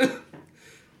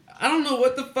 I don't know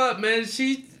what the fuck, man.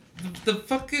 She, the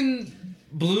fucking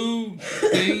blue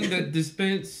thing that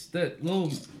dispensed that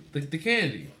little, the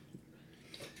candy.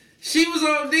 She was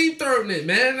all deep throating it,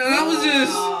 man. And I was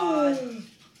just...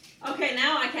 Okay,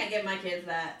 now I can't give my kids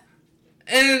that.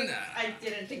 And I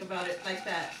didn't think about it like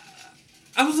that.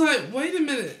 I was like, wait a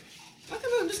minute. I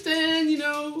can understand, you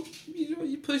know,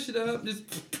 you push it up, just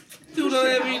do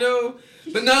whatever, you know.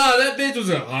 But no, that bitch was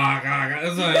like, I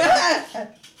was like,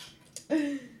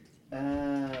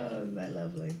 Oh, is that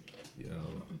lovely? yo.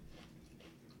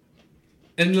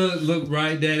 And look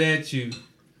right dead at you.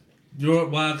 Your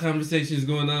wild conversation is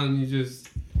going on, and you just,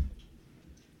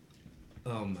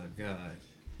 oh my god.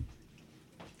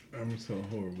 I'm gonna tell a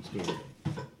horrible story.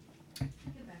 I'm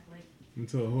gonna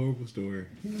tell a horrible story.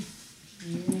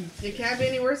 It can't be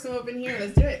any worse than what's been here.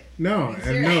 Let's do it. No, Let's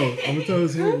and hear no, it. I'm gonna tell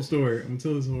this horrible story. I'm gonna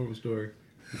tell this horrible story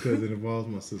because it involves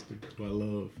my sister, who I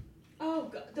love.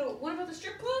 Oh, God. What about the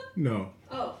strip club? No,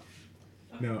 Oh.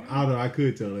 no, although I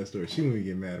could tell that story, she wouldn't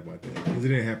get mad about that because it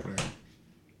didn't happen to her.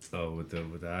 Oh, with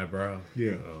the eyebrow?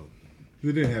 Yeah, Oh.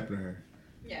 it didn't happen to her.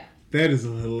 Yeah. That is a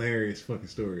hilarious fucking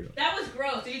story, though. That was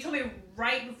gross. You told me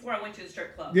right before I went to the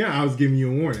strip club. Yeah, I was giving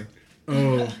you a warning.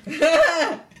 Oh,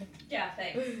 Yeah,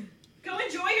 thanks. Go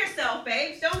enjoy yourself,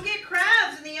 babes. Don't get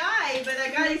crabs in the eye, but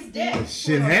that guy's dick. that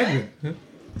shit happened.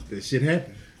 That shit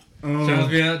happened. Charles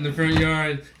be out in the front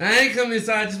yard. I ain't coming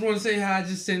inside. I just want to say hi.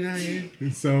 Just sitting out here.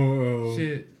 So,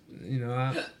 Shit. You know,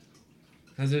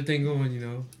 how's everything going, you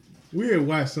know? we had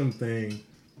watched something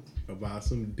about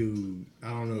some dude. I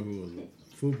don't know if it was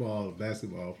a football or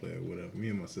basketball player or whatever. Me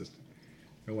and my sister.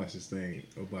 I watched this thing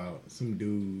about some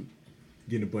dude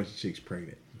getting a bunch of chicks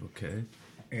pregnant Okay.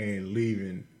 and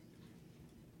leaving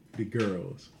the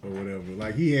girls or whatever.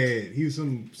 Like he was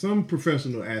some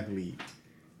professional athlete,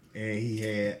 and he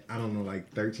had, I don't know, like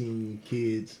 13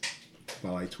 kids by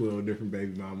like 12 different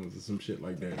baby mamas or some shit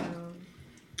like that.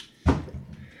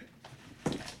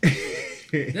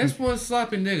 That's one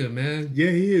sloppy nigga, man.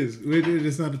 Yeah, he is.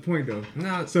 That's not the point though.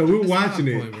 Nah, So we're that's not watching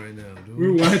the it. point right now, dude.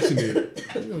 We're watching it,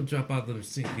 We're gonna drop out the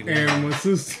sink. You know? and my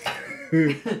sister,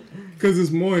 because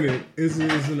it's morning. It's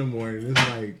in the morning. It's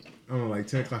like, I don't know, like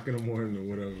 10 o'clock in the morning or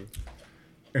whatever.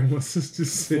 and my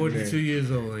sister's sitting 42 there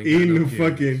years old. Ain't eating got no the kids.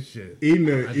 fucking Shit. eating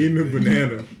I the did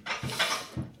banana,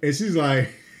 and she's like,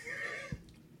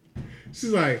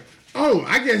 oh,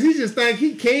 I guess he just think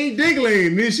he King Diggling.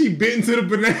 And then she bit into the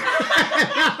banana.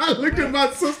 I looked at my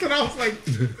sister and I was like,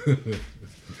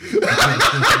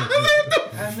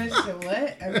 I missed it.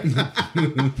 What?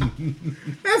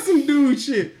 that's some dude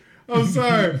shit. I'm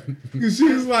sorry. Cause she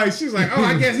was like, oh,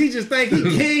 I guess he just think he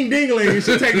King Diggling. And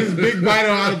she take this big bite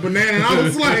out of the banana. And I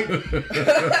was like, I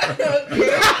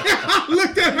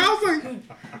looked at her, I was like,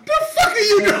 the fuck are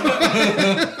you doing?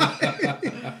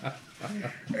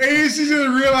 And then she just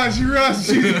realized she was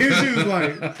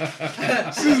like,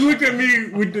 she just looked at me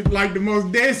with the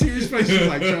most dead serious face. She was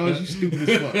like, Charles, you stupid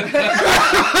as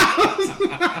fuck.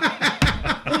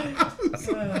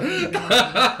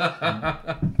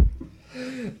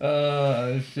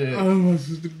 Shit. Oh, my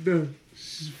sister, no.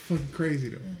 She's fucking crazy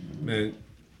though. Man,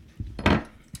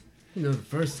 you know, the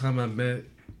first time I met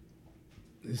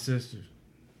his sister.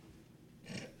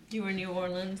 You were in New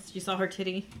Orleans. You saw her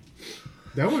titty.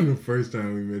 That wasn't the first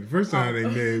time we met. The first time they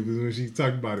met was when she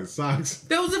talked about his socks.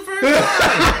 That was the first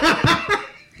time.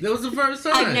 That was the first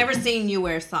time. I've never seen you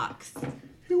wear socks.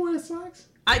 He wears socks?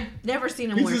 I've never seen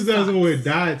him He wear just socks. doesn't wear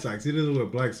dyed socks. He doesn't wear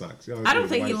black socks. I don't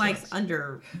think he likes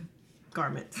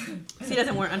undergarments. He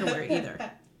doesn't wear underwear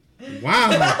either. Wow.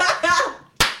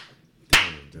 Damn,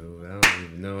 dude, I don't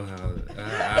even know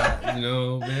how. You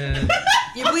know, man.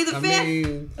 You plead the fifth?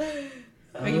 mean,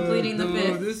 Are you pleading the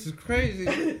fifth? This is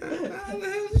crazy.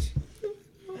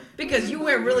 Because you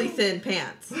wear really thin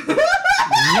pants.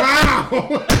 Wow.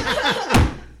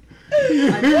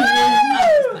 I'm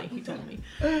just playing. He told me.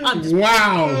 I'm just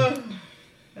Wow.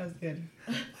 That was good.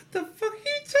 What the fuck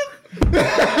you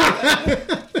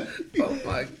talking? Oh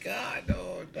my god,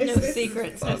 dog. No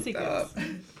secrets. No secrets.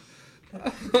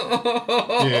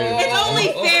 Yeah. It's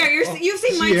only fair. You've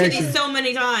seen my She titties actually- so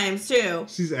many times too.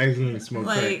 She's accidentally smoked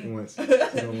Like- crack once. So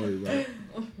don't worry about it.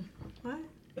 What?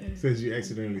 Says you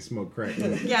accidentally smoked crack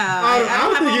once. Yeah, I I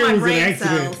don't have all my brain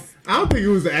cells. I don't think it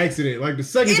was an accident. Like the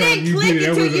second It time ain't you click did it, that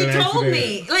until wasn't you an told accident.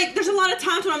 me. Like, there's a lot of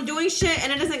times when I'm doing shit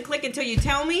and it doesn't click until you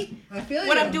tell me I feel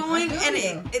what you. I'm doing, I feel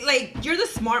and you. it, like you're the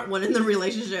smart one in the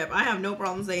relationship. I have no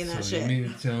problem saying that So you shit.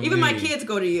 mean to tell Even my me kids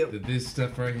go to you. that this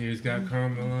stuff right here's got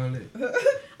caramel on it?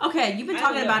 Okay, you've been I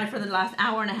talking don't about know. it for the last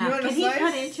hour and a half. want a Can he slice?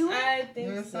 cut into it? I You think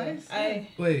want a so. slice?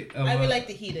 Wait, I would like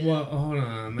to heat it. Well, hold on.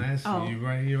 I'm asking Oh. you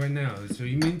right here, right now. So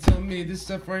you mean to tell me this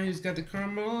stuff right here's got the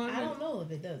caramel on it? I don't know if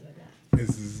it does or not.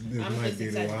 This I'm might just be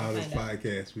the excited to wildest find out.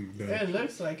 podcast we've done. It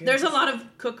looks like it. There's a lot of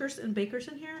cookers and bakers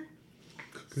in here.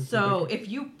 So if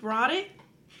you brought it,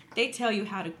 they tell you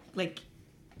how to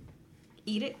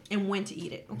eat it and when to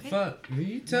eat it. Okay. Fuck.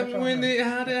 You tell me when they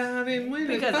how they when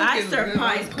they Because fuck I it. serve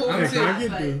pies cold I'm or saying- hot, I get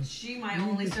but the- she might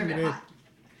only serve it hot.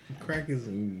 Crackers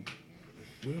and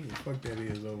whatever the fuck that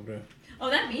is over there. Oh,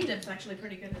 that bean dip's actually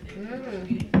pretty good to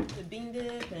do. The bean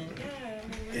dip and yeah,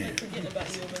 I'm like forgetting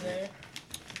about you over there.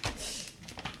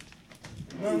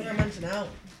 Well, I'm munching out.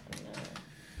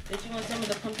 Did you want some of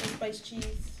the pumpkin spice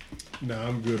cheese? No,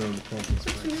 I'm good on the pumpkin You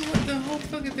spice. know what the whole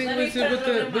fucking thing Let me with put a little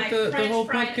bit of my the French whole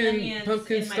fried pumpkin onions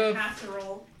in my stuff.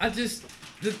 casserole.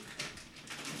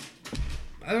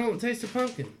 I don't taste the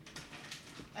pumpkin.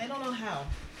 I don't know how.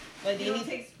 Like, do You you don't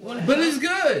need taste you wanna But try? it's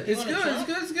good. You It's wanna good. try? It's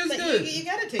good. It's good. Like, It's good. You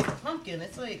gotta taste the pumpkin.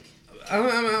 It's like I'm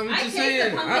I just taste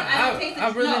saying. the pumpkin. I don't taste it. I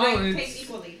really no, don't. I It's- taste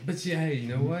equally. But yeah, hey, you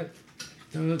know what?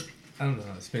 Dude, I don't know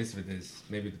how expensive it is.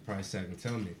 Maybe the price tag can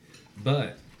tell me.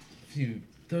 But if you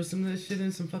throw some of that shit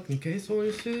in some fucking queso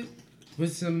and shit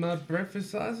with some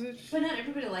breakfast sausage, But not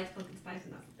everybody likes pumpkin spice,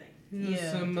 and that's the thing. you know,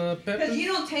 Yeah. some Because peppers. you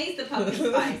don't taste the pumpkin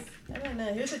spice. I don't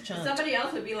know. Here's a chunk. Somebody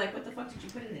else would be like, "What the fuck did you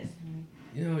put in this?"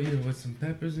 You know, with some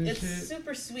peppers and It's shit.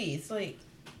 super sweet. It's like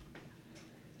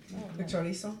The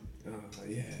chorizo. Oh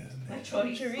yeah. Like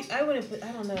chorizo. chorizo. I wouldn't put.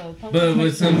 I don't know. Pumpkin But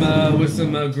with spice-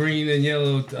 some green and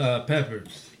yellow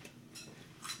peppers.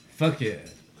 Fuck yeah.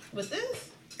 with this.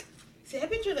 See, I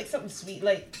picture like something sweet,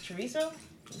 like chorizo.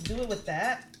 Do it with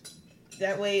that.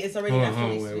 That way, it's already Hold on,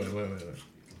 naturally hold on, sweet. wait.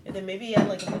 And then maybe add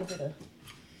like a little bit of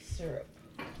syrup.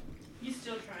 You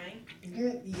still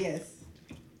trying? Yes.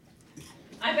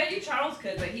 I bet you Charles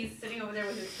could, but he's sitting over there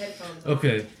with his headphones on.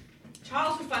 Okay.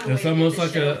 Charles could find a way It's to get almost this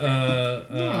like shit over there.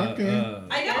 a No, I can.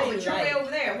 I know, but you're way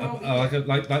over there. We're over here.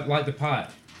 like the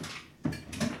pot.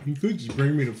 You could just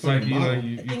bring me the It's like fucking you know bottle.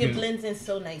 you I think it can, blends in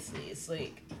so nicely. It's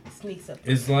like sneaks up.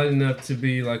 it's light enough to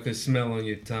be like a smell on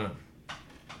your tongue.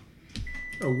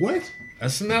 A what? A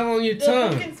smell on your The tongue.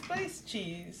 pumpkin spice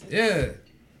cheese. Yeah.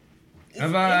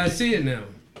 I see it now.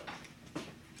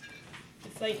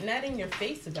 It's like not in your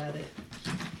face about it.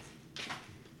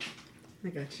 I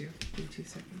got you. Give me 2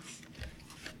 seconds.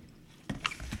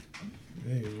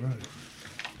 Yeah, you're right.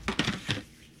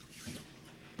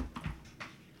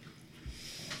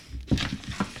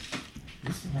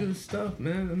 This is good stuff,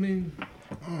 man. I mean,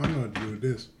 Oh, I know what to do with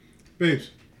this. Babes,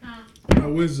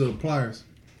 where's the pliers?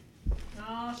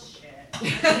 Oh shit.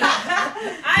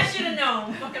 I should have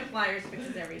known. Fucking pliers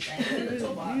fixes everything. It's in the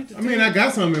toolbox. I mean, I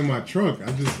got some in my trunk.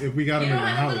 I just, if we got You them don't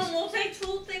in the have a house. little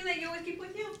multi-tool thing that you always keep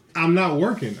with you? I'm not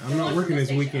working. I'm not what's working in the this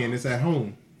station? weekend. It's at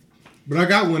home. But I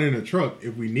got one in the truck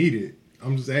if we need it.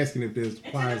 I'm just asking if there's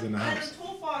pliers in the It's house. in a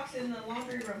toolbox in the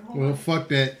laundry room. Hold Well, on. fuck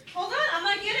that. Hold on, I'm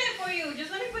gonna get it for you.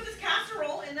 Just let me put this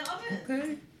casserole in the oven.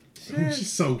 okay.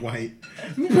 She's so white.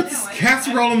 Put this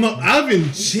casserole in the oven.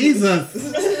 Jesus.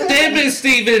 Damn it,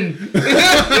 Steven!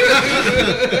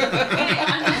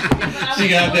 She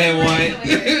got that white.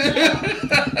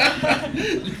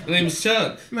 Name's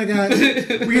Chuck. Oh my God.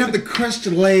 We have the crushed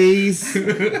Lay's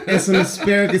and some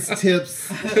asparagus tips.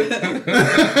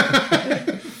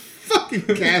 Fucking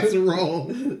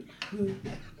casserole. Okay, we'll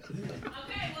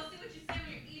see what you say when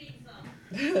you're eating some.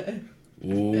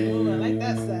 Oh, I like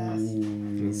that sass.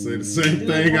 I say the same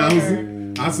thing.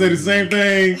 I said the same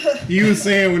thing you was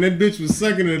saying when that bitch was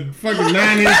sucking a fucking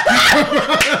 9-inch.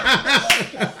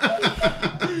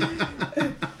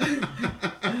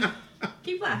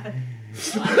 Keep laughing.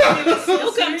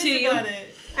 It'll come to you. About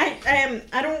it.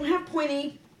 I don't have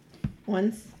pointy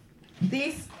ones.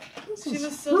 These. She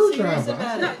was so serious Screwdriver.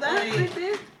 about Not it. that Like, right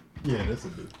there. Yeah, that's a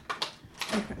good.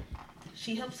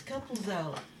 she helps couples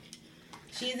out.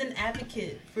 She's an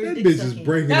advocate for That dick bitch is sucking.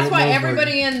 breaking That's up why motherfuckers.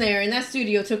 everybody in there in that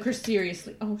studio took her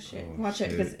seriously. Oh shit! Watch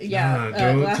it, because Nah, dude,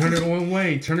 glasses- turn it one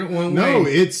way. Turn it one No,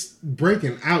 way. it's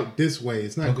breaking out this way.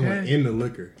 It's not going Okay. in the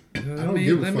liquor. I don't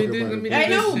give a fuck about it. I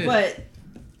know, Shit. but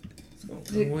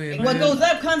Way, what man. goes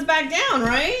up comes back down,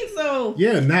 right? So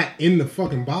Yeah, not in the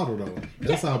fucking bottle though.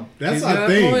 That's our He's our got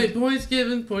thing. Points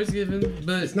given,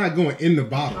 but It's not going in the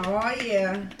bottle. Oh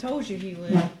yeah. told you he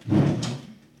would.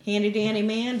 Handy dandy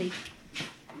Mandy.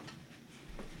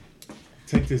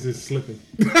 Take this as slipping.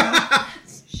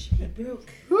 It broke.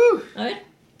 What?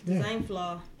 Design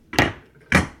flaw.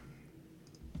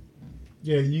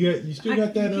 Yeah, you still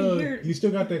got that you can hear it. you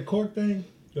still got that cork thing?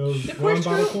 Those The wine cork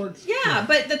bottle screw? corks? Yeah,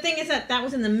 but the thing is that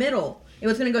was in the middle. It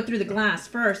was gonna go through the glass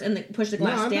first and then push the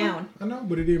glass I know, down. I know,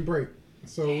 but it didn't break.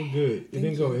 So we're good. It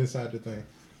didn't go inside the thing.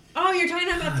 Oh, you're talking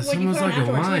about It's what you put almost on like a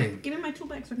afterwards. wine. Wait, give me my tool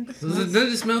bag so I can put does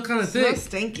this. it smell kind of thick? Smells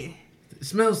stinky. It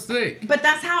smells thick. But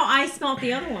that's how I smelled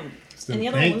the other one, Still and the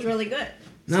other one pink. was really good.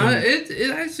 No,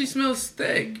 it actually smells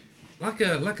thick, like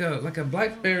a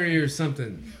blackberry or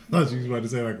something. I thought you was about to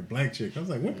say like a black chick. I was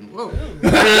like, what? Whoa.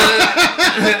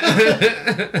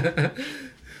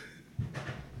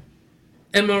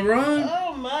 Am I wrong?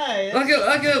 Oh my. Like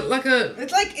a.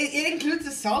 It's like it includes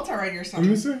the salt already or Let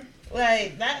me something. see.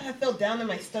 Like that had felt down in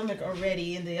my stomach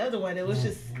already, and the other one it was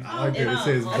just I like that it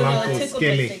says I don't know, it Blanco tickled my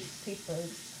Skelly. taste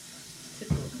buds.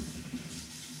 Tickled.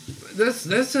 That's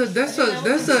a Sure. thing.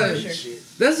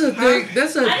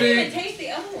 That's a I didn't even thing. taste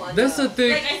the other one. That's though. a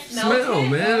thick Like, I smelled smell, it,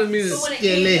 man. I mean, but it's when it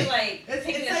skinny. came to like It's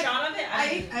taking a like- shot of it,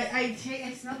 I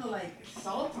I smell the like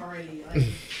salt already. Like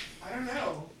I don't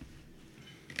know.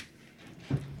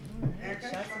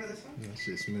 Erica, part of this one? That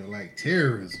shit smell like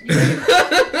terrorism.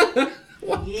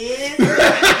 Yes.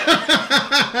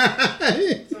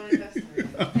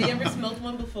 Have you ever smelled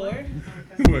one before?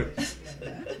 What?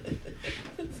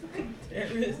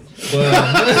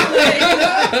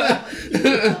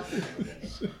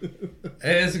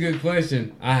 Hey, that's a good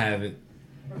question. I haven't.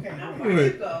 Okay, how far you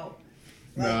go?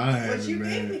 No, I What haven't, you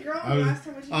man. gave me, girl? I was- Last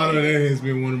time what you Oh, no, gave me? that has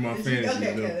been one of my Did you- fantasies,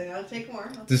 Okay, though. then I'll take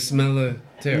more. The smell of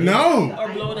terror. No, Or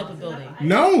blowing up a building?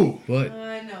 no. What?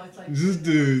 No, it's like Just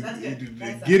to That's good.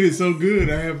 That's get it so good,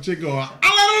 I have a chick go. a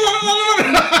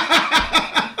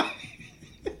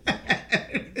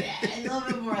little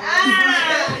bit more.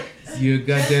 You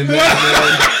goddamn it.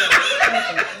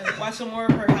 Watch some more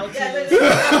of her how-tos.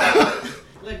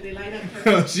 Look, they line up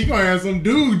for She gonna have some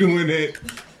dude doing that.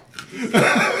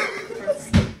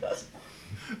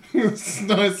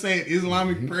 Start saying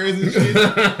Islamic prayers and shit.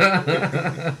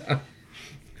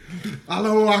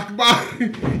 Allahu Akbar.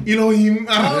 Elohim.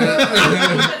 Allah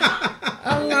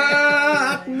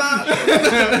Akbar.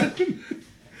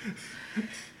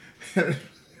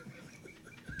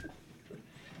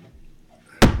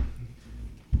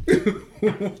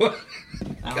 What?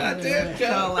 Goddamn,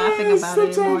 y'all laughing about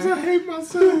it Sometimes I anymore. hate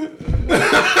myself.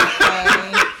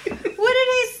 What did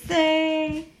he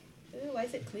say? Ooh, why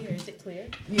is it clear? Is it clear?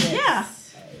 Yeah.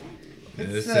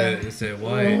 It said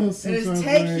white. Oh, sometimes I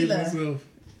hate tequila. myself.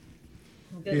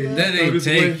 Good Yeah. luck. That Go ain't this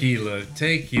way. tequila.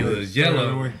 Tequila's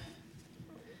yellow.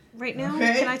 Right now,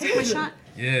 Okay. can I take my shot?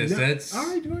 Yes, No, that's all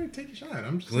right. Go ahead, take a shot.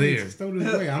 I'm just clear. saying, just throw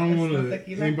this away. I don't want It's not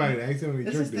tequila. anybody to accidentally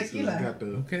This drink is this. 'Cause tequila. It's got the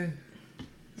okay.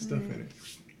 stuff in it.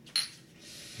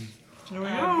 Here we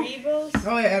go. Arribos,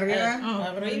 Oh, wait, arriba.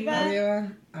 arriba,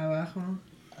 Arriba, abajo,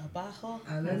 abajo,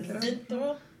 adentro,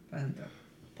 dentro, adentro.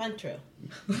 pantro.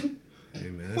 Hey,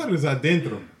 man. What is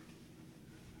adentro?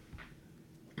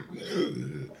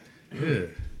 Yeah.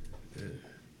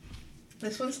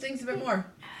 This one stings a bit more.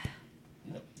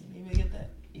 Nope, you need me to get that.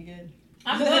 You good?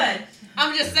 I'm good.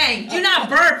 I'm just saying, do not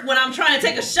burp when I'm trying to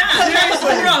take a shot. That's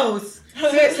gross.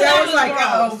 Seriously, I was like,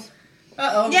 uh-oh.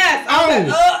 Uh-oh. Yes. Oh, I was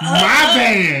like, my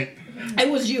bad. It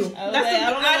was you. I was That's like, I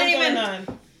don't know I didn't what's even. going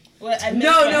on. What, I missed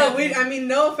No, what no, happened. I mean,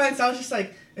 no offense. I was just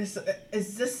like, is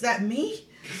that me?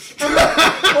 I'm like,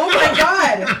 oh my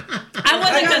God. I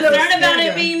wasn't got a little concerned about scared it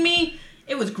there. being me.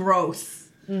 It was gross.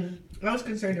 I was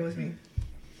concerned it was me.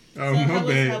 Oh, So my how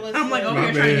bad. was I'm like your- over My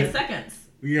here trying to bad. get seconds.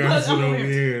 We gotta Look, sit I'm over over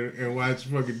here and watch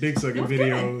fucking dick sucking What's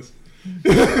videos.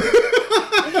 but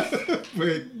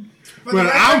For the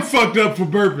I'm record- fucked up for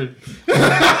burping. For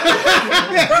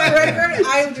the record,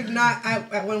 I did not.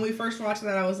 When we first watched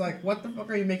that, I was like, "What the fuck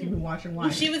are you making me watch and why?"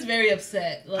 She was very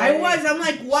upset. Like, I was. I'm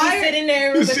like, why? She's sitting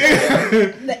there with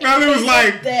Brother was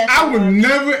like, I would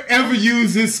never ever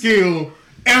use this skill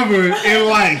ever in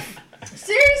life.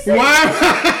 Seriously? Why?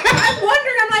 I'm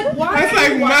wondering. I'm like, why? That's are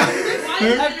like you watching my.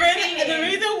 A friend, the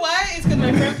reason why is because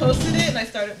my friend posted it and I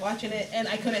started watching it and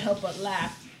I couldn't help but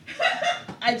laugh.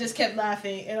 I just kept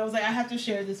laughing and I was like, I have to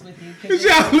share this with you. 'Cause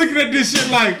Y'all looking at this shit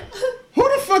like, who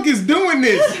the fuck is doing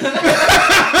this? what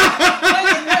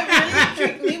really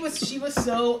intrigued me was she was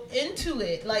so into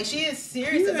it. Like she is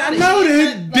serious I about it. know She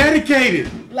is that. not,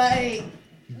 Dedicated. like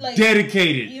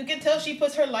Dedicated. you can tell she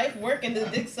puts her life work into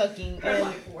dick sucking.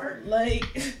 And, like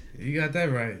You got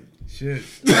that right. Shit.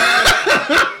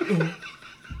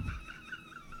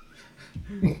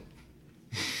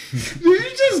 Did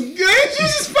you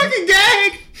just fucking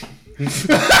gag?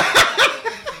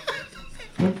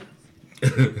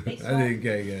 I didn't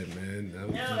gag that, man.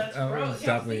 I was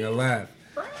stopping a laugh.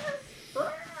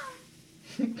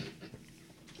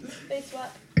 face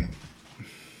swap.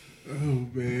 Oh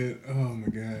man. Oh my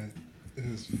god.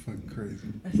 This is fucking crazy.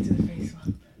 Let's do the face swap.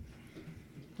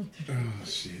 Oh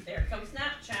shit. There comes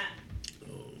Snapchat.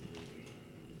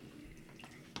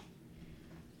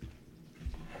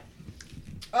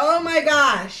 Oh my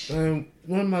gosh. One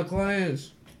of my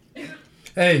clients.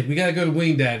 Hey, we gotta go to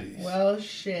Wing Daddy's. Well,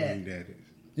 shit. Dang, that is.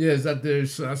 Yeah, it's up there,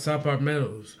 South Park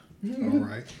Meadows. All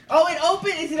right. Oh, it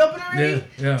opened. Is it open already?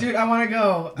 Yeah. Dude, I want to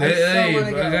go. I Hey, so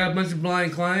want to I go. got a bunch of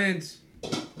blind clients.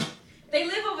 They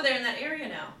live over there in that area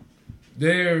now.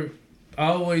 They're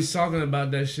always talking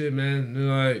about that shit, man. They're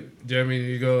like, Jeremy,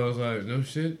 you go. I was like, no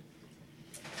shit.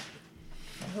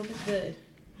 I hope it's good.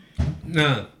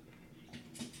 Nah.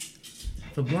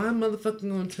 If a blind motherfucker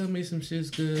gonna tell me some shit's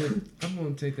good, I'm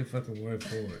gonna take their fucking word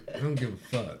for it. I don't give a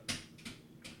fuck.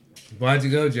 Why'd you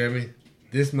go, Jeremy?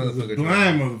 This The motherfucker.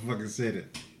 blind motherfucker said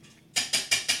it.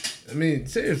 I mean,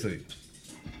 seriously.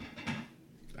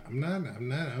 I'm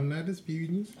not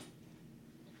disputing you.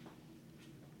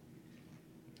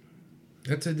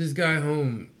 I took this guy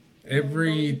home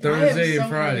every I am Thursday so and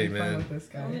Friday, having fun man. with this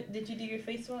guy. Did you do your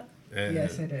face swap? And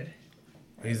Yes, I did.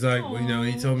 he's like, well, you know,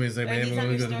 he told me, he's like, Are man, these we're on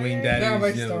gonna your go to story Wing already? They're on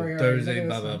Daddy's, my you know, story already. Thursday, Look at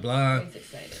blah, this blah, one. blah. He's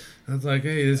excited. I was like,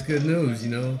 hey, that's good news,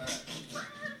 you know.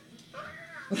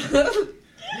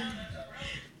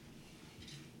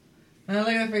 And I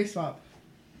like that face swap.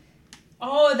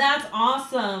 Oh, that's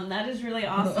awesome. That is really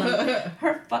awesome.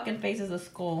 Her fucking face is a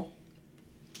skull.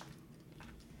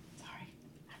 Sorry.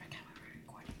 I forgot we were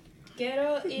recording.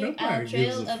 Quiero ir Nobody al gives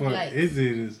Trail a of fuck. Lights.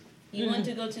 Is You want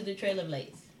to go to the Trail of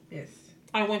Lights? Yes.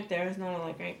 I went there. It's not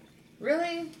like right.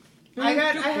 Really? Mm, I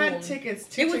too had cool.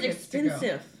 tickets. It was tickets to go.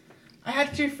 expensive. I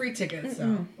had 2 free tickets. So.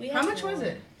 Mm-mm. We How have much was one.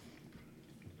 it?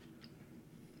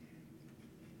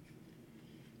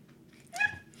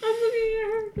 I'm looking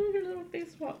at her doing her little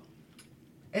face swap.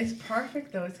 It's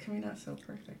perfect though. It's coming out so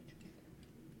perfect.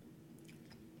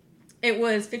 It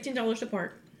was $15 to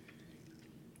park.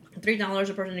 $3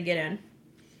 a person to get in.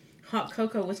 Hot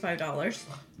cocoa was $5. What?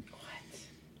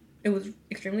 It was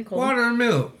extremely cold. Water and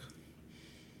milk.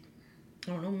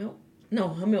 I don't know, milk.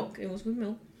 No, milk. It was with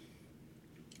milk.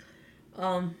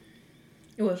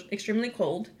 It was extremely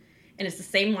cold, and it's the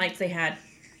same lights they had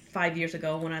 5 years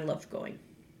ago when I loved going.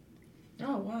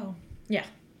 Oh wow.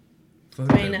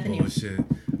 Fuck I ain't that nothing new. bullshit.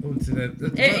 I went to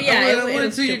that. Yeah, I it went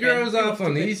was to your stupid. girls It was off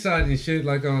on the stupid. east side and shit,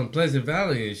 like on Pleasant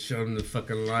Valley, and showed them the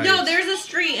fucking lights. No, there's a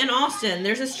street in Austin.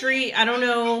 There's a street, I don't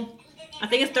know, I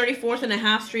think it's 34th and a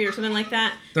half street or something like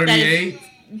that. 38?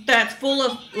 that's full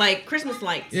of like Christmas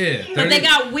lights. Yeah, but they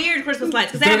got weird Christmas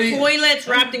lights because they have toilets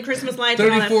wrapped in Christmas lights.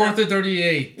 34th to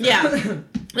 38. Yeah,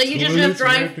 like you just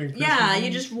drive. Yeah, you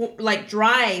just like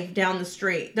drive down the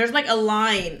street. There's like a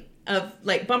line of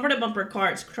like bumper to bumper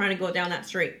cars trying to go down that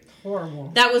street.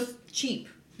 Horrible. That was cheap.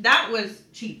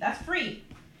 That's free.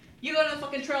 You go to the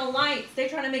fucking Trail of Lights, they're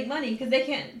trying to make money because they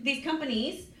can't. These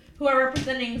companies who are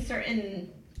representing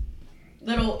certain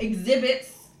little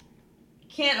exhibits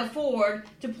can't afford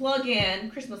to plug in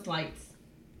Christmas lights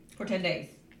for 10 days.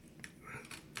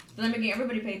 So they're making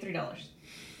everybody pay $3.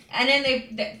 And then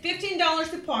they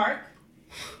 $15 to park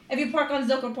if you park on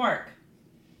Zilker Park.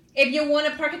 If you want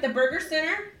to park at the Burger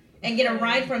Center and get a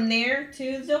ride from there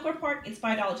to Zilker Park, it's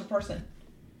 $5 a person.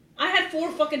 I had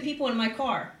 4 fucking people in my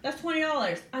car. That's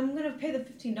 $20. I'm going to pay the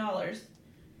 $15.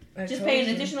 Just pay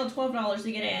an additional $12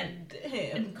 to get in.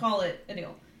 Damn. And call it a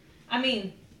deal. I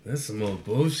mean... That's some more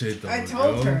bullshit, though. I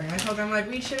told her, I'm like,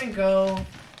 we shouldn't go.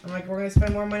 I'm like, we're going to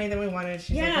spend more money than we wanted.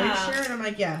 She's like, are you sure? And I'm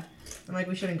like, yeah. I'm like,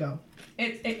 we shouldn't go.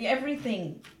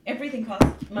 Everything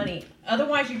costs money.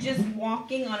 Otherwise, you're just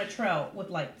walking on a trail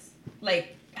with lights.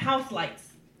 Like, house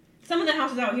lights. Some of the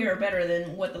houses out here are better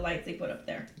than what the lights they put up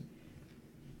there.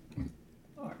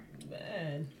 Or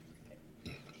Man.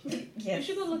 Yeah. You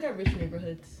should go look at rich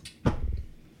neighborhoods.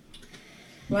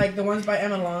 Like the ones by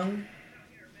Emma Long.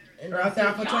 And Or out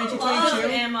there for love 2222.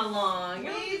 Emma Long.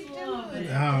 Please love it.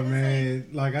 Oh man,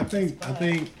 like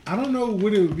I don't know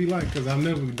what it would be like because I've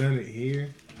never done it here.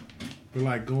 But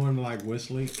like going to like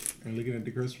Westlake and looking at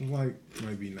the Christmas light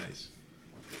might be nice.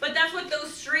 But that's what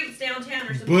those streets downtown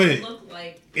are supposed to look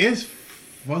like. It's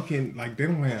fucking like they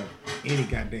don't have any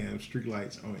goddamn street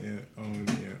lights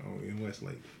in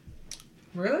Westlake.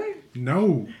 Really?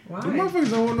 No. Why? The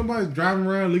motherfuckers don't want nobody driving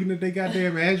around looking at their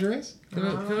goddamn address. Can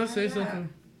I say something?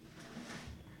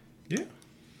 Yeah.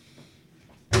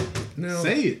 No.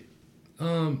 Say it.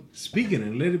 Speaking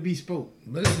and let it be spoke.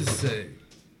 Let's just say,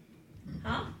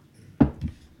 Huh?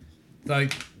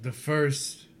 like the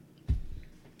first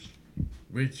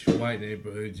rich white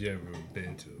neighborhood you ever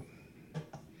been to.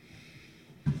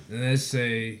 And let's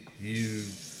say you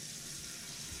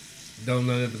don't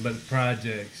know nothing but the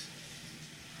projects.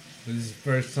 But this is the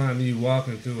first time you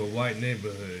walking through a white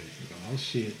neighborhood. Oh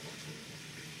shit.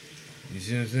 You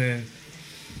see what I'm saying?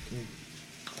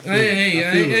 I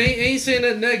ain't saying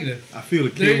nothing negative. I feel a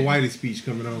Kim Whitey speech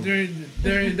coming on.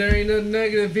 There ain't nothing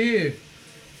negative here.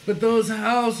 But those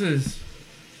houses,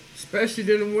 especially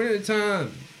during the winter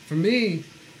time, for me,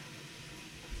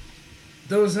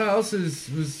 those houses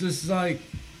was just like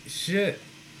shit.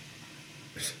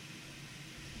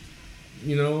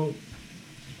 You know?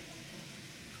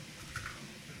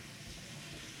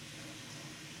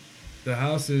 The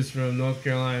houses from North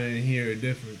Carolina and here are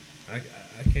different. I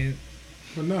can't.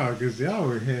 But no, because y'all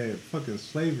had fucking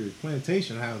slavery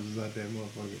plantation houses out there,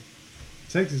 motherfucker.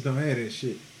 Texas don't have that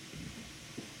shit.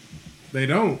 They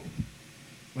don't.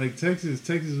 Like Texas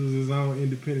was its own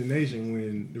independent nation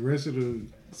when the rest of the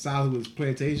South was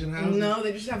plantation houses. No,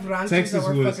 they just have ranches that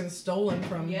were fucking stolen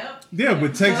from. Yep. Yeah,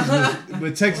 but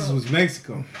Texas was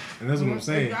Mexico, and that's what I'm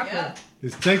saying. Exactly.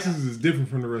 Texas is different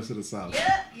from the rest of the South.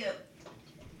 Yep.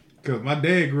 Cause my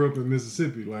dad grew up in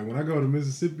Mississippi. Like when I go to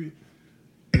Mississippi,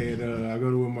 and I go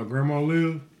to where my grandma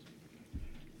lived,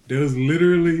 there's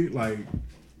literally like,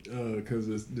 cause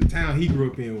the town he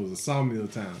grew up in was a sawmill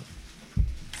town.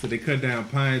 So they cut down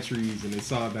pine trees and they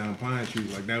sawed down pine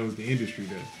trees. Like that was the industry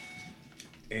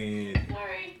there. And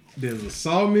there's a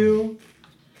sawmill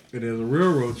and there's a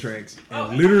railroad tracks.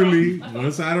 And literally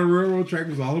one side of the railroad track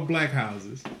was all the black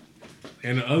houses.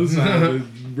 And the other side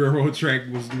of the railroad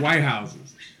track was white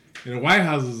houses. And the white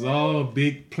houses is all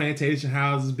big plantation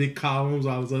houses, big columns,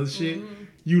 all this other shit. Mm-hmm.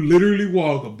 You literally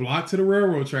walk a block to the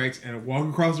railroad tracks and walk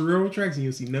across the railroad tracks and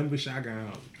you'll see nothing but shotgun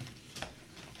houses.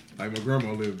 Like my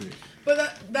grandma lived in. But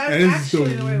that's and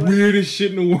actually the way it weirdest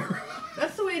shit in the world.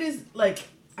 That's the way it is. Like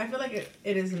I feel like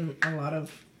it is in a lot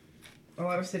of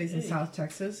cities in South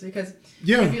Texas because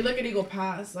if you look at Eagle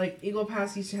Pass, like Eagle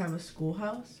Pass used to have a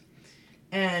schoolhouse,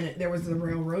 and there was the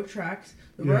railroad tracks.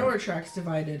 The railroad tracks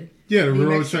divided. Yeah, the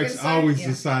railroad tracks always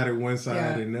decided one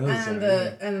side and the other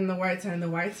side. And then the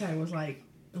white side was like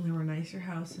there were nicer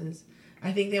houses.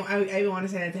 I think I even want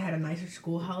to say that they had a nicer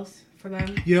schoolhouse for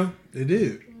them. Yeah, they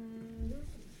did.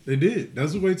 They did.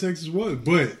 That's the way Texas was.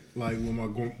 But like when my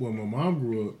mom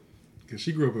grew up, because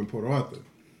she grew up in Port Arthur.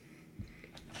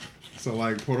 So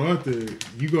like Port Arthur,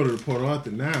 you go to Port Arthur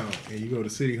now, and you go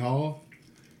to City Hall,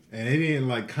 and they didn't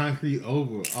like concrete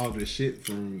over all the shit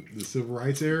from the Civil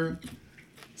Rights era.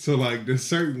 So like there's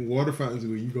certain water fountains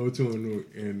where you go to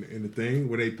in the thing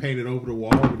where they painted over the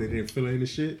wall, but they didn't fill in the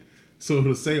shit. So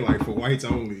it'll say like for whites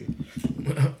only.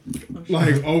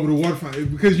 Like over the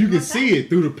waterfront because you can see it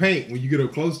through the paint when you get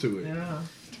up close to it. Yeah.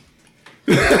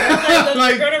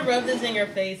 Like, you're gonna rub this in your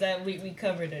face. That we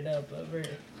covered it up, but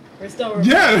we're still.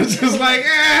 Yeah, it's just like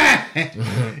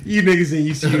you niggas ain't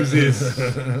used to use this,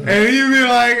 and you be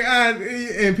like,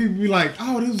 and people be like,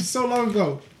 oh, this was so long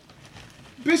ago.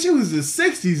 Bitch, it was the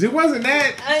 '60s. It wasn't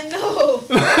that. I know.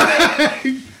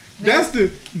 That's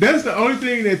the only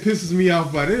thing that pisses me off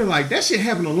about it. They're like, that shit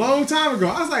happened a long time ago.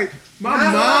 I was like, my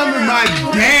mom and my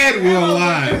dad were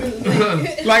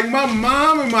alive. Like my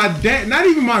mom and my dad, not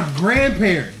even my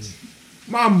grandparents.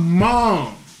 My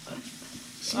mom.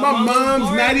 My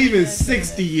mom's not even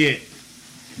 60 yet.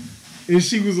 And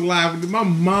she was alive. My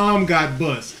mom got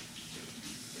bust.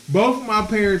 Both of my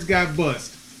parents got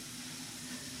bust.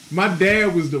 My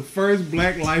dad was the first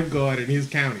black lifeguard in his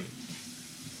county.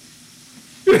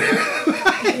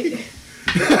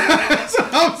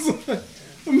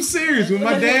 I'm serious. When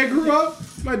my dad grew up,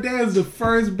 my dad's the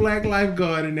first black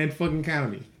lifeguard in that fucking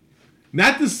county.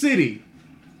 Not the city,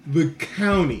 the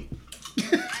county.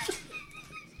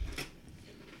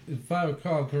 If I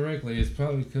recall correctly, it's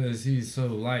probably because he's so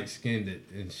light-skinned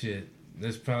and shit.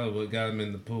 That's probably what got him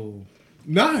in the pool.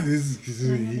 Nah, he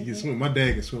can swim. My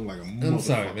dad can swim like a motherfucker. I'm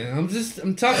sorry, man.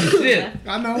 I'm talking shit.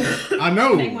 I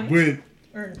know, but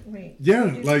Or wait. yeah,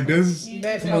 like that's.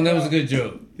 Come on, that was a good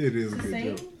joke. It is a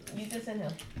good joke. You just and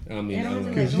him. I mean,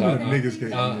 Because you know the niggas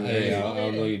can't. Hey, I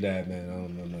don't know your dad, man.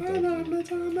 I'm not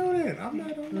trying to know that. I'm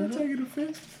not taking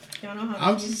offense. Y'all know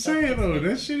how I'm just saying though,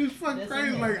 that shit is fucking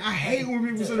crazy. Like I hate when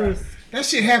people say that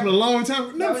shit happened a long time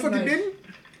ago. No, fucking didn't.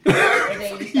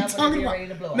 You talking about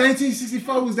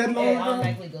 1964 was that long ago? ago?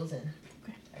 Automatically goes in.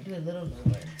 I do a little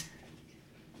lower.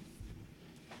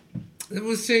 It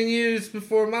was 10 years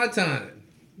before my time.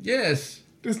 Yes.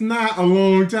 That's not a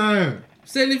long time.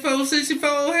 74, 64,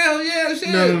 hell yeah, shit.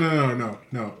 No.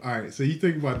 All right, so you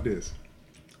think about this.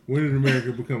 When did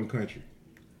America become a country?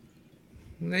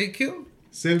 When they killed?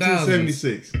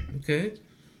 1776. Okay.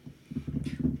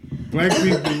 Black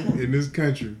people in this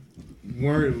country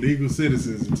weren't legal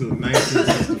citizens until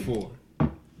 1964.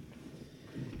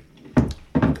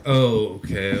 Oh,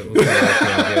 okay.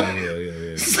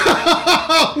 Yeah. So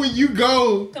when you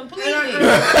go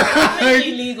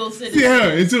completely legal citizen. Yeah,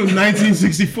 until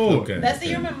 1964. Okay. That's the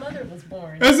year my mother was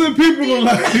born. That's what people are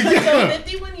like. Yeah. So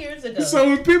 51 years ago. So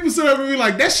when people sit up and be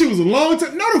like, that shit was a long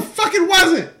time. No, the fuck it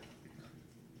wasn't.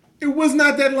 It was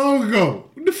not that long ago.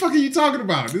 What the fuck are you talking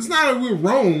about? It's not like we're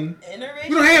Rome.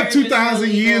 We don't have 2,000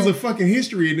 years of fucking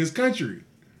history in this country.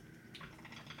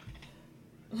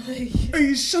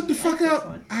 Hey, shut the fuck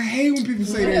up. I hate when people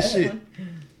say that shit.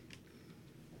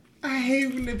 I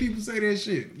hate when people say that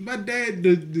shit. My dad,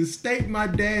 the state my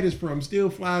dad is from still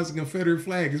flies the Confederate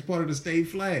flag. It's part of the state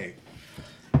flag.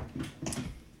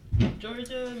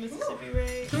 Georgia, Mississippi,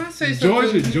 right? Can I say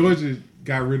something? Georgia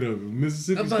got rid of it.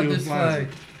 Mississippi about still this flies flag?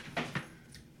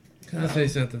 Can I say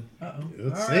something?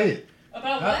 Let's say it.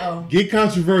 About what? Get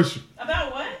controversial.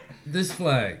 About what? This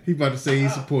flag. He about to say he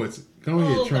supports it. Go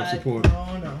ahead, Trump supporter.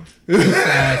 Oh no. This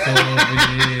asshole over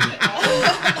here.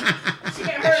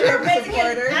 Her Mexican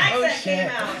accent came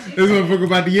out. This motherfucker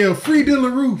about to yell, "Free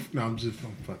Dylan Roof." No, I'm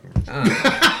fucking with you.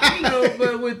 You know,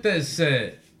 but with that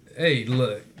said, hey,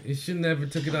 look, you should never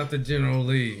took it out the General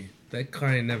Lee. That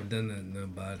car ain't never done that to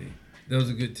nobody. That was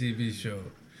a good TV show.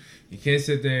 You can't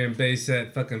sit there and base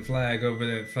that fucking flag over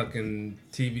that fucking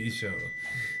TV show.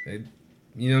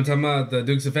 You know what I'm talking about? The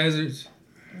Dukes of Hazzards?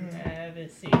 I haven't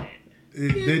seen it.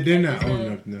 They're not old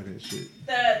enough to know that shit.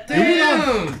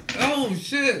 Damn! Oh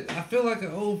shit! I feel like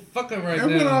an old fucker right now.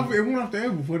 It went off the air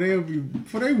before they were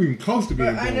even close to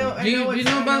being born. I know. You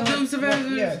know about Dukes of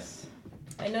Hazzard? Yes.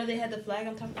 I know they had the flag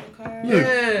on top of the car.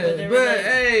 Yeah, but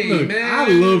hey, look, man, I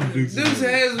love Dukes of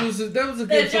Hazzard was a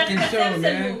good fucking show,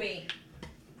 man. Movie.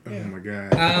 Oh my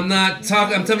god! I'm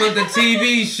talking about the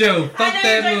TV show. Fuck I know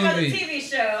that you're talking about the movie. TV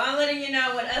show. I'm letting you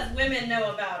know what us women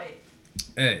know about it.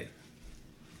 Hey,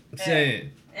 I'm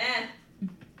saying. Eh.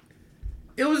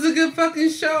 It was a good fucking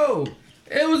show.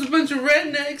 It was a bunch of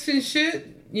rednecks and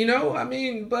shit, you know? I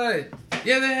mean, but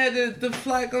yeah, they had the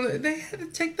flag on it. They had to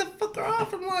take the fucker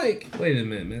off. I'm like, wait a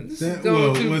minute, man. This is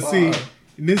going too far. See,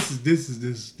 this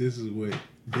is what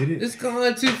did it. It's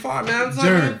going too far, man. I'm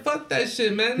sorry, man. Fuck that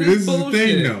shit, man. This is the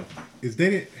thing, though, is they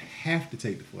didn't have to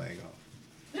take the flag off.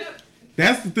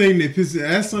 That's the thing that pisses.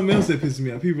 That's something else that pisses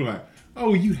me off. People are like,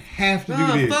 oh, you have to do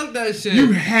this. Fuck that shit.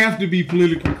 You have to be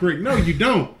politically correct. No, you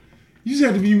don't. You just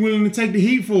have to be willing to take the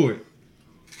heat for it.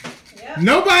 Yep.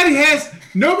 Nobody has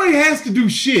to do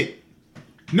shit.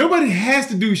 Nobody has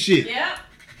to do shit. Yep.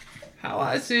 How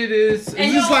I see it is,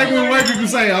 It's just like when white people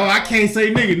say, "Oh, I can't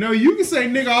say nigga." No, you can say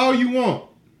nigga all you want.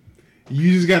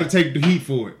 You just got to take the heat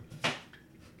for it.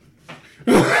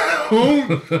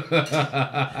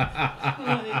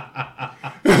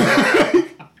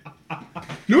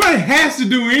 Nobody has to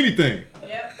do anything.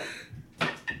 Yep.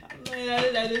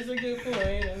 That is a good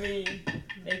point. I mean,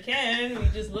 they can. We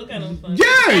just look at them funny.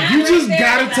 Yeah, you just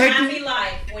gotta take happy it.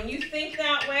 life. When you think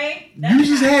that way, You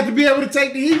just have to be able to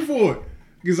take the heat for it.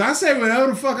 Because I say whatever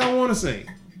the fuck I want to say.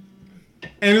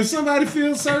 And if somebody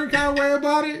feels a certain kind of way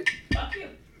about it, fuck you.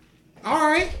 all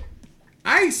right,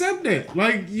 I accept that.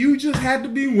 Like, you just have to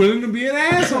be willing to be an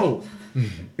asshole.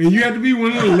 And you have to be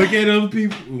willing to look at other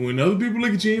people. When other people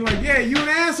look at you, you're like, yeah, you an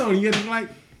asshole. And you have to be like,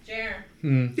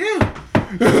 Jaron. yeah.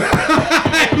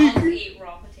 Dogs eat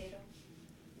raw potato.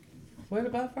 What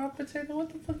about raw potato?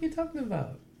 What the fuck are you talking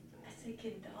about? I said,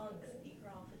 can dogs eat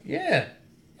raw potato? Yeah.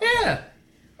 Yeah.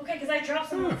 Okay, because I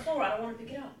dropped some on the floor. I don't want to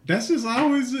pick it up. That's just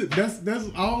always that's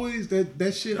always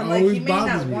that shit But, like, always you may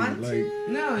bothers not me. want Like, to.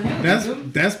 No,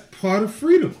 that's part of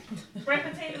freedom.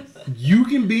 Red potatoes. You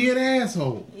can be an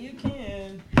asshole. You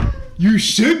can. You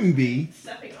shouldn't be.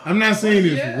 Stepping on. I'm not saying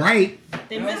it's right.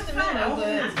 They missed a minute, I was but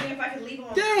asking if I could leave them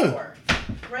on Yeah. the floor.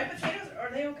 Red potatoes, are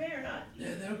they okay or not? Yeah,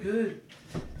 they're good.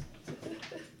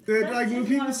 That, like when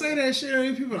people say that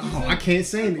shit, people are like, oh, I can't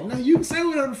say anything. No, you can say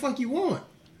whatever the fuck you want.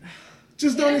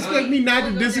 Just don't expect me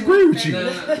not to disagree with you.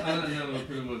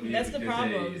 that's the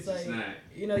problem. It's like,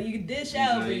 you know, you can dish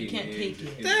out, but you can't take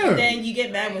it. Yeah. And then you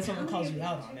get mad when someone calls you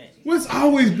out on it. Well, it's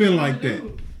always been like that.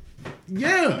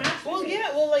 Yeah. Well,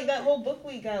 yeah, well, like that whole book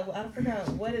we got, I forgot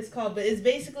what it's called, but it's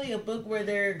basically a book where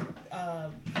they're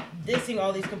dissing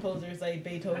all these composers like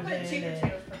Beethoven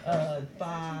and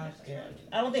Bach. And,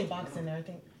 I don't think Bach's in there. I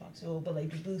think Bach's old, but like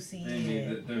Debussy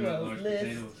and who else?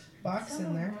 Liszt. Bach's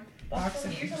in there. Bach's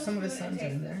in, some of his sons are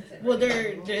in there. Well,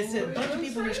 there's a bunch of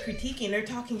people who's critiquing. They're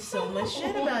talking so much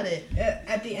shit about it.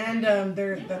 At the end,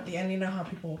 you know how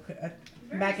people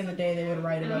back in the day they would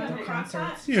write about their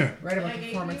concerts, Yeah. write about the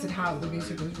performance and how the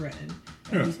music was written.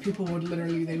 And Yeah. these people would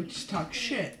they would just talk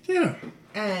shit. Yeah.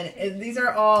 And these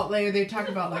are all they talk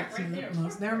about like some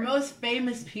of their most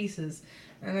famous pieces,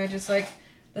 and they're just like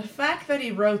the fact that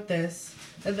he wrote this.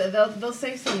 They'll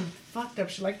say some fucked up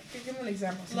shit. Like, give me an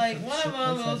example. Like one of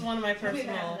them was one of my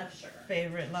personal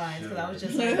favorite lines because I was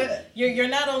just like, you're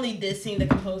not only dissing the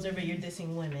composer, but you're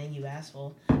dissing women, you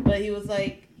asshole. But he was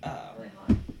like,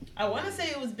 I want to say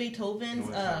it was Beethoven's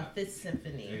Fifth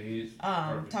Symphony,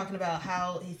 talking about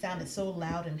how he sounded so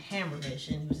loud and hammerish,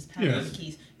 and he was just pounding the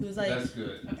keys. He was like, That's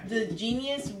good. the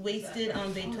genius wasted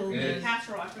on Beethoven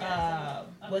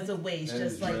was a waste,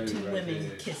 just like two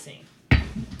women kissing.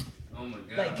 Oh my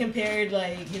god. Like compared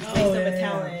like his waste of a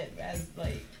talent as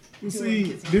like. Well, two see,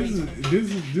 women kissing this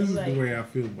is Beethoven. the way I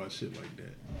feel about shit like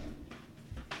that.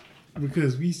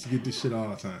 Because we used to get this shit all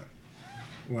the time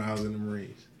when I was in the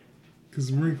Marines. Because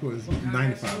the Marine Corps is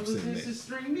 95% men.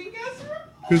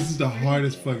 Because it's the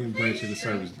hardest fucking branch of the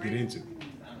service to get into.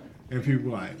 And people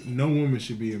are like, no woman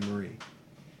should be a Marine.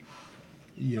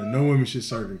 You know, no woman should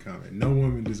serve in combat. No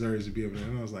woman deserves to be able to.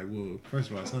 And I was like, well, first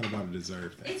of all, it's not about a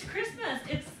deserve thing. It's Christmas.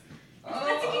 It's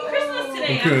Mexican Christmas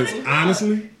today. Because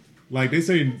honestly, like they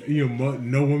say, you know,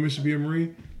 no woman should be a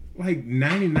Marine. Like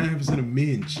 99% of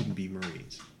men shouldn't be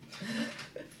Marines.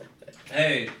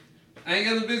 Hey, I ain't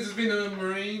got no business being a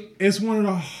Marine. It's one of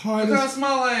the Look hardest. how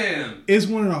small I am. It's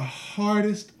one of the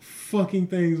hardest fucking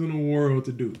things in the world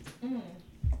to do.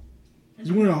 It's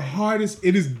one of the hardest.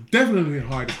 It is definitely the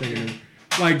hardest thing. In the,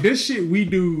 like this shit we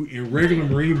do in regular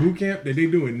Marine boot camp that they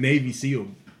do in Navy SEAL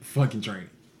fucking training.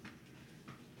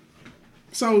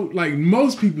 So like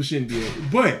most people shouldn't be able,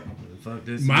 but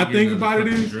my thing about it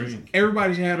is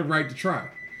everybody should have the right to try.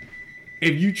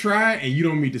 If you try and you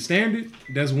don't meet the standard,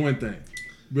 that's one thing.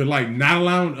 But like not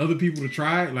allowing other people to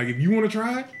try it, like if you want to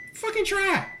try it, fucking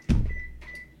try it.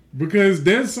 Because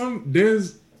there's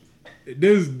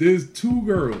two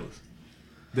girls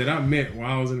that I met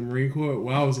while I was in the Marine Corps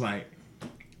where I was like,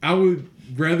 I would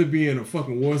rather be in a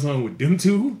fucking war zone with them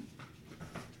two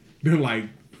than like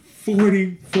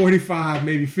 40, 45,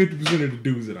 maybe 50% of the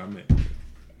dudes that I met.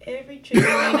 Every training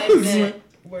I met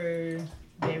were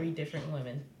very different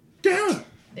women. Yeah.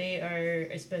 They are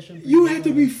a special breed You of have to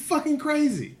women. be fucking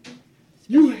crazy.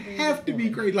 You have to be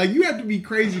crazy. Like, you have to be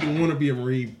crazy to want to be a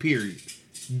Marine, period.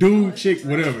 Dude, chick,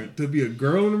 whatever. To be a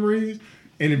girl in the Marines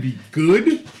and to be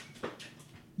good,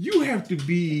 you have to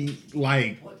be,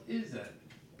 like, What is that?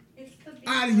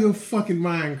 out of your fucking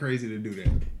mind crazy to do that.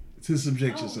 To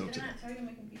subject yourself to that.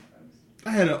 I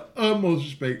had an utmost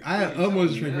respect. I had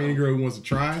utmost respect for any girl who wants to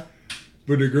try.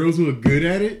 But the girls who are good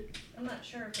at it, I'm not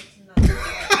sure if it's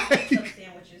enough. Some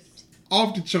sandwiches.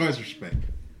 off the charts respect.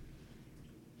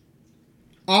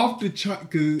 Off the chart,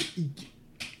 because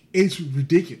it's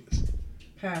ridiculous.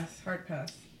 Pass. Hard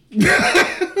pass.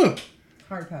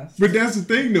 Hard pass. But that's the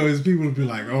thing, though, is people will be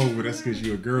like, "Oh, but that's because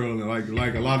you're a girl," and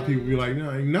like a lot of people be like,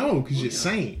 "No, because you're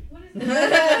sane." No,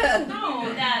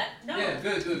 that no. Yeah,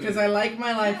 good. Because I like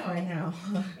my life right now.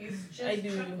 I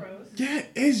do. Yeah,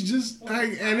 it's just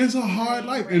like, and it's a hard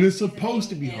life, and it's supposed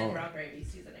to be hard.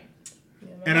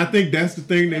 And I think that's the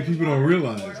thing that people don't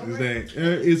realize is that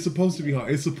it's supposed to be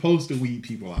hard. It's supposed to weed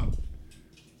people out.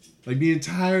 Like the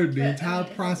entire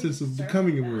process of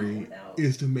becoming a Marine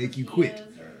is to make you quit.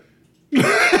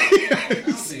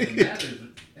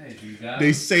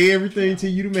 They say everything to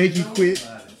you to make you quit.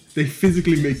 They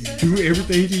physically make you do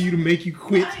everything to you to make you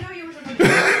quit.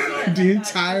 The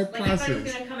entire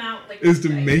process is to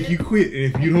make you quit.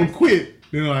 And if you don't quit,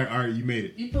 then they're like, all right, you made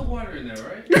it. You put water in there,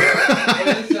 right?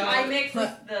 I mixed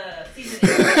the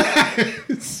seasoning.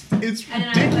 It's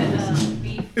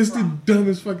ridiculous. It's the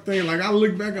dumbest fucking thing. Like, I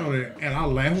look back on it and I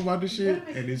laugh about this shit,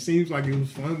 and it seems like it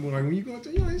was fun, but like when you go to,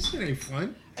 this shit ain't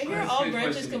fun. I hear all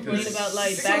branches complain about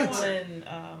like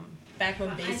back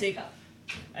when basic,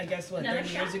 I guess 30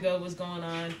 years ago was going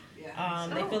on.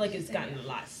 They feel like it's gotten a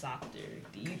lot softer.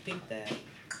 Do you think that?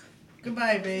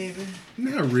 Goodbye, baby.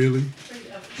 Not really.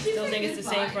 Still think it's the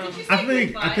same from.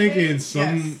 I think in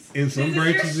some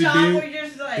branches it did.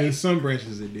 In some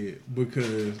branches it did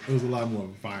because it was a lot more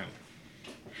violent.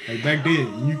 Like back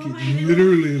then, you could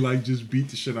literally like just beat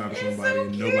the shit out of somebody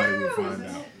and nobody would find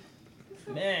out.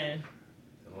 Man.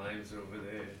 The line's over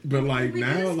there. But like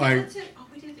now, like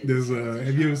there's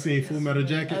have you ever seen Full Metal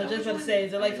Jacket? I was just about to say,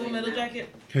 is it like Full Metal Jacket?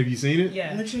 Have you seen it?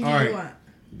 Yeah. All right.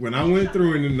 When I went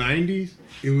through in the 90s,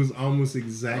 it was almost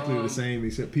exactly the same,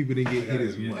 except people didn't get hit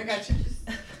as much. I got you.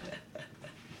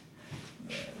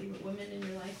 Women in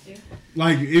your life too.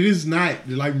 Like, it is not,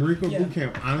 like Marine Corps Boot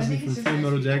Camp, honestly, from Full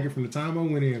Metal Jacket, from the time I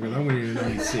went in, because I went in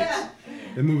 96.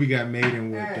 That movie got made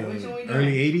in what,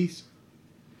 early 80s?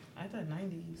 I thought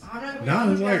 90s. No,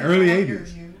 it was like early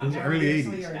 80s. It was early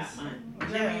 80s. Yeah.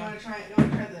 You want to try the...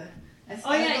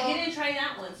 Oh yeah, you didn't try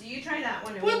that one, so you try that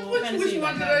one. Which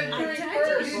one did I drink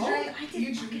first?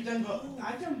 You've done both.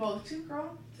 I've done both too,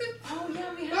 girl. Oh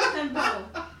yeah, we have done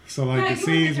both. So like the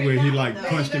scenes where he like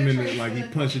punched him in the, like he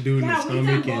punched a dude in the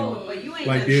stomach and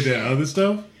like did that other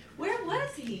stuff. Where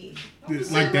was he?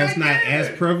 Like that's not as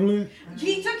prevalent.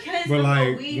 He took his. But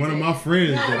like one of my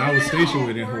friends that I was stationed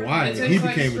with in Hawaii, he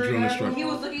became a drill instructor. He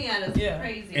was looking at us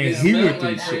crazy. And he went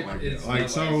through shit like that. Like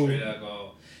so.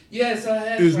 Yes, I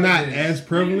have. It's not as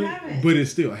prevalent, but it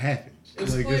still happens.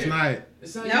 Like it's not.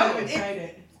 No,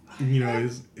 you know,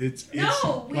 it's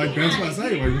like that's what I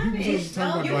say. Like when people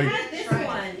talk about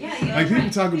like people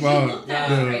talk about the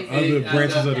other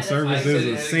branches of the service. There's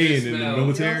a saying in the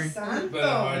military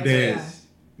that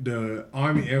the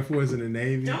Army, Air Force, and the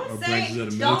Navy are branches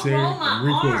of the military. The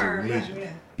Marine Corps is a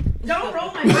religion. Don't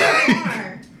roll my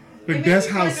arm. But that's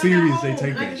how serious they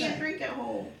take that shit.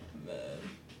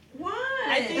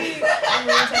 I think Marines have the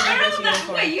best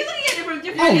uniform. Wait, you looking at it from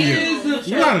different angles?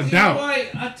 Without a doubt.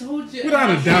 I told you. Without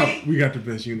a doubt, we got the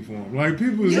best uniform. Like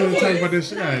people is gonna talk about that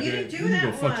shit. You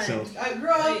go fuck yourself.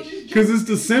 Because it's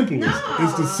the simplest.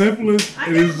 It's the simplest,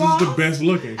 and it's just the best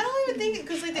looking. I don't even think it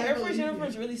because like the Air Force uniform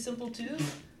is really simple too.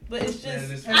 But it's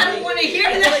just I don't want to hear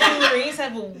that. Like the Marines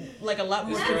have a lot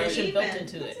more tradition built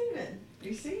into it.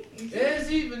 You see? It's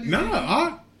even.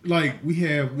 Nah, we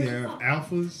have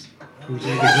alphas, which is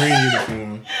the green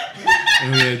uniform,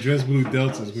 and we have dress blue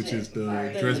deltas, which is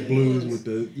the dress blues with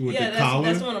the collar.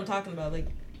 That's the one I'm talking about. Like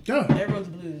everyone's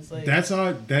blues. Like that's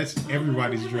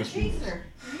everybody's dress blues.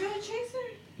 You got a chaser?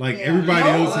 Like everybody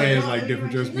else has like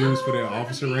different dress blues for their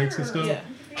officer ranks and stuff,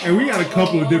 and we got a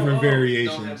couple of different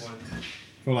variations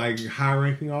for like high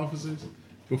ranking officers.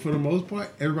 But for the most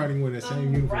part, everybody wear that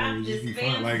same uniform and just be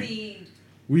fine. Like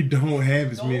we don't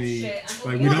have as many.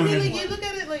 Like we don't have. You look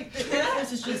at it like the Air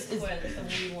Force is just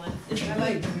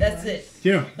that's it.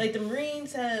 Yeah. Like the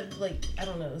Marines have like I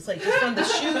don't know. It's like just from the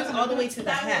shoes all the way to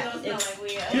the hat. It's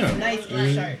nice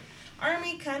and sharp.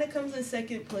 Army kind of comes in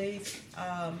second place.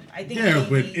 I think. Yeah,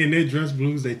 but in their dress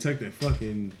blues, they tuck their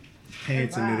fucking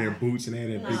pants into their boots and they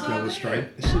had that big yellow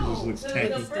stripe. That shit just looks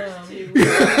tacky.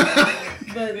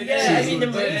 But yeah, I mean the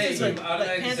Marines just like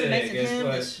pants and Mexican,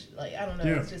 like I don't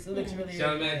know. It's just it looks really.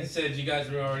 Sean Mackey said you guys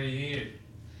were already here.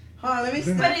 Hold on, let me.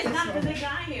 But it's not the big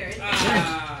guy here.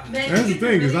 That's the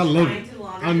thing, because I love it.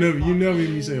 You never hear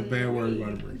me say a bad word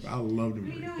about the Marines. I love the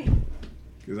Marines.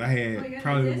 Because I had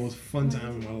probably the most fun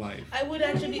time in my life. I would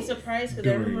actually be surprised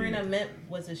because every Marine I met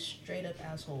was a straight up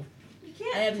asshole.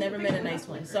 I have never met a nice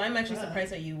one, so I'm actually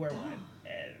surprised that you were one.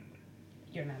 And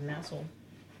you're not an asshole.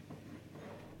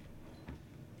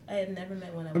 I have never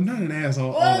met one. I'm not an asshole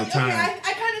Well, all the okay, time.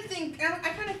 I kind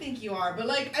of think you are, but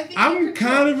like I think I'm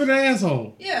kind of an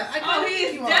asshole. Yeah, I kind of think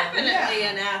he's you are. definitely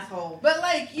Yeah. an asshole. But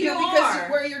like you know, You because are.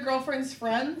 we're your girlfriend's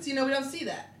friends, you know, we don't see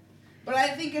that. But I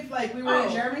think if like we were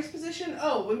in Jeremy's position,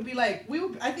 we'd be like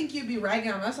I think you'd be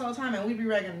ragging on us all the time, and we'd be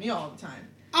ragging on me all the time.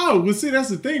 Oh, well, see, that's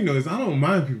the thing though, is I don't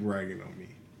mind people ragging on me.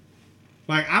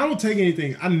 Like I never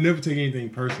take anything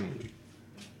personally.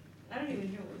 I don't even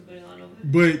hear what's going on over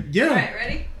there. But yeah. Alright,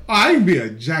 ready? Oh, I can be a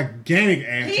gigantic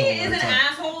asshole. He is all the an time.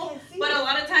 asshole, but a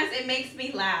lot of times it makes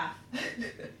me laugh.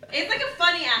 It's like a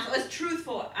funny asshole. It's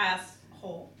truthful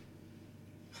asshole.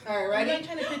 All right, ready? I'm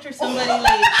trying to picture somebody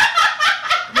like.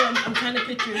 I'm trying to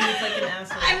picture who's like an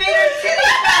asshole. I made her titty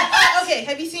fat. Okay,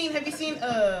 have you seen what's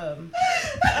that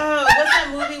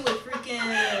movie with freaking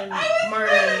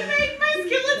Martin? Make my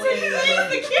skeleton face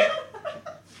the camera.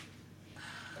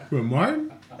 With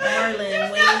Martin? Marlon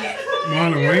Wayne.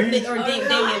 Marlon Wayne? Or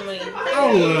Damian Wayne.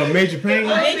 Oh, Major Payne?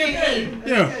 Major Payne.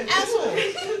 Yeah. Asshole.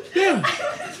 Yeah.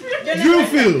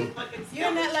 Drillfield.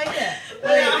 You're not like that.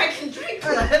 Well, I can drink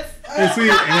less. And see,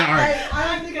 all right. I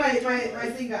don't think my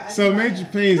thing got. So Major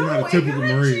Payne's not a typical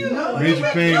Marine. Major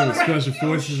Payne was Special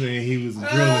Forces and he was a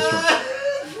drill instructor.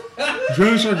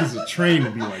 Drill instructors are trained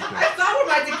to be like that. I saw where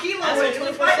my tequila went.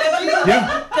 24/7.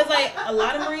 Yeah. Because like a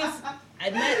lot of Marines I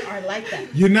met are like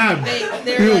that. You're not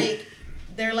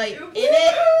They're like in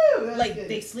it, like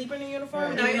they sleep in the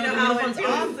uniform. Now And you the know how uniform's it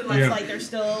off. feels. It's like they're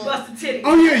still. Bust a titty.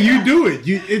 Oh yeah, you do it.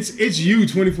 It's you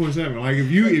 24/7. Like if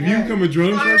you become a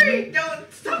drill instructor,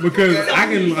 Don't stop. because I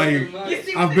can like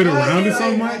I've been around it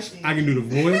so much. I can do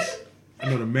the voice. I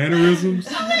know the mannerisms.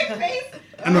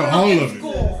 I know all of it.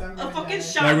 A fucking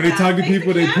shot. Like when they talk to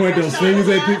people, they point those fingers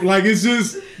at people. Like it's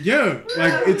just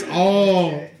like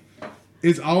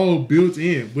it's all built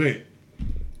in. But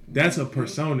that's a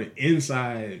persona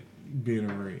inside being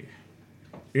a Marine.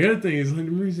 The other thing is like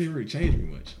the Marines didn't really change me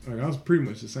much. Like I was pretty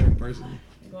much the same person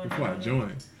before I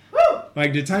joined.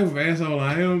 Like the type of asshole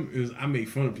I am is I make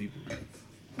fun of people.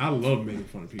 I love making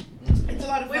fun of people. It's a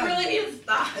lot of fun. We really need to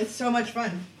stop It's so much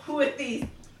fun. with these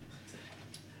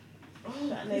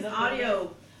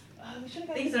audio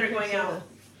things that are going out.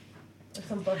 Or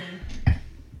some bubbly.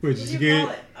 Wait, you What do you scared? call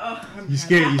it? Oh. You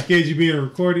scared you being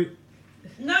recorded?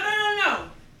 No.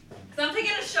 So I'm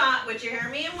taking a shot, which you hear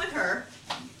me in with her.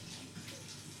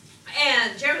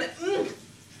 And Jeremy's like,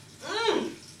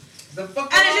 The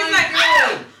fuck and it's just like,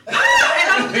 and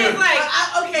I'm just like,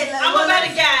 Okay, I'm about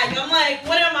to gag. I'm like,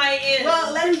 what am I in?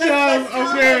 Well, let's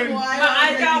Okay. My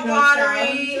eyes got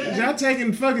watery. Is y'all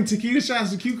taking fucking tequila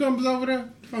shots of cucumbers over there?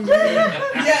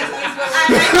 Yes, I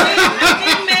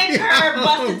didn't make her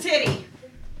bust a titty.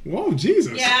 Whoa,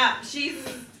 Jesus. Yeah, she's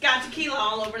got tequila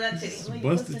all over that titty.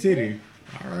 Bust the titty.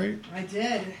 All right. I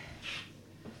did.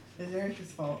 It's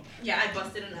Erica's fault. Yeah, I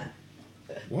busted a nut.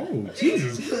 Whoa,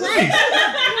 Jesus Christ.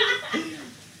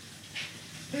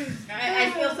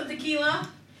 I spilled some tequila,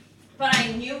 but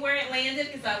I knew where it landed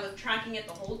because I was tracking it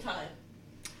the whole time.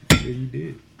 Yeah, you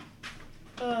did.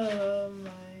 Oh my.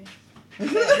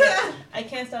 I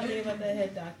can't stop thinking about the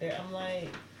head doctor. I'm like.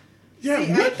 Yeah,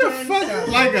 See, what I the can't fuck? stop.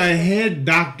 Like a head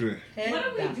doctor. What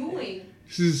are we doing?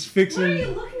 She's What are fixing you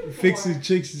looking for?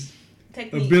 chicks'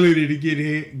 Technique. ability to get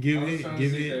head, give I was it, trying to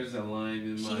give see if it. there's a line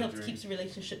in She my helps drink. keeps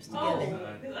relationships Oh,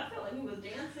 together. because I felt like he was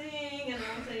dancing and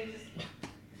I was like,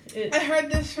 I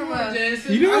heard this from a.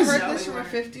 You know I what's- heard this from a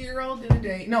 50-year-old the other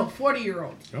day. No,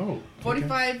 40-year-old. Oh. okay.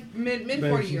 45, mid Babe,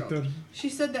 40-year-old. She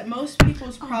said that most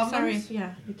people's problems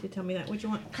Yeah, you did tell me that. What you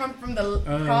want? come from the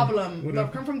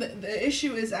whatever. come from the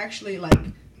issue is actually like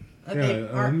they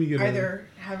let aren't me get a- either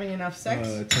having enough sex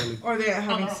Tully. or they're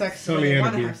having sex Tully when they and a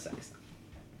want to beer. have sex.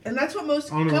 And that's what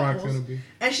most On the rocks couples. and a beer.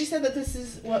 And she said that this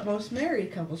is what most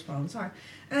married couples' problems are.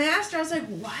 And I asked her, I was like,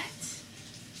 what?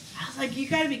 I was like, you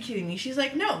gotta be kidding me. She's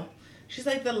like, no. She's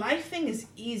like, the life thing is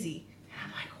easy. And I'm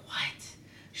like, what?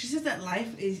 She says that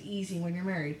life is easy when you're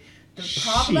married. The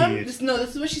problem, Shit. this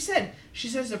is what she said. She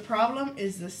says the problem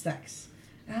is the sex.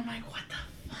 And I'm like, what the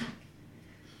fuck?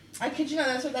 I kid you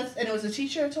not, and it was a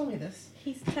teacher who told me this.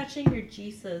 He's touching your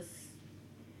Jesus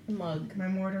mug. My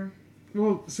mortar.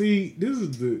 Well, see, this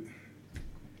is the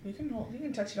You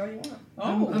can touch it all you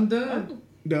want. I'm done.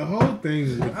 the whole thing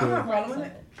with I don't have a the. problem with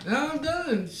it. I'm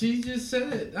done. She just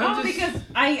said it. Because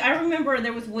I remember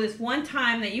there was this one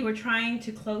time that you were trying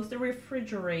to close the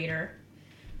refrigerator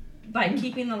by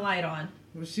keeping the light on.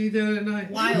 Was she there at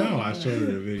night? No, I showed her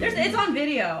the video. It's on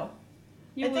video.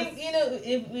 I think,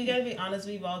 if we gotta be honest,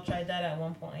 we've all tried that at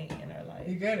one point in our life.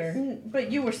 You get her. But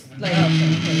you were like,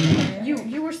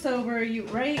 you were sober,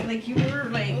 right? Like you were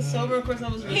like. I was sober, of course. I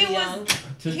was really young.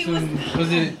 Took He some,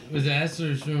 was it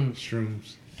acid or shrooms?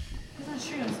 Shrooms.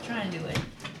 shrooms. Try and do it.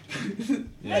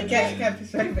 Yeah, I can't man. keep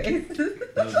straight face.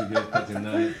 That was a good fucking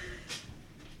night.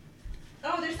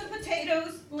 Oh, there's some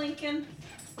potatoes, Lincoln.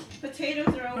 Potatoes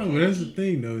are okay. Oh, but that's the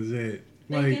thing though, is that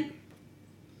like Lincoln.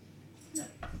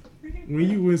 when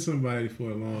you with somebody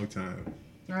for a long time,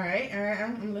 All right,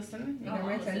 I'm listening. You got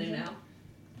my I'm listening attention. now.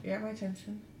 You got my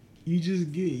attention. you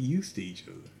just get used to each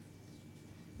other.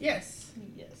 Yes.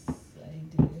 Yes,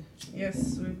 I do.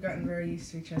 Yes, we've gotten very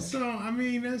used to each other. So I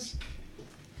mean, that's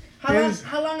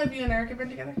How long have you and Erica been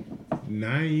together?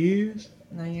 9 years.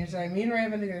 9 years. Sorry, me and Ray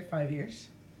have been together 5 years.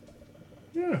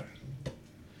 Yeah.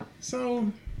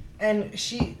 So And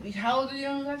she, how old are you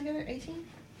when we got together? 18?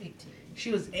 18.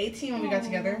 She was 18 when we got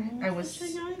together. I was Such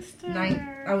a youngster.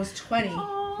 9. I was 20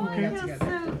 Oh, when we got that's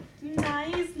together. so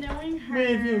nice knowing her. man,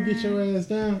 if you don't get your ass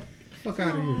down, fuck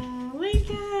out of here. Oh,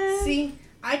 Lincoln. See,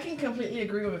 I can completely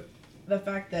agree with the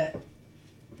fact that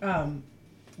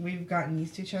we've gotten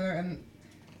used to each other, and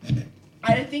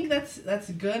I think that's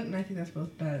good, and I think that's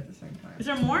both bad at the same time. Is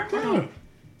there more? Yeah.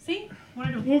 See? What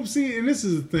are you doing? Well, see, and this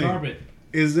is the thing. Carpet.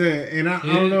 Is that, and I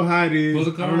don't know how it is.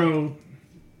 Pull the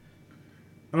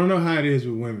I don't know how it is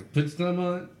with women. Put some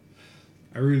on it.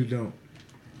 I really don't.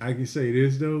 I can say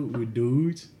this though, with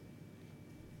dudes,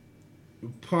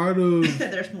 part of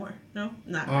There's more. No?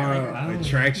 Not really. our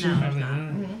attraction, No, there's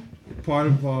not. part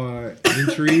of our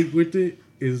intrigue with it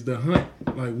is the hunt.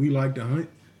 Like, we like to hunt.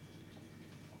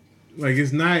 Like,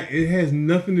 it has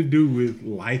nothing to do with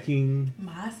liking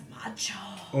Mas macho.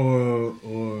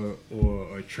 or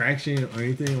attraction or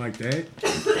anything like that.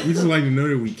 We just like to know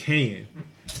that we can.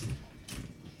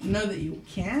 Know that you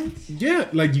can't? Yeah,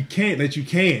 like you can't, that you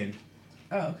can.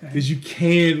 Oh, okay. That you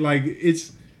can, like,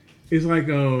 it's like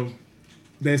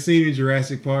that scene in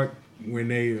Jurassic Park when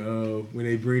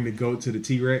they bring the goat to the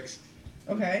T-Rex.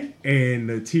 Okay. And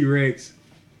the T-Rex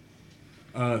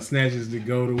snatches the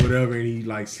goat or whatever, and he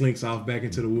like slinks off back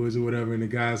into the woods or whatever, and the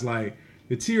guy's like,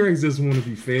 the T-Rex doesn't want to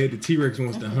be fed, the T-Rex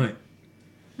wants to hunt.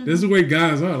 That's the way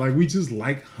guys are. Like, we just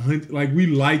like hunt, like we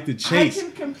like to chase. I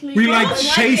can completely. We like Girls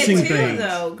chasing like it too, things.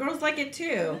 though. Girls like it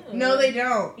too. No, they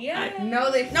don't. Yeah.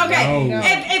 No, they. Okay, No.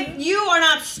 if you are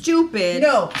not stupid.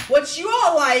 No, what you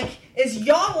all like is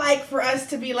y'all like for us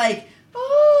to be like,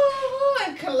 oh,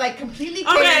 and like completely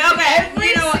Okay, cater to okay, every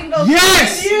you know what? single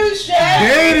Yes! thing you share.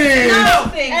 There it is! No,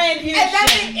 thing. And you And then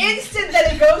share. the instant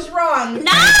that it goes wrong,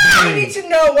 No! we need to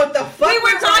know what the fuck. We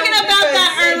were talking about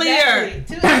that earlier.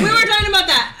 Exactly. We were talking about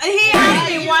that. He asked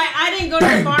me why I didn't go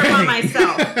to the bar by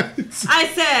myself. I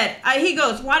said, he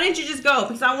goes, why didn't you just go?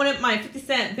 Because I wanted my 50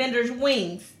 cent Bender's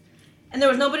wings. And there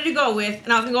was nobody to go with,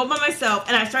 and I was going to go by myself,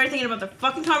 and I started thinking about the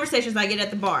fucking conversations I get at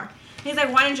the bar. He's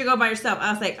like, why didn't you go by yourself?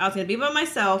 I was like, I was going to be by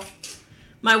myself.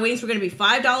 My wings were going to be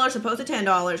 $5 opposed to $10.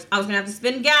 I was going to have to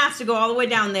spend gas to go all the way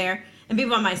down there and be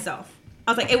by myself.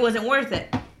 I was like, it wasn't worth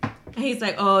it. And he's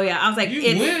like, oh, yeah. I was like, You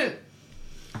it's went.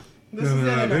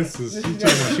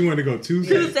 She wanted to go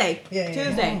Tuesday. Tuesday. Yeah.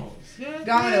 Tuesday.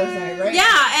 Domino's night, right?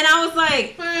 Yeah, and I was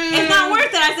like, it's not worth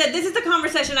it. I said, this is the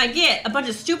conversation I get. A bunch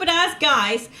of stupid ass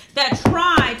guys that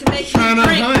try to make me Tryna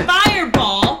drink hunt.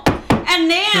 Fireball. And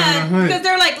then, Tryna hunt. because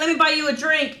they're like, let me buy you a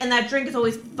drink. And that drink is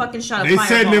always fucking shot of They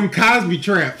Fireball. setting them Cosby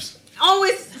traps.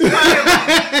 Always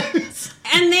Fireball.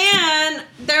 And then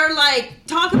they're like,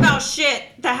 talk about shit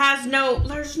that has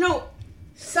there's no.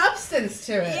 Substance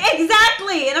to it.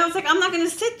 Exactly. And I was like, I'm not going to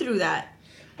sit through that.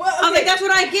 Well, I was like, that's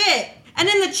what I get. And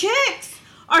then the chicks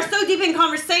are so deep in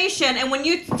conversation, and when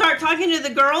you start talking to the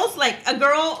girls, like a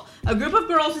group of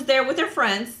girls is there with their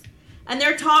friends, and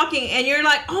they're talking, and you're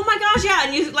like, oh my gosh, yeah,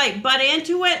 and you like butt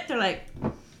into it. They're like,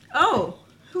 oh,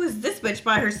 who is this bitch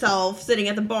by herself sitting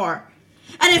at the bar?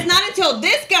 And it's not until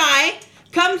this guy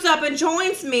comes up and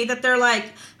joins me that they're like,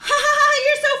 ha ha ha,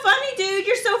 you're so funny, dude,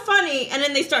 you're so funny, and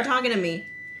then they start talking to me.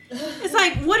 It's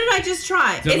like, what did I just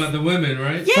try? Talking about the women,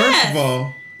 right? Yes. First of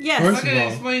all, Yes. First How of can I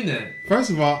all- explain that? First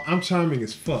of all, I'm charming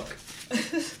as fuck.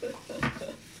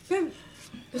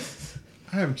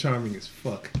 I am charming as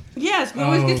fuck. Yes, we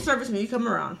always Oh. get service when you come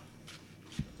around.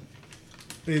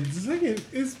 It's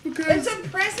because It's a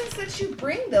presence that you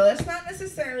bring, though. It's not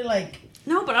necessarily like.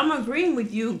 No, but I'm agreeing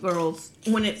with you, girls,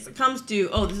 when it comes to,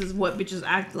 oh, this is what bitches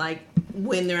act like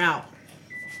when they're out.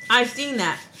 I've seen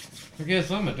that. I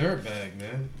guess I'm a dirtbag,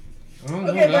 man. I don't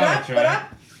Okay, know that I tried.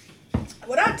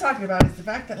 what I'm talking about is the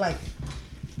fact that, like,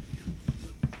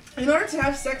 in order to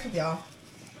have sex with y'all,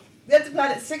 we have to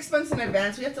plan it 6 months in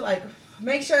advance. We have to, like,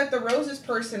 make sure that the roses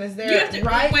person is there You have to,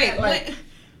 right wait, at, like,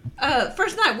 wait.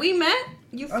 First night we met,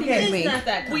 you Okay. feeded It's me. not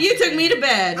that Well, you took me to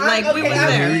bed. Like, we was There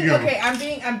there. you go. I'm I don't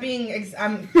think I'm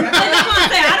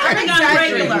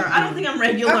exaggerating. regular. I don't think I'm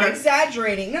regular. I'm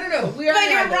exaggerating. No. We are. But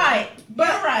you're regular. right. But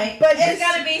you're right. But It's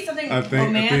got to be something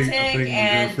romantic and my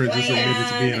girlfriend just admitted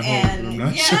to being a hoe, but I'm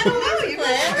not sure. I don't know. You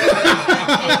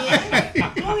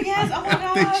Oh yes. Oh my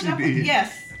gosh. I think she did.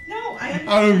 Yes. No, I understand.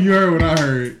 I don't know if you heard what I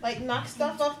heard. Like knock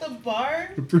stuff off the bar.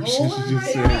 The person she just Put me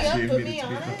said up, she put admitted me to on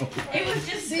being a it. hoe. It was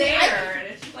just there, and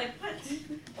it's just like,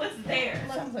 what's there?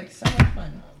 Sounds like so much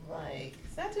fun. Like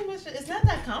it's not too much. It's not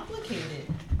that complicated.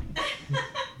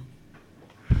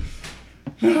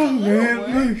 Oh man,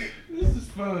 look. This is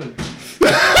fun.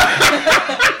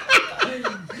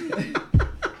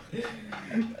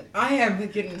 I have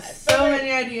getting so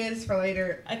many ideas for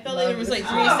later. I felt like there was like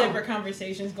 3 separate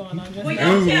conversations going on. Just There was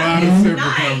a lot of separate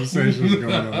conversations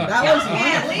going on. That was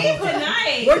Can't wonderful. leave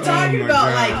tonight. We're talking Oh my about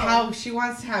God. like how she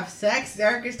wants to have sex.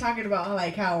 Erica's talking about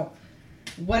like how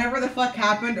whatever the fuck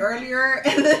happened earlier,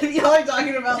 and then y'all are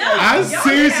talking about like I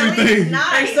seriously think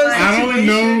Night, so like, I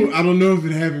don't know if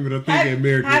it happened, but I think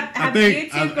America. Have I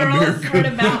think you two girls America. heard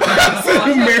about I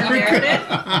said America?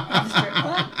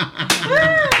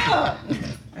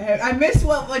 I missed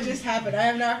what just happened. I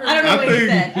have not heard. I don't know what you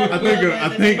said. I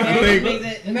think. I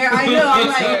know. I'm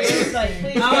like,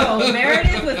 Oh,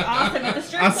 Meredith was awesome at the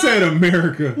strip I club. said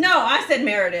America. No, I said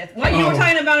Meredith. When you were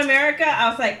talking about America, I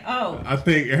was like, oh. I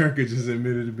think Erica just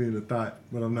admitted to being a thought,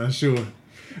 but I'm not sure. And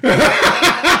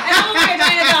I was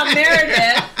talking about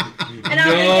Meredith, and I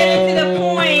was getting to the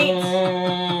point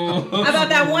about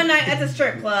that one night at the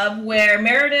strip club where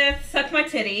Meredith sucked my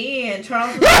titty and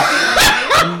Charles was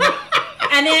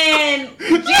and then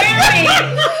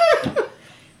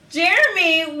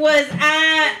Jeremy was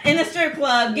in a strip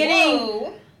club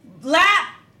getting lap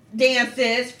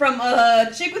dances from a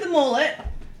chick with a mullet.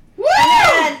 Woo!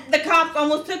 And then the cops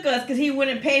almost took us because he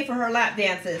wouldn't pay for her lap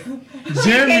dances.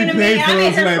 Jeremy paid for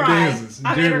those lap cry. dances.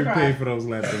 I made her Jeremy cry. paid for those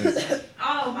lap dances.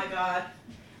 Oh my god.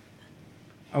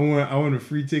 I won a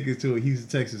free ticket to a Houston,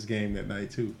 Texas game that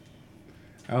night too.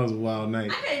 That was a wild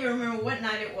night. I can't even remember what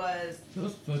night it was.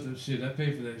 Those fucked up shit. I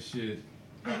paid for that shit.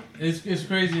 It's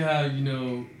crazy how, you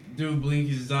know, dude blink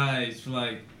his eyes for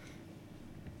like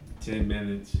 10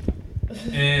 minutes.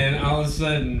 And all of a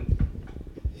sudden,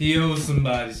 he owes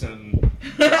somebody something.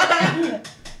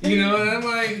 You know, and I'm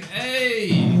like,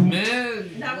 hey,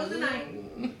 man. That was the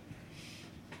night. Get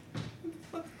the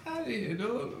fuck out of here,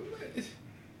 dog.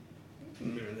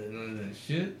 Remember none of that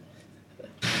shit.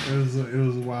 It was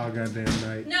a wild goddamn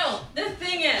night. No, the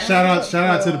thing is. Shout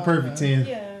out to the Perfect 10.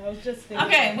 Yeah, I was just thinking.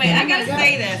 Okay, wait, I gotta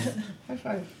say this. high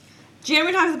five.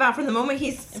 Jeremy talks about from the moment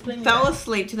he fell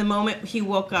asleep to the moment he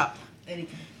woke up.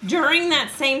 During that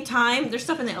same time, there's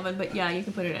stuff in the oven, but yeah, you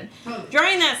can put it in.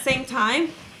 During that same time,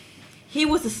 he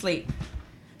was asleep.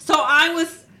 So I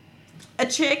was a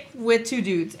chick with 2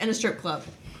 dudes in a strip club.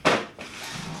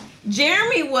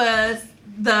 Jeremy was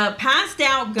the passed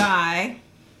out guy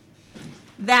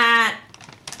that,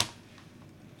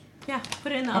 yeah,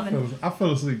 put it in the oven. I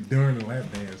fell asleep during the lap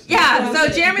dance. Yeah, so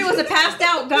Jeremy was a passed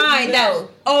out guy that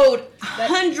owed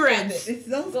hundreds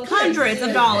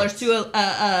of dollars to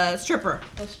a stripper.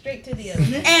 Go straight to the other.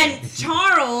 And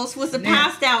Charles was the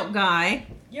passed out guy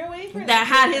You're waiting for that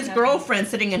had his girlfriend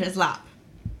sitting in his lap.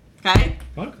 Okay?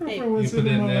 My girlfriend Hey, was you sitting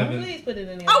put it in in my the lap. oven. Please put it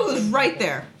in the I was right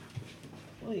there.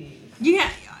 Please. Yeah,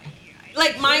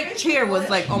 like my chair was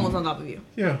like almost on top of you.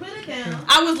 Yeah. Put it down.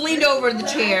 I was leaned over the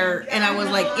chair and I was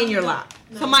like in your lap.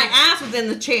 So my ass was in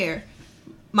the chair.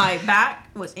 My back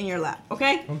was in your lap.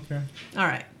 Okay? Okay. All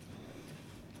right.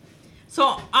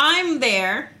 So I'm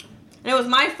there, and it was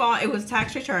my fault. It was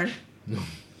tax return.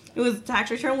 It was tax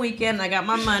return weekend. I got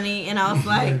my money, and I was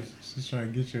like, she's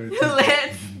trying to get your attention.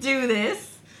 let's do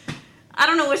this. I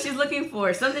don't know what she's looking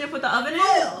for. Something to put the oven in?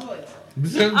 Oh,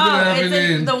 it's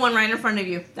in the one right in front of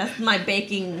you. That's my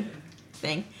baking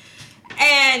thing.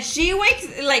 And she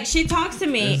she talks to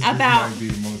me This about. might be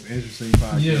the most interesting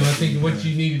podcast. Yeah, I think what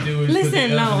you need to do is Listen,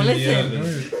 put the oven in listen. the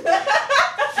oven.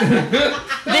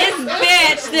 This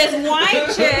bitch, this white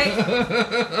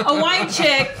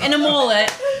chick in a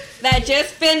mullet that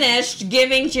just finished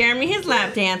giving Jeremy his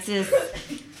lap dances,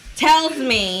 tells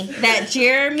me that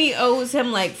Jeremy owes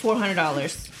him like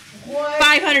 $400.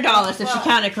 $500 if she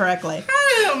counted correctly.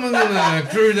 I'm gonna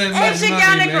accrue that much If she money,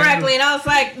 counted man. correctly, and I was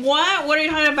like, what? What are you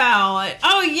talking about?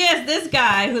 Oh, yes, this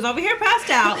guy who's over here passed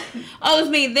out owes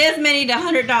me this many to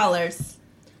 $100. It's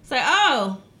like,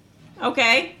 oh,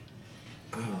 okay.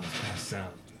 Oh, that's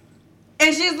out.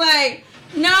 And she's like,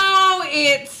 no,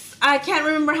 it's, I can't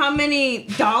remember how many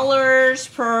dollars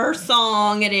per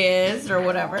song it is or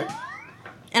whatever.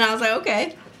 And I was like,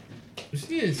 okay.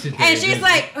 She didn't sit there And she's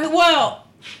like, well,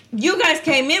 you guys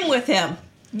came in with him.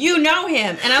 You know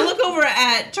him. And I look over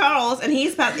at Charles, and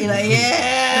he's passing, like,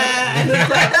 yeah. And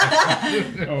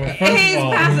he's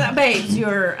passing out. Babes,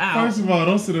 you're out. First of all,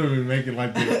 don't sit up and make it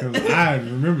like this, because I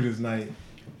remember this night.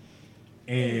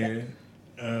 And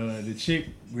the chick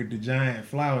with the giant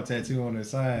flower tattoo on her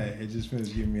side had just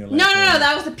finished giving me a No,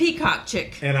 that was the peacock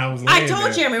chick. And I was I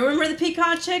told Jeremy, remember the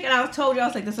peacock chick? And I told you, I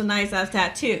was like, this is a nice ass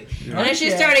tattoo. Yeah. And then she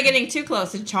started getting too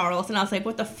close to Charles, and I was like,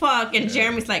 what the fuck? And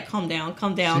Jeremy's like, calm down. I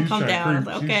was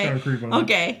like, okay.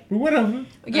 Okay. But whatever.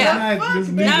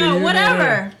 Yeah.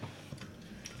 Whatever.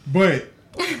 But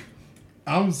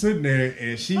I'm sitting there,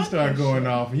 and she started going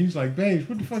off, and he was like, babes,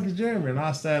 what the fuck is Jeremy? And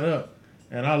I sat up.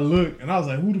 And I looked, and I was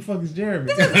like, who the fuck is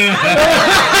Jeremy?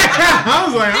 I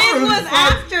was like, this was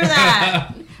after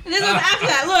that.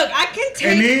 Look, I can take...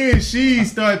 And then she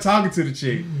started talking to the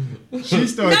chick. She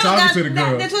started talking to the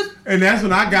girl. And that's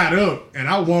when I got up, and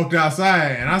I walked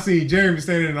outside, and I see Jeremy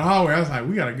standing in the hallway. I was like,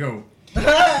 we gotta go. Okay.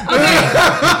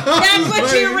 That's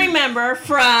what you remember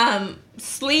from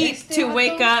sleep to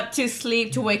wake up to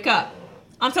sleep to wake up.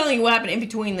 I'm telling you what happened in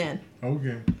between then.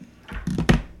 Okay.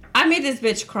 I made this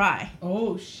bitch cry.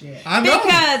 Oh, shit. I know.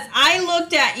 Because I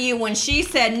looked at you when she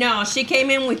said no. She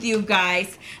came in with you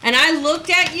guys. And I looked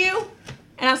at you,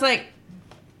 and I was like,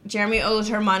 Jeremy owes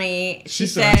her money. She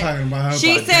said, talking about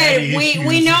her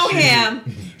we know him.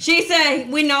 She said,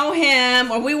 we know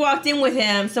him, or we walked in with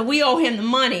him, so we owe him the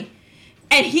money.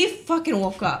 And he fucking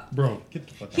woke up. Bro, get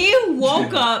the fuck out. He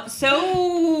woke up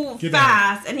so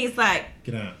fast, and he's like,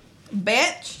 get out.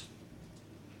 Bitch,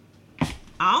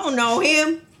 I don't know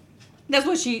him. That's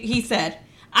what he said.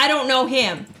 I don't know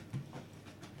him.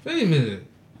 Wait a minute.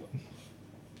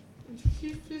 Did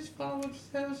you just follow what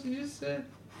she just said?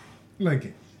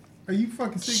 Lincoln, are you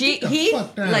fucking sick?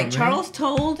 Fuck down, like man. Charles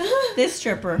told this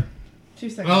stripper. 2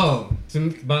 seconds. Oh,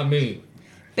 about me.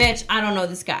 Bitch, I don't know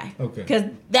this guy. Okay. Because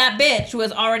that bitch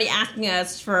was already asking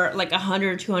us for like $100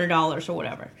 or $200 or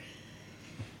whatever.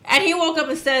 And he woke up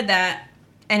and said that,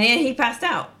 and then he passed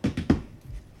out.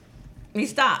 He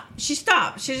stopped. She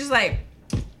stopped. She just like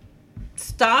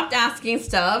stopped asking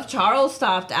stuff. Charles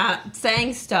stopped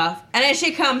saying stuff. And then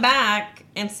she come back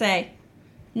and say,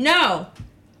 no,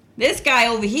 this guy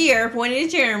over here, pointing to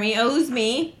Jeremy, owes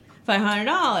me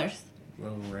 $500.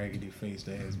 Well, raggedy faced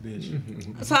ass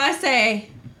bitch. So I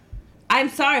say, I'm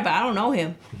sorry, but I don't know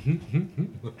him.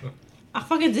 I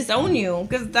fucking disown you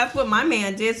because that's what my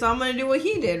man did, so I'm going to do what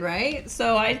he did, right?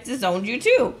 So I disowned you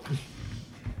too.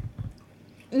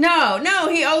 No,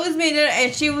 he owes me,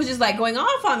 and she was just like going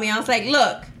off on me. I was like,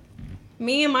 look,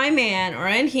 me and my man are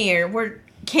in here.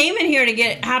 Came in here to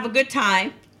have a good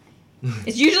time.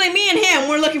 It's usually me and him.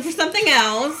 We're looking for something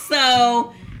else,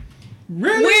 so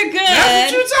really? We're good.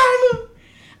 That's what you telling me?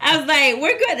 I was like,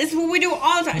 we're good. This is what we do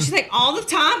all the time. She's like, all the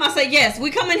time? I said, yes,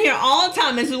 we come in here all the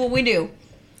time. This is what we do.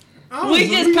 We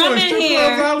just come in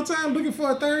here all the time looking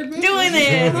for a third bitch. Doing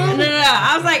this. No.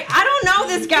 I was like, I don't know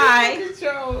this guy.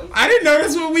 I didn't know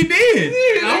that's what we did.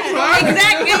 I'm sorry.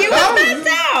 Exactly. You was passed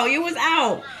out. You was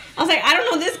out. I was like, I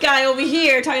don't know this guy over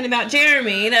here talking about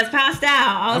Jeremy that's passed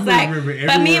out. I was like,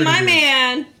 but me and my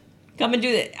man come and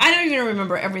do this. I don't even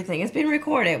remember everything. It's been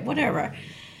recorded. Whatever.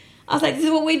 I was like, this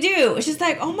is what we do. She's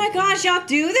like, oh my gosh, y'all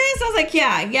do this? I was like,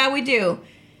 yeah, we do.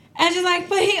 And she's like,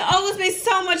 but he owes me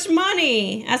so much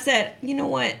money. I said, you know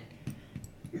what?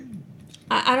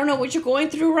 I don't know what you're going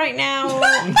through right now.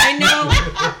 I know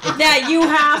that you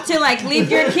have to like leave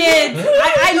your kids.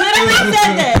 I literally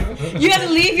said this. You have to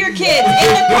leave your kids in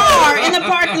the car in the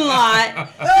parking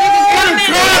lot. Come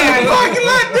in here. Parking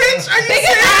lot, bitch. Are you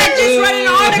because I had just read an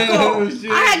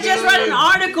article. I had just read an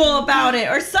article about it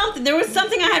or something. There was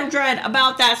something I had read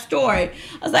about that story.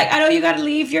 I was like, I know you got to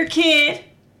leave your kid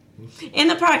in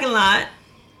the parking lot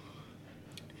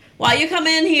while you come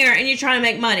in here and you're trying to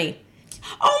make money.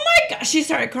 Oh my God. She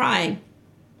started crying.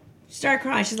 She's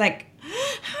like,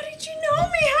 how did you know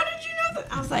me? How did you know that?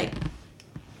 I was like,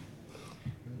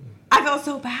 I felt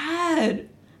so bad.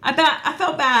 I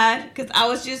felt bad because I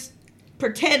was just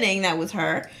pretending that was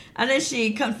her. And then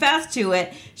she confessed to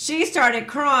it. She started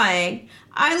crying.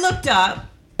 I looked up.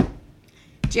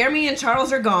 Jeremy and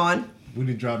Charles are gone. We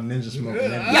done dropped ninja smoke.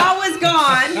 Y'all was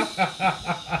gone.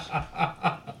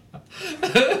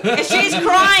 And she's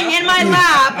crying in my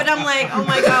lap, and I'm like, oh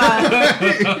my God.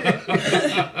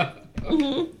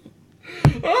 Mm-hmm.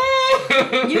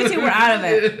 You two were out of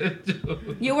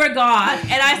it. You were gone,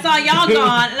 and I saw y'all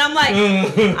gone, and I'm like,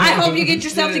 I hope you get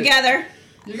yourself together.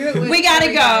 We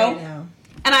gotta go.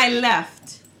 And I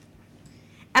left.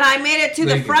 And I made it to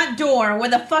the front door where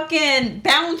the fucking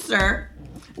bouncer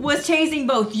was chasing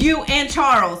both you and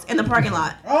Charles in the parking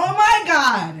lot. Oh my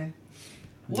God.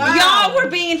 Wow. Y'all were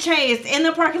being chased in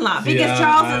the parking lot because Yeah,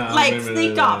 Charles I like remember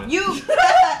sneaked that. off. You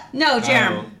no,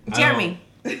 Jeremy.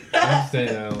 I'm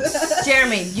saying that.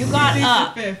 Jeremy, you got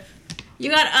up. You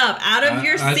got up out of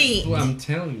your seat. I'm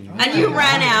telling you. And you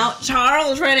ran out.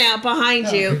 Charles ran out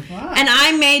behind you. And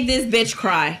I made this bitch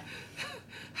cry.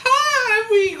 How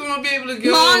are we gonna be able to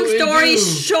go? Long story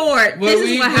short, this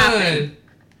is what happened.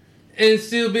 And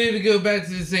still be able to go back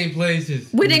to the same places.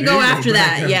 We didn't go after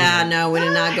that. Yeah, no, we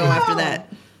did not go after that.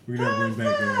 We never went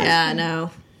back there. Yeah,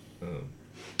 no.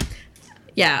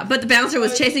 Yeah, but the bouncer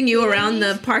was chasing you around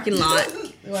the parking lot.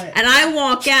 And I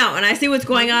walk out and I see what's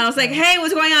going on. I was like, hey,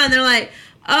 what's going on? And they're like,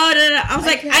 oh, da, da. I was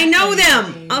like, I know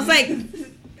them. I was like,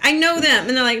 I know them.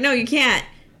 And they're like, no, you can't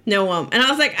know them. And I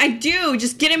was like, I do.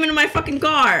 Just get him into my fucking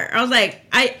car. I was like,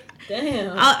 I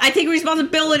take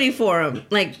responsibility for him.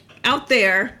 Like, out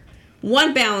there,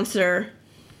 one bouncer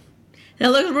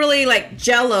that looks really like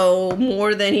Jello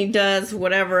more than he does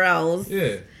whatever else.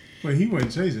 Yeah. Well, he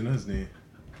wasn't chasing us then.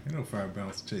 Ain't no fire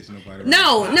bouncer chasing nobody.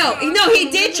 No,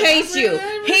 he did chase you.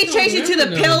 He chased you to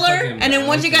the pillar, and then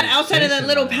once you got outside of that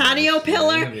little patio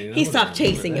pillar, he stopped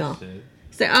chasing y'all.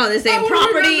 So, oh, this ain't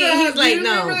property. And he's like,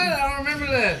 no. I don't remember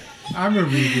that. I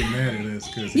remember you getting mad at us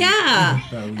because yeah,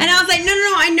 and I was like,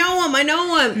 no, I know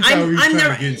him. He thought we was trying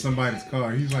to get in somebody's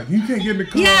car. He's like, you can't get in the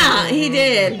car. Yeah, he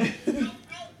did.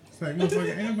 It's like,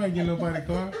 motherfucker, ain't nobody getting nobody's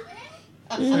car.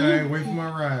 I said, I ain't wait for my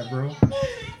ride, bro.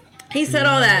 He said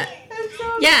all that.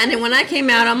 Yeah, and then when I came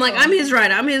out, I'm like, I'm his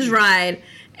ride.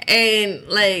 And,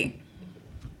 like,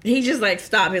 he just, like,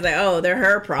 stopped. He's like, oh, they're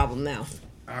her problem now.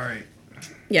 All right.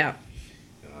 Yeah.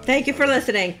 Thank you for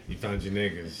listening. You found your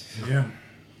niggas. Yeah.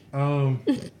 I'm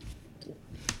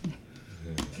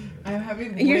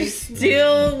having You're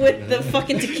still with the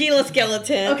fucking tequila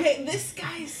skeleton. Okay, this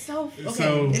guy is so... Okay.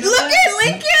 So, look at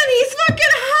Lincoln! He's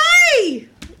fucking high!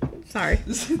 Sorry.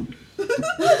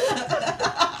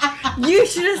 You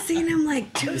should have seen him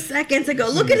like 2 seconds ago.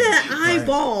 Look at that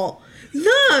eyeball.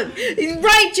 Look.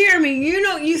 Right, Jeremy. You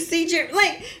know, you see Jeremy.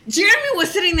 Like, Jeremy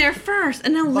was sitting there first,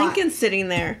 and now Lincoln's sitting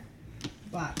there.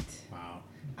 But. Wow.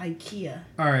 IKEA.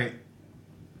 All right.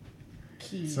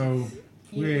 Keys. So,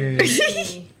 we're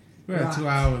at 2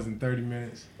 hours and 30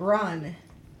 minutes. Run.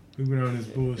 We've been on this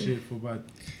bullshit for about...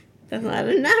 That's not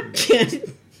a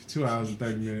napkin. 2 hours and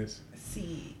 30 minutes.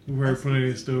 C. We've heard plenty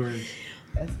of stories.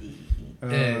 S-E.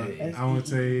 I want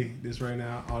to say this right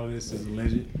now. All of this is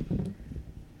alleged.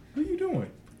 What are you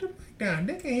doing? Put the mic down.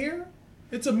 They can hear.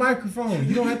 It's a microphone.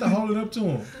 You don't have to hold it up to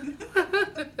them.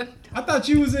 I thought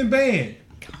you was in band.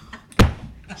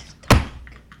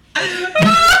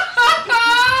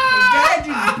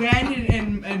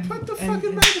 And put the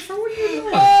fucking microphone. What are you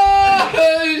doing?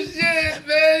 Oh shit,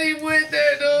 man! He went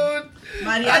there, dude.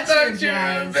 I thought you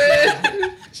were in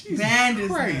band. Band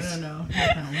is. Christ. I don't know.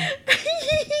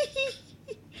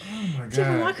 Oh my god.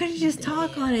 Jimmy, why couldn't you just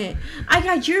talk on it? I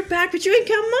got your back, but you ain't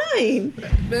got mine.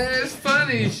 Man, it's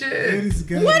funny shit. What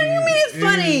do you mean it's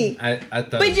funny? I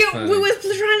thought But it was funny. we was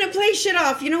trying to play shit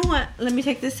off. You know what? Let me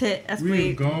take this hit as we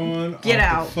We've gone get off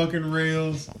out. the fucking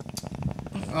rails.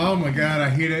 Oh my god, I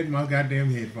hear that in my goddamn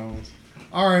headphones.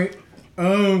 All right.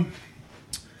 Lincoln,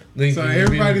 So you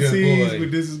everybody been a good sees boy.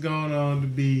 what this is going on to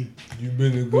be. You've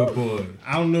been a good boy.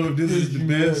 I don't know if this is the You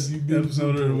best have, you been a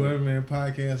episode good of the boy. Weatherman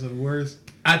podcast or the worst.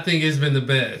 I think it's been the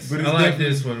best. But I it's like definitely-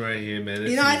 this one right here, man.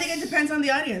 You know, I think it depends on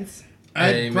the audience.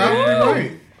 Hey, Probably man.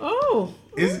 right. Oh.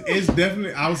 It's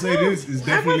definitely. I would say this. It's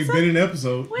definitely been an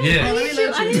episode. Yeah. Let me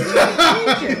let I you.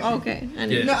 didn't you. Okay. I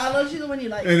didn't. No, I'll let you the one you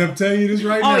like. And I'm telling you this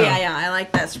right now. Oh yeah. I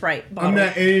like that Sprite bottle. I'm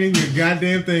not editing your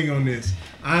goddamn thing on this.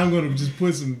 I'm gonna just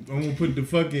put some. I'm gonna put the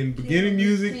fucking beginning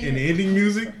music and the ending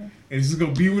music, and it's just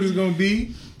gonna be what it's gonna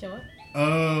be.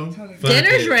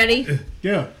 Dinner's ready.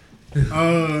 Yeah.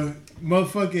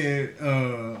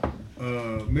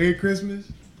 Motherfucking. Merry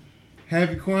Christmas.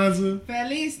 Happy Kwanzaa.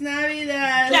 Feliz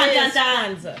Navidad.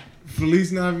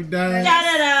 Feliz Navidad.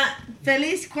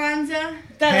 Feliz Kwanzaa.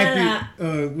 Happy.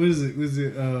 What is it? Was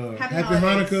it? Happy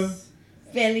Hanukkah.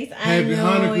 Feliz Happy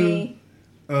Hanukkah.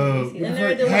 What the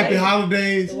fuck? Happy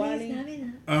holidays.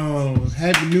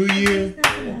 Happy New Year.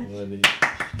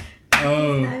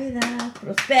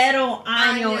 Prospero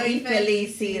año y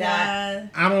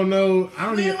felicidad. I don't know. I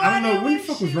don't know when the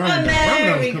fuck was Ramadan.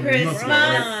 Ramadan was a couple months ago,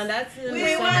 right? That's in We the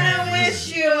want to summer.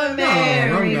 wish you a No,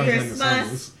 Merry Ramadan's in the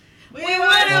Christmas. summer. We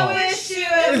want to wish you a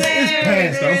It's Merry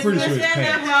past, though. I'm pretty sure Christmas it's and a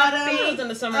past. It happy was in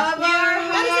the summer. of our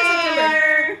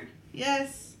heart.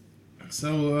 Yes.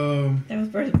 So,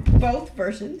 That was both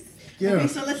versions. yeah. Okay,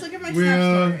 so let's look at my Well,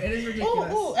 Snap story. It is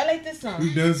ridiculous. Ooh, I like this song.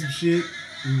 We've done some shit.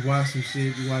 We watched some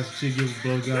shit. We watched a chick give a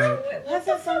blowjob. How's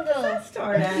that song go?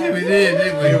 Start Yeah, out. we did,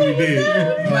 didn't we? Yeah, we did.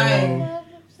 Right.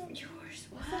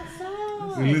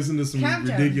 We listened to some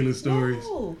Countdown. ridiculous stories.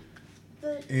 No.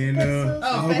 And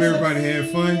I hope Besos. everybody had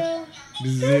fun.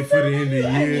 This is it for the end of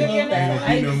the year. You're not-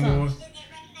 Ain't gonna be no more.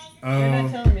 You're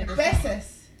not telling me this. Besos.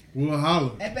 We'll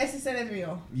holler. El beso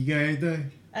cerebro. You got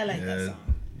anything? I like that song.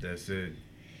 That's it.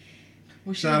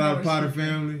 Shout out Potter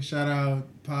family. Shout out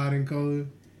Pod and Cola.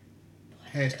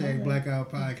 Hashtag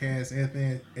Blackout Podcast.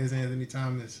 As Anthony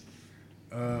Thomas.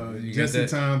 You Just got in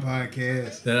Time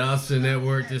Podcast. That Austin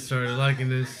network just started liking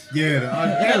this. Yeah,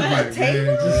 everybody, man.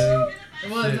 Just, It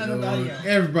was none about you.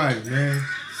 everybody, man.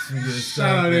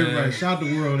 Shout out everybody. Shout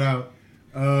the world out.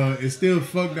 It's still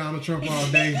fuck Donald Trump all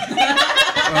day.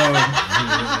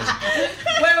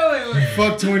 Wait.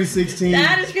 Fuck 2016.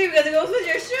 That is creepy because it goes with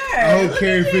your shirt. I hope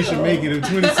Carrie Fisher make it. If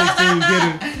 2016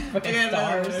 get it,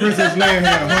 Princess Leia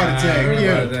had a heart attack.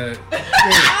 Yeah. I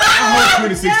hope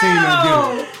 2016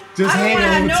 don't get it. Just hang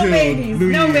on no till babies.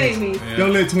 New No Year's. babies. Yeah.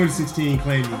 Don't let 2016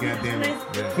 claim you, goddamn it.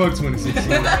 Yeah. Fuck 2016.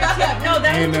 No,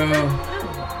 that And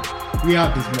was we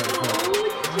out this motherfucker.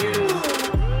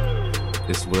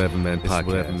 It's whatever man podcast.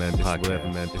 Whatever man podcast.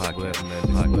 Whatever man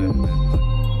podcast.